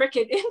Winona's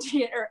freaking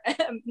Indian or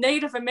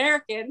Native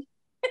American.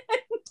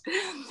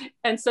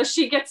 And so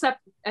she gets up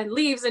and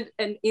leaves,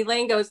 and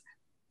Elaine goes,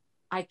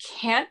 I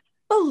can't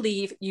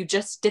believe you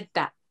just did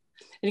that.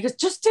 And he goes,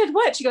 just did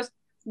what? She goes,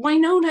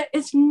 Winona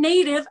is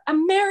Native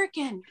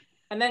American.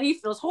 And then he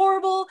feels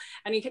horrible,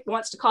 and he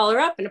wants to call her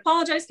up and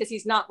apologize because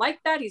he's not like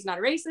that. He's not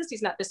a racist.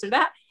 He's not this or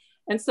that.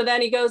 And so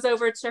then he goes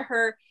over to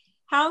her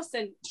house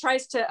and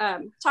tries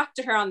to talk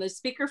to her on the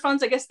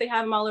speakerphones. I guess they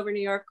have them all over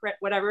New York,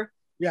 whatever.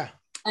 Yeah.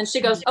 And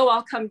she goes, oh,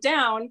 I'll come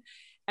down.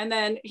 And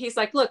then he's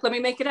like, look, let me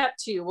make it up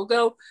to you.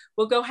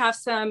 We'll go have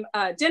some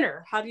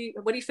dinner. What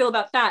do you feel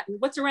about that? And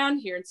what's around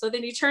here? And so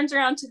then he turns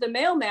around to the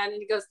mailman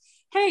and he goes,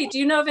 hey, do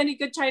you know of any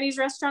good Chinese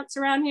restaurants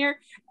around here?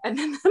 And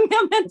then the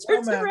mailman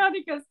turns around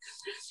and goes,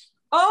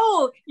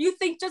 oh, you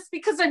think just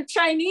because I'm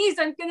Chinese,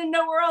 I'm going to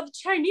know where all the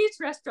Chinese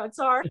restaurants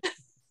are?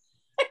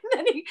 And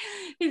then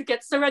he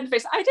gets so red in the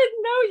face. I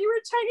didn't know you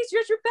were Chinese. You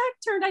had your back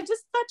turned. I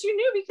just thought you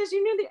knew because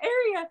you knew the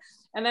area.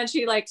 And then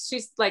she's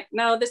like,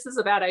 no, this is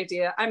a bad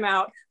idea. I'm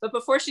out. But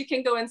before she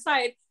can go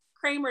inside,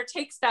 Kramer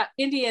takes that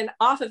Indian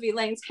off of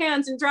Elaine's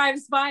hands and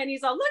drives by, and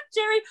he's all, look,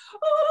 Jerry.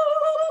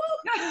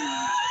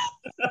 Oh.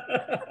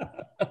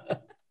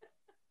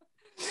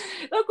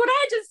 Look what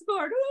I just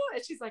scored. Ooh.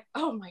 And she's like,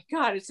 oh my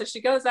God. And so she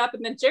goes up,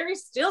 and then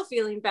Jerry's still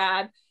feeling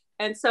bad.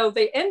 And so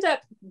they end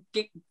up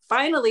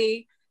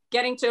finally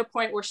getting to a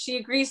point where she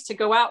agrees to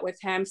go out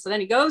with him. So then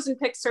he goes and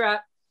picks her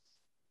up.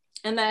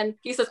 And then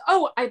he says,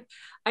 oh,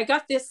 I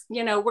got this,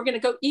 we're going to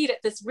go eat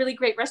at this really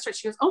great restaurant.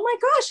 She goes, oh my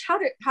gosh,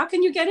 how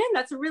can you get in?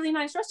 That's a really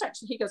nice restaurant.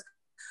 And he goes,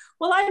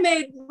 well, I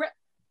made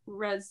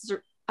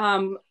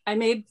I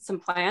made some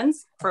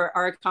plans for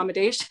our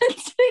accommodations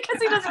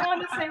because he doesn't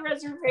want to say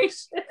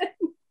reservation.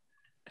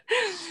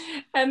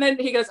 And then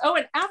he goes, oh,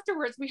 and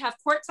afterwards we have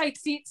courtside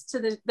seats to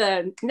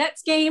the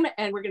Nets game,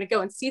 and we're going to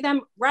go and see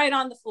them right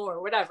on the floor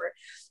or whatever.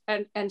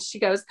 And she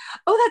goes,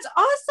 oh, that's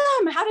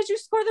awesome. How did you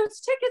score those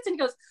tickets? And he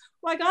goes,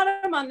 well, I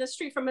got them on the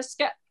street from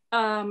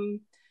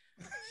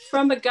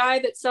a guy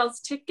that sells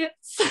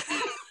tickets.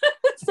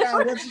 So yeah,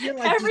 once again,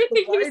 like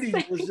everything the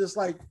writing was just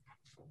like,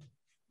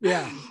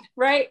 yeah.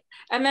 Right.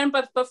 And then,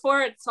 but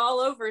before it's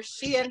all over,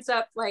 she ends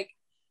up like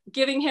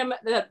giving him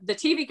the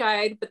TV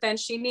guide, but then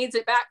she needs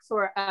it back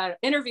for an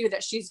interview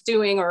that she's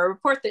doing or a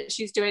report that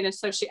she's doing. And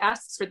so she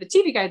asks for the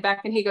TV guide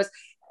back, and he goes,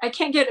 I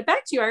can't get it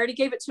back to you. I already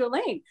gave it to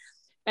Elaine.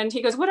 And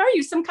he goes, what are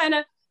you? Some kind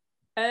of,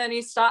 and then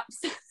he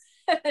stops.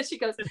 And then she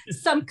goes,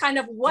 some kind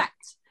of what?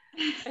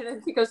 And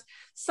then he goes,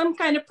 some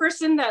kind of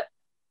person that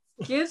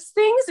gives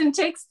things and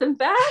takes them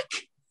back.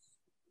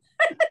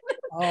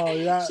 Oh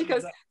yeah. She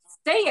goes,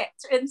 say it.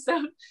 And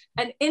so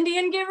an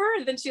Indian giver,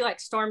 and then she like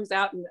storms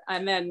out,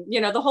 and then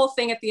the whole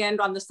thing at the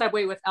end on the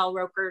subway with Al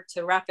Roker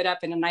to wrap it up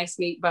in a nice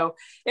neat bow.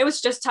 It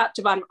was just top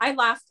to bottom. I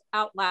laughed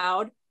out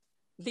loud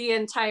the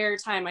entire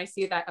time I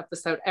see that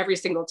episode, every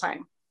single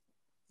time.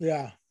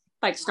 Yeah.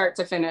 Like start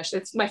to finish.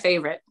 It's my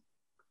favorite.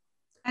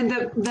 And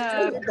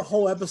the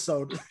whole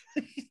episode.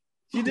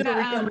 You did a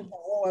recap of the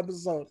whole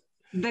episode.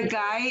 the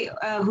guy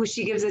who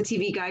she gives a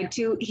TV guide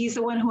to, he's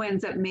the one who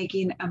ends up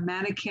making a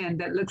mannequin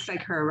that looks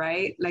like her,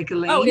 right? Like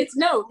Elaine. Oh,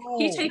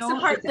 he takes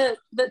apart the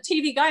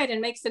TV guide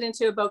and makes it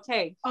into a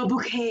bouquet. Oh,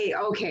 bouquet.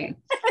 Okay.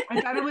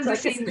 I thought it was the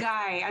same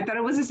guy. I thought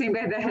it was the same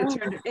guy that had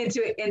turned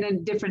into it in a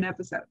different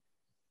episode.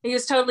 He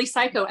was totally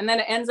psycho. And then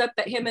it ends up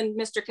that him and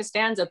Mr.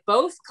 Costanza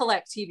both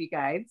collect TV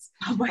guides.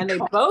 Oh my God. They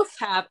both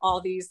have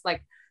all these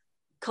like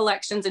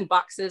collections and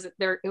boxes.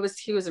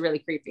 He was really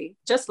creepy,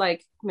 just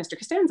like Mr.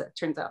 Costanza,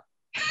 turns out.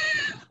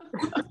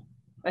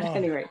 But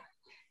anyway,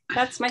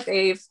 that's my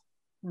fave.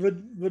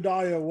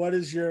 Vidalia, what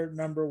is your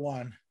number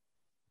one?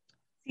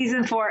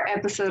 Season 4,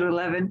 episode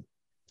 11,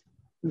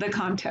 The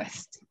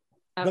Contest.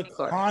 The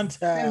Contest.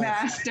 The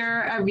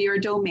master of your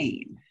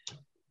domain.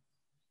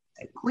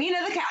 The queen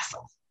of the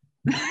castle.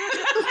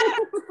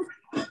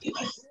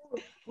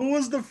 Who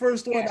was the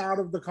first one out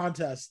of the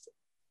contest?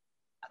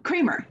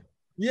 Kramer.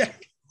 Yeah.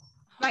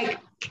 Like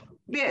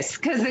this,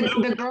 because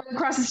the girl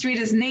across the street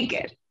is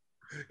naked.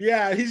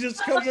 Yeah, he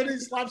just comes in and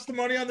slaps the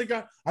money on the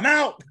guy. I'm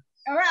out.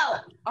 We're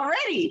out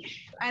already.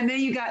 And then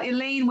you got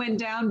Elaine went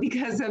down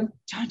because of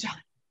John.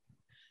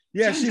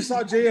 Yeah, she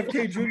saw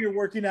JFK Jr.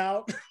 working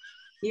out.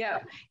 Yeah,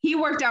 he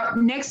worked out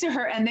next to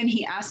her, and then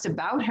he asked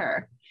about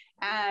her,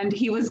 and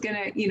he was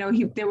gonna,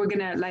 they were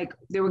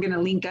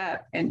gonna link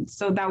up, and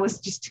so that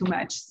was just too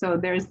much. So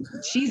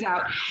she's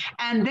out,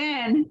 and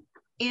then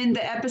in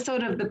the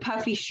episode of the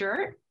puffy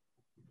shirt,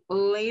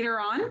 later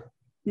on,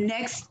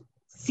 next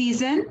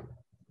season,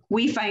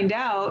 we find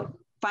out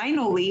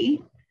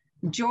finally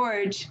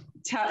George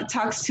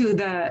talks to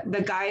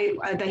the guy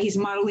that he's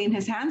modeling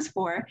his hands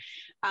for,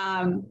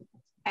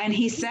 and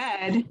he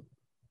said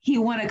he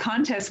won a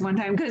contest one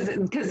time because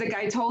the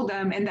guy told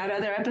them in that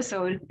other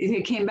episode,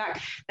 it came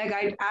back, that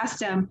guy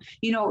asked him,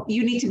 you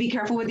need to be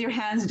careful with your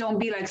hands. Don't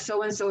be like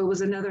so-and-so. It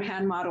was another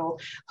hand model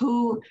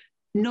who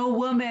no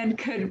woman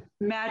could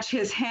match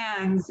his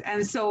hands.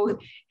 And so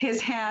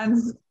his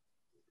hands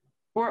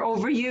were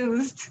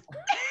overused.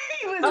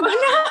 He was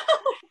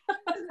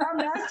not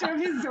master of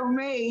his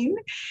domain.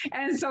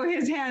 And so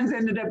his hands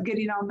ended up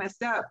getting all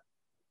messed up.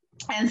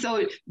 And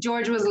so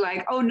George was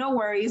like, oh, no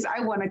worries. I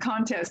won a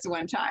contest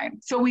one time.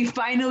 So we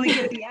finally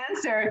get the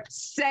answer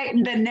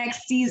the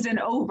next season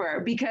over,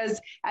 because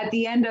at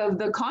the end of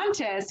the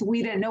contest,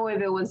 we didn't know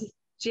if it was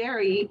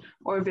Jerry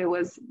or if it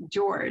was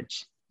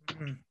George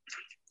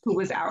who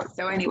was out.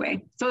 So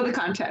anyway, the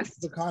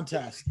contest. The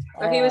contest.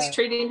 So he was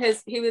treating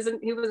he was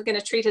going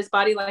to treat his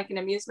body like an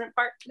amusement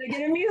park. Like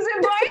an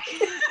amusement park?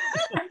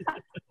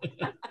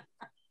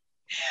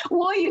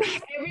 Well,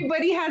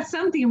 everybody had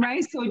something,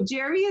 right? So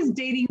Jerry is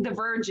dating the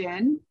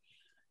virgin.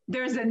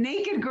 There's a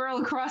naked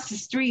girl across the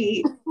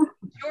street.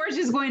 George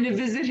is going to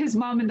visit his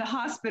mom in the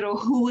hospital,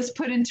 who was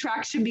put in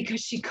traction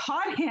because she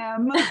caught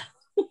him.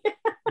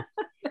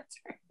 That's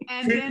right.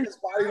 And then his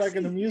body like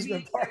an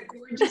amusement park.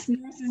 Gorgeous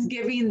nurse is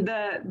giving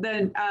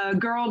the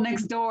girl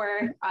next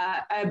door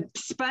a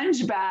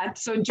sponge bath.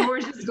 So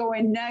George is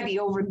going nutty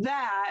over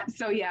that.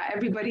 So yeah,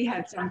 everybody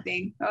had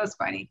something. That was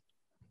funny.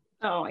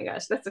 Oh my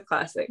gosh, that's a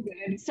classic.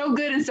 So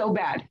good and so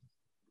bad.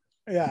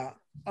 Yeah.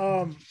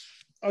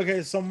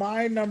 Okay, so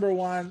my number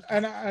one,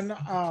 and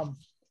I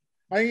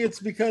think it's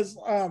because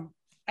I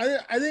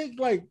think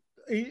like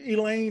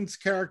Elaine's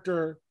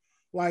character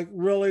like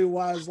really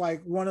was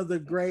like one of the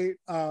great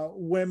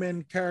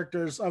women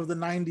characters of the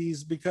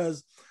 90s,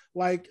 because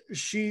like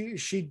she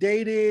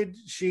dated,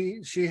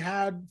 she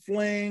had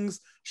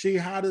flings, she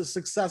had a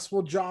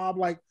successful job,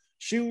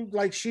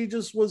 she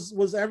just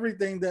was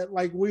everything that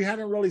like we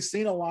hadn't really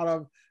seen a lot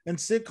of in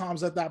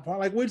sitcoms at that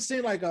point. Like we'd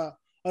seen like a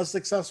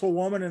successful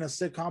woman in a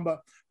sitcom, but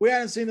we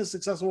hadn't seen a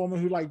successful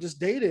woman who like just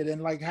dated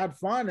and like had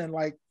fun and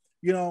like,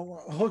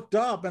 hooked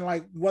up and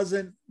like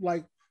wasn't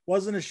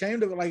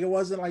ashamed of it. Like it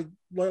wasn't like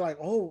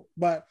oh,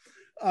 but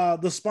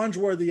the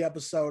Spongeworthy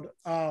episode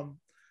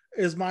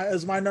is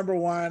my number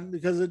one,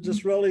 because it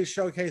just really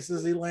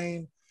showcases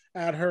Elaine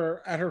at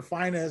her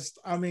finest.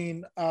 I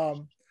mean,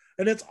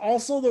 and it's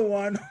also the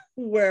one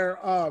where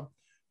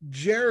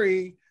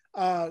Jerry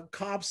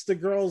cops the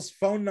girl's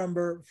phone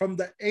number from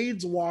the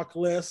AIDS walk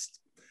list,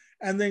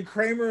 and then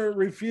Kramer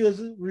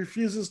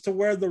refuses to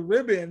wear the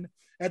ribbon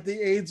at the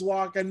AIDS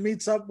walk and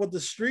meets up with the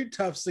street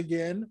toughs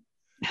again.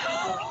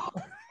 Oh,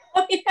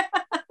 yeah.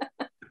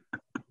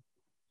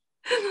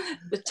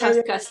 The tough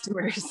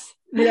customers.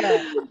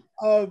 Yeah.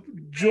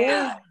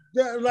 George,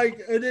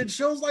 like, it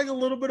shows like a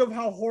little bit of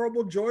how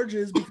horrible George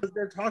is, because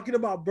they're talking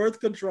about birth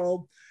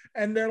control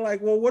and they're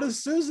like, well, what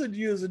does Susan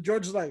use? And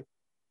George is like,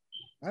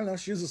 I don't know,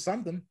 she uses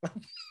something.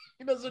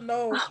 He doesn't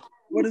know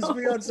what his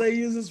fiance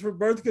uses for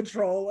birth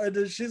control. And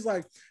then she's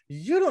like,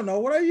 you don't know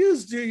what I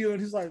use, do you?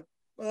 And he's like,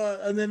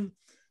 and then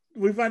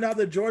we find out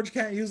that George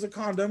can't use a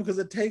condom because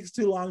it takes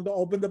too long to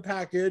open the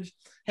package.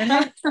 And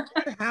it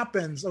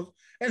happens.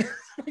 And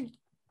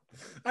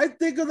I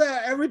think of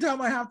that every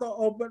time I have to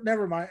open.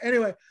 Never mind.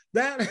 Anyway,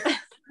 that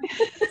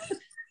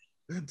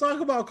talk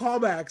about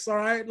callbacks. All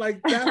right,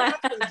 like that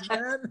happens,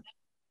 man.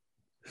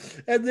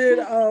 And then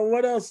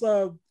what else?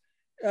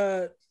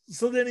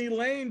 So then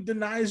Elaine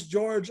denies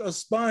George a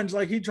sponge.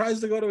 Like he tries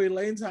to go to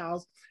Elaine's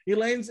house.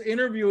 Elaine's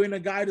interviewing a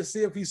guy to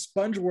see if he's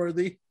sponge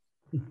worthy.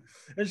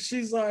 And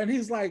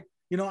he's like,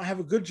 you know, I have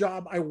a good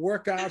job. I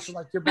work out. She's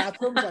like, your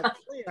bathroom's like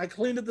clean. I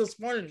cleaned it this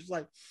morning. She's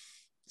like,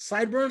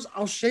 sideburns,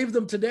 I'll shave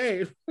them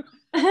today.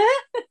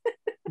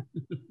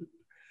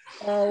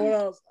 What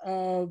else?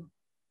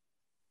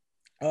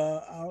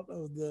 Out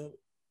of the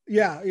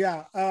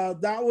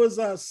that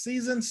was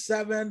season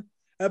 7,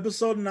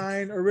 episode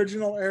 9,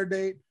 original air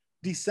date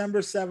December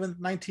 7th,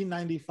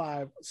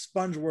 1995.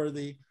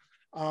 Spongeworthy.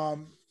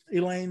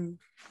 Elaine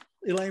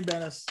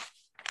Bennis,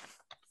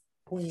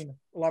 queen,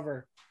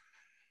 lover.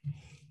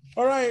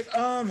 All right.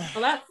 Well,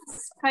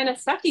 that's kind of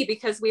sucky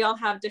because we all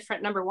have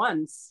different number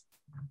ones.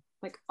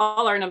 Like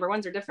all our number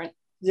ones are different.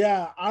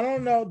 Yeah, I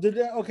don't know.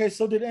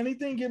 So did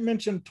anything get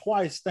mentioned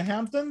twice? The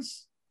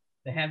Hamptons?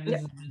 The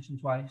Hamptons is mentioned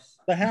twice.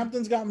 The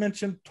Hamptons got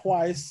mentioned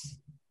twice.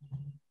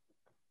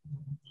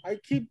 I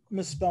keep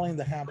misspelling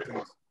the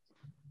Hamptons.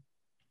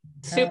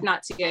 Soup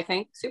Nazi, I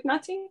think. Soup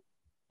Nazi?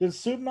 Did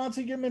Soup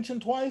Nazi get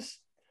mentioned twice?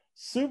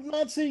 Soup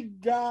Nazi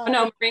got... Oh,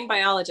 no, marine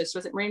biologist.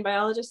 Was it marine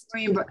biologist?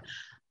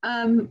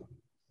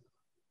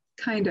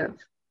 Kind of.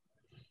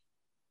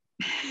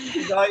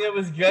 Dahlia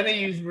was gonna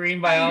use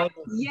marine biology.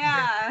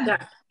 Yeah.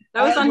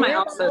 That was on my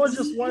also.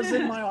 also. Was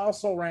in my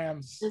also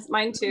Rams. It's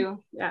mine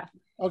too. Yeah.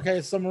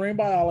 Okay, so marine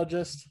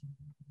biologist.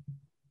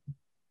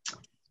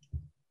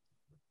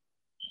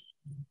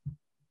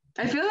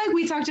 I feel like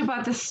we talked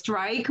about the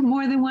strike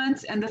more than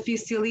once and the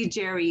Fusili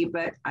Jerry,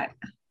 but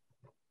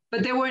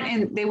they weren't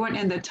in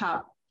the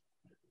top.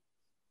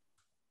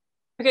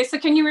 Okay, so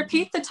can you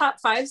repeat the top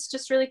 5s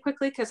just really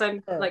quickly because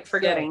I'm like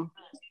forgetting.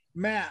 So,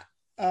 Matt,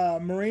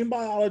 marine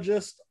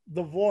biologist,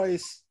 The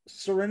Voice,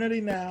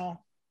 Serenity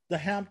Now, The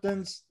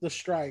Hamptons, The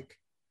Strike.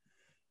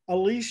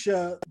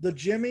 Alicia, The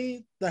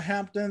Jimmy, The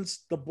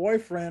Hamptons, The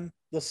Boyfriend,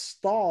 The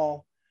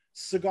Stall,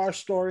 Cigar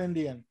Store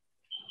Indian.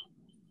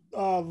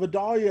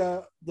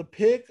 Vidalia, The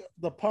Pig,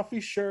 The Puffy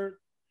Shirt,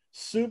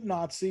 Soup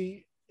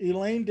Nazi,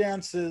 Elaine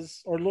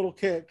Dances or Little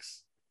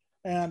Kicks,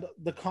 and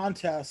The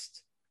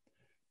Contest.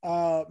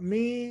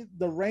 Me,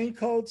 The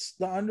Raincoats,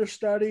 The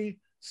Understudy,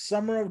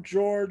 Summer of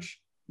George,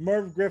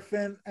 Merv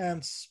Griffin,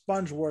 and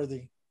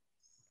Spongeworthy.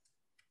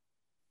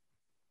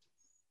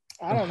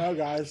 I don't know,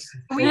 guys.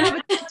 We have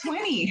a top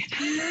 20.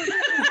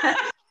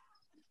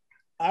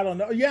 I don't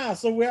know. Yeah,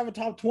 so we have a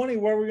top 20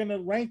 where we're going to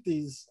rank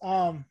these.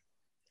 I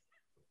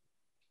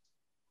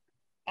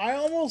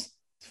almost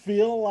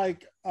feel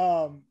like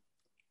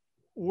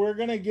we're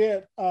going to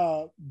get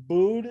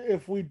booed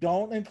if we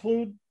don't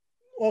include.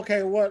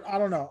 Okay, what? I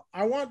don't know.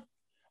 I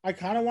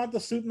kind of want the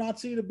Soup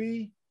Nazi to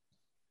be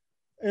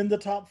in the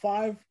top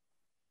 5.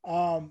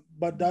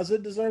 But does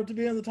it deserve to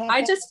be in the top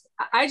 5?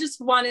 I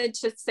just wanted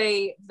to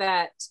say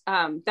that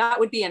that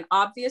would be an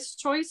obvious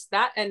choice,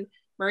 that and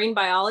marine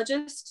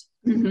biologist.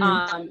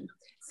 Mm-hmm.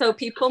 So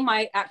people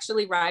might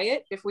actually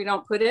riot if we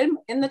don't put him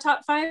in the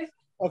top 5.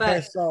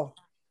 Okay, so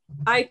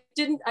I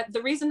didn't.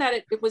 The reason that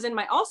it was in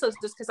my also is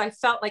just because I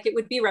felt like it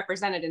would be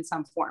represented in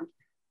some form.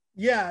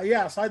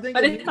 Yeah. So I think,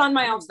 but it's on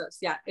my alsos.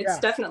 Yeah, it's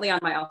definitely on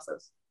my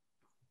alsos.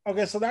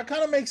 Okay, so that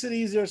kind of makes it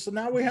easier. So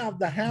now we have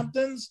the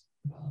Hamptons,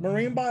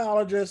 marine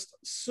biologist,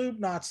 Soup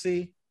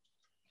Nazi,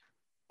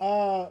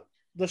 the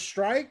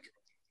Strike.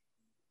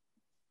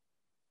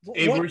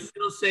 Hey, we're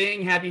still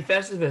saying Happy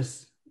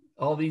Festivus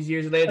all these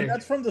years later. And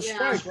that's from the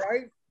Strike,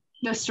 right?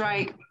 The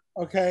Strike.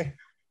 Okay.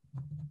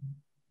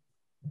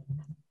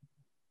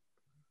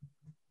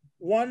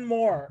 One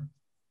more.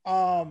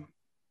 The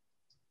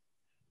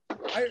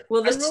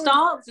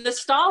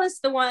stall is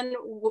the one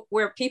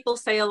where people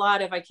say a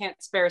lot of "I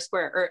can't spare a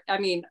square," or I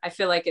mean, I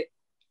feel like it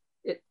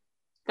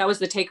that was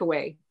the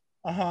takeaway.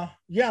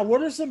 Yeah.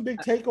 What are some big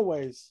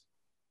takeaways?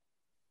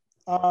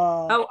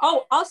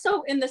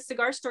 Also in the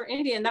Cigar Store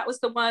Indian, that was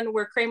the one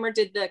where Kramer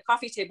did the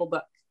coffee table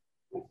book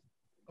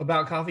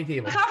about coffee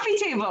tables. Coffee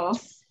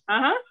tables.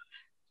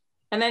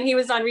 And then he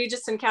was on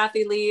Regis and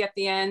Kathy Lee at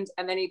the end,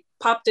 and then he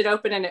popped it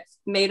open and it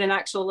made an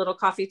actual little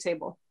coffee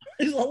table.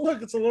 He's like,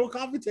 look, it's a little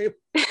coffee table.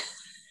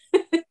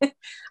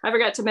 I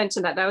forgot to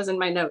mention that. That was in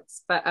my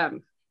notes. But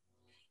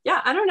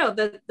yeah, I don't know.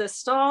 The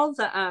stall,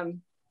 the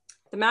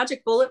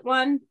magic bullet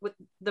one with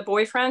the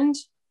boyfriend.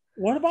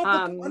 What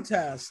about the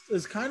contest?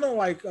 It's kind of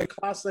like a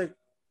classic.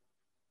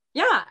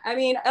 Yeah, I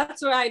mean,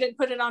 that's why I didn't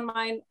put it on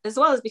mine as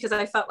well, is because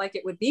I felt like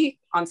it would be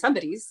on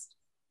somebody's.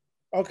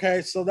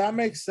 Okay, so that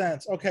makes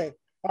sense. Okay.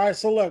 All right,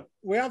 so look,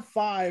 we have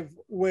 5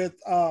 with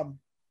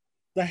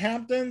the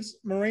Hamptons,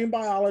 marine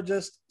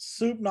biologist,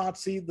 Soup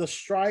Nazi, the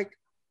Strike,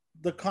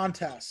 the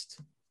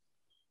Contest.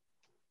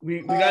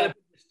 We got to put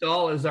the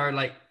Stall as our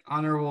like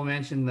honorable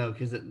mention though,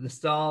 because the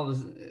Stall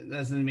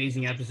that's an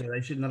amazing episode.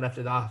 I shouldn't have left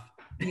it off.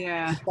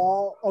 Yeah.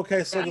 Stall.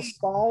 Okay, so the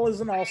Stall is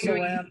an also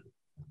ran.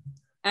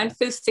 And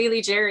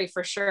Fusili Jerry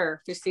for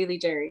sure. Fusili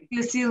Jerry.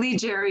 Fusili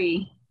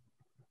Jerry.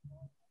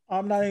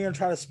 I'm not even gonna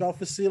try to spell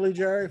Fusili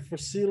Jerry.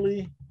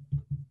 Fusili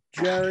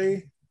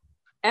Jerry.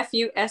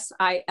 Fusilli.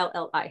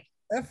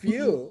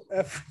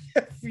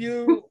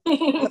 F-U.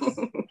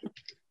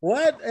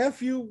 What?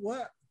 F-U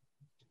what?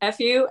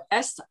 Fusilli.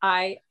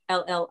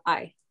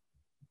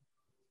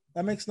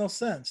 That makes no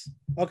sense.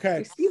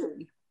 Okay.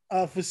 Fusilli.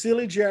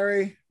 Fusilli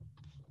Jerry.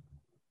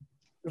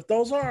 If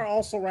those are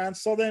also ran,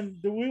 so then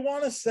do we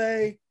want to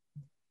say,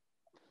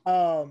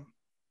 gosh.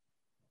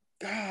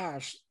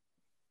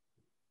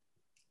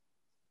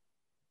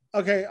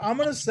 Okay, I'm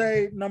going to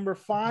say number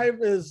 5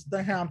 is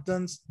the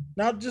Hamptons.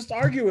 Now, just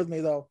argue with me,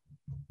 though.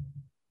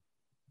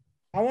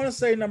 I want to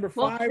say number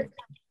 5,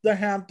 the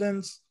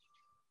Hamptons.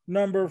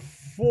 Number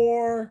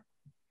 4,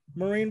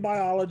 Marine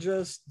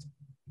Biologist.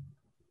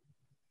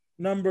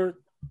 Number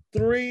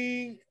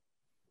 3,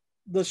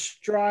 the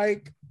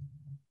Strike.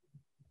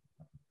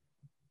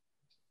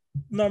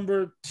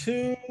 Number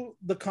 2,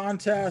 the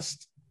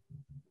Contest.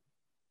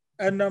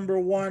 And number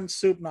 1,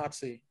 Soup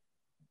Nazi.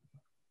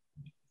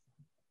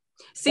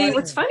 See,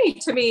 what's funny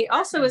to me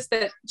also is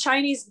that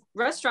Chinese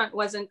restaurant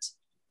wasn't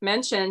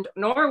mentioned,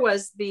 nor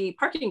was the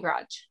parking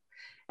garage.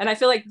 And I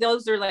feel like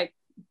those are like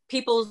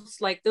people's,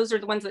 like, those are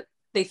the ones that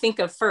they think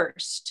of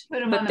first.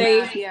 Put them on the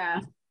map, yeah.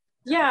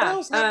 What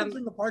else happens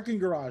in the parking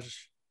garage?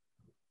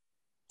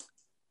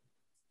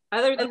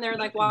 Other than they're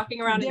like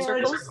walking around in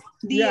circles?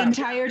 The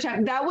entire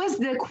time. That was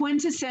the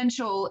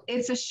quintessential,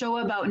 it's a show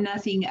about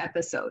nothing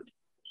episode.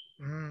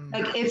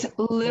 Like it's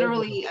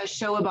literally a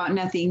show about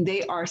nothing.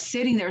 They are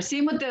sitting there.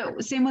 Same with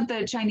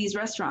the Chinese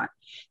restaurant.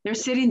 They're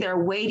sitting there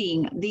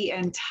waiting the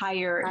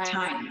entire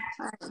time.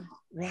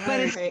 Right. But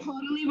it's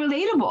totally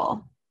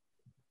relatable.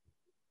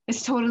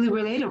 It's totally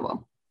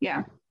relatable.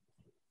 Yeah.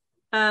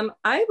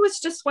 I was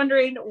just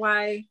wondering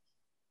why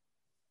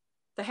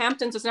the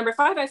Hamptons was number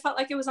 5. I felt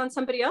like it was on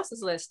somebody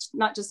else's list,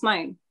 not just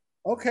mine.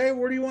 Okay,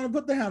 where do you want to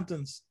put the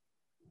Hamptons?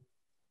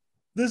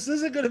 This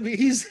isn't going to be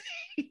easy.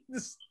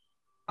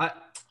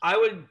 I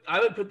would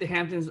put the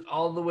Hamptons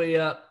all the way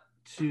up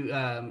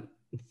to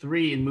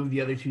 3 and move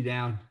the other 2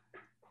 down.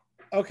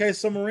 Okay,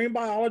 so Marine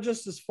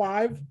Biologist is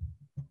 5.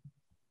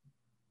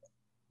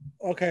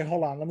 Okay,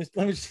 hold on. Let me.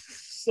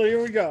 So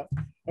here we go.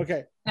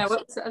 Okay. Now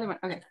what's the other one?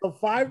 Okay. So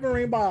 5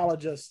 Marine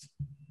Biologists.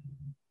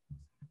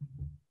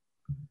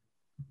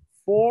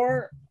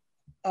 4.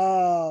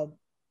 The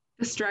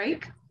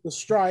Strike. The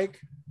Strike.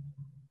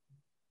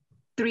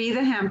 3,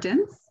 the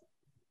Hamptons.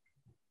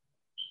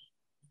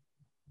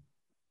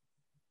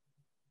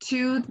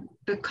 2,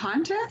 the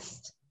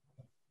Contest.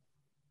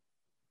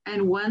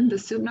 And 1, the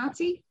Soup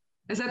Nazi.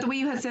 Is that the way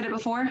you had said it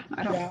before?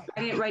 I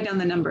didn't write down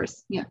the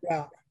numbers. Yeah.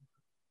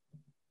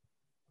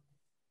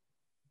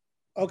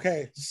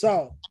 Okay,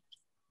 so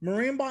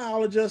Marine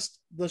Biologist,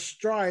 the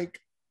Strike,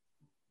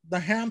 the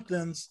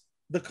Hamptons,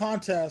 the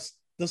Contest,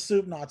 the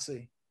Soup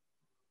Nazi.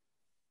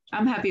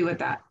 I'm happy with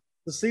that.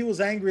 The sea was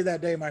angry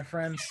that day, my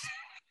friends.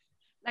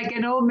 Like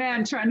an old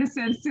man trying to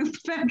send soup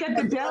back at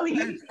the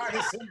deli.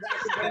 I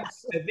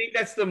think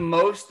that's the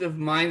most of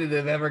mine that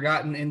have ever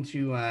gotten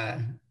into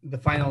the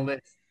final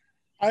list.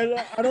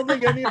 I don't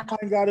think any of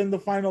mine got in the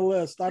final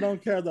list. I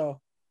don't care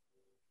though.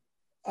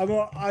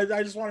 I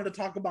just wanted to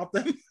talk about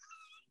them.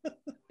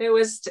 It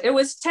was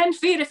 10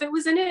 feet if it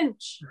was an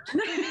inch.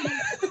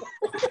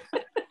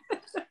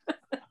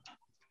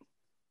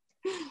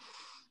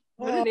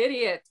 What an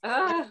idiot.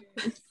 Now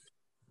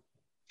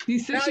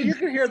you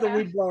can hear the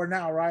weed blower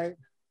now, right?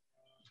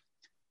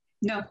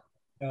 No.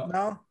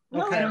 No?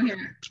 Okay. I don't hear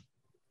it.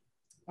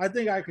 I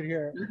think I could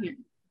hear it.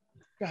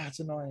 God, it's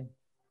annoying.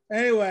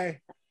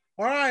 Anyway,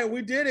 all right,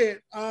 we did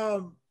it.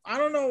 I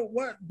don't know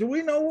do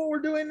we know what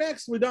we're doing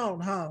next? We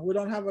don't, huh? We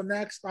don't have a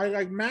next.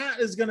 Matt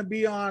is going to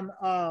be on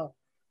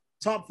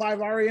top 5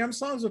 REM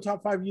songs or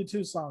top 5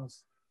 U2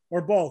 songs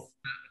or both.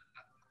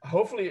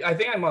 Hopefully, I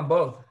think I'm on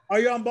both. Are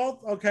you on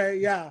both? Okay,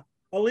 yeah.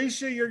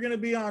 Alicia, you're going to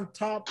be on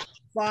top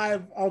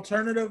 5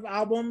 alternative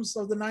albums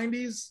of the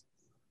 90s.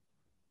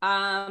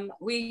 I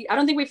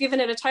don't think we've given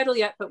it a title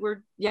yet, but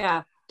we're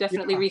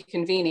definitely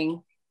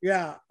reconvening.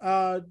 Yeah.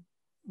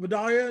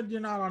 Vidalia, you're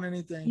not on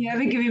anything. You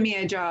haven't given me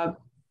a job.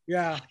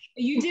 Yeah.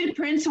 You did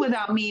Prince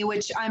without me,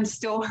 which I'm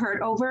still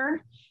hurt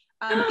over.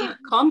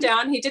 Calm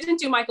down. He didn't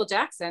do Michael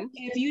Jackson.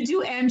 If you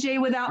do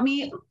MJ without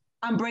me,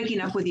 I'm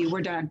breaking up with you.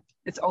 We're done.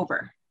 It's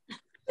over.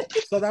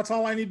 So that's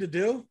all I need to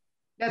do?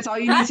 That's all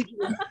you need to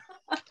do.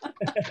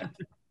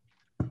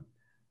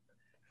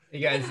 Hey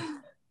guys,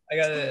 I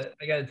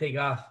gotta take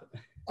off.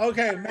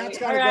 Okay, Matt's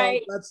gotta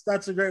go.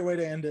 That's a great way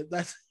to end it.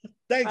 Thanks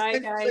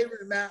for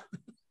saving Matt.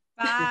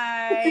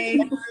 Bye.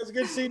 It was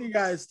good seeing you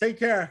guys. Take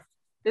care.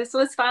 This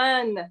was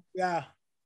fun. Yeah.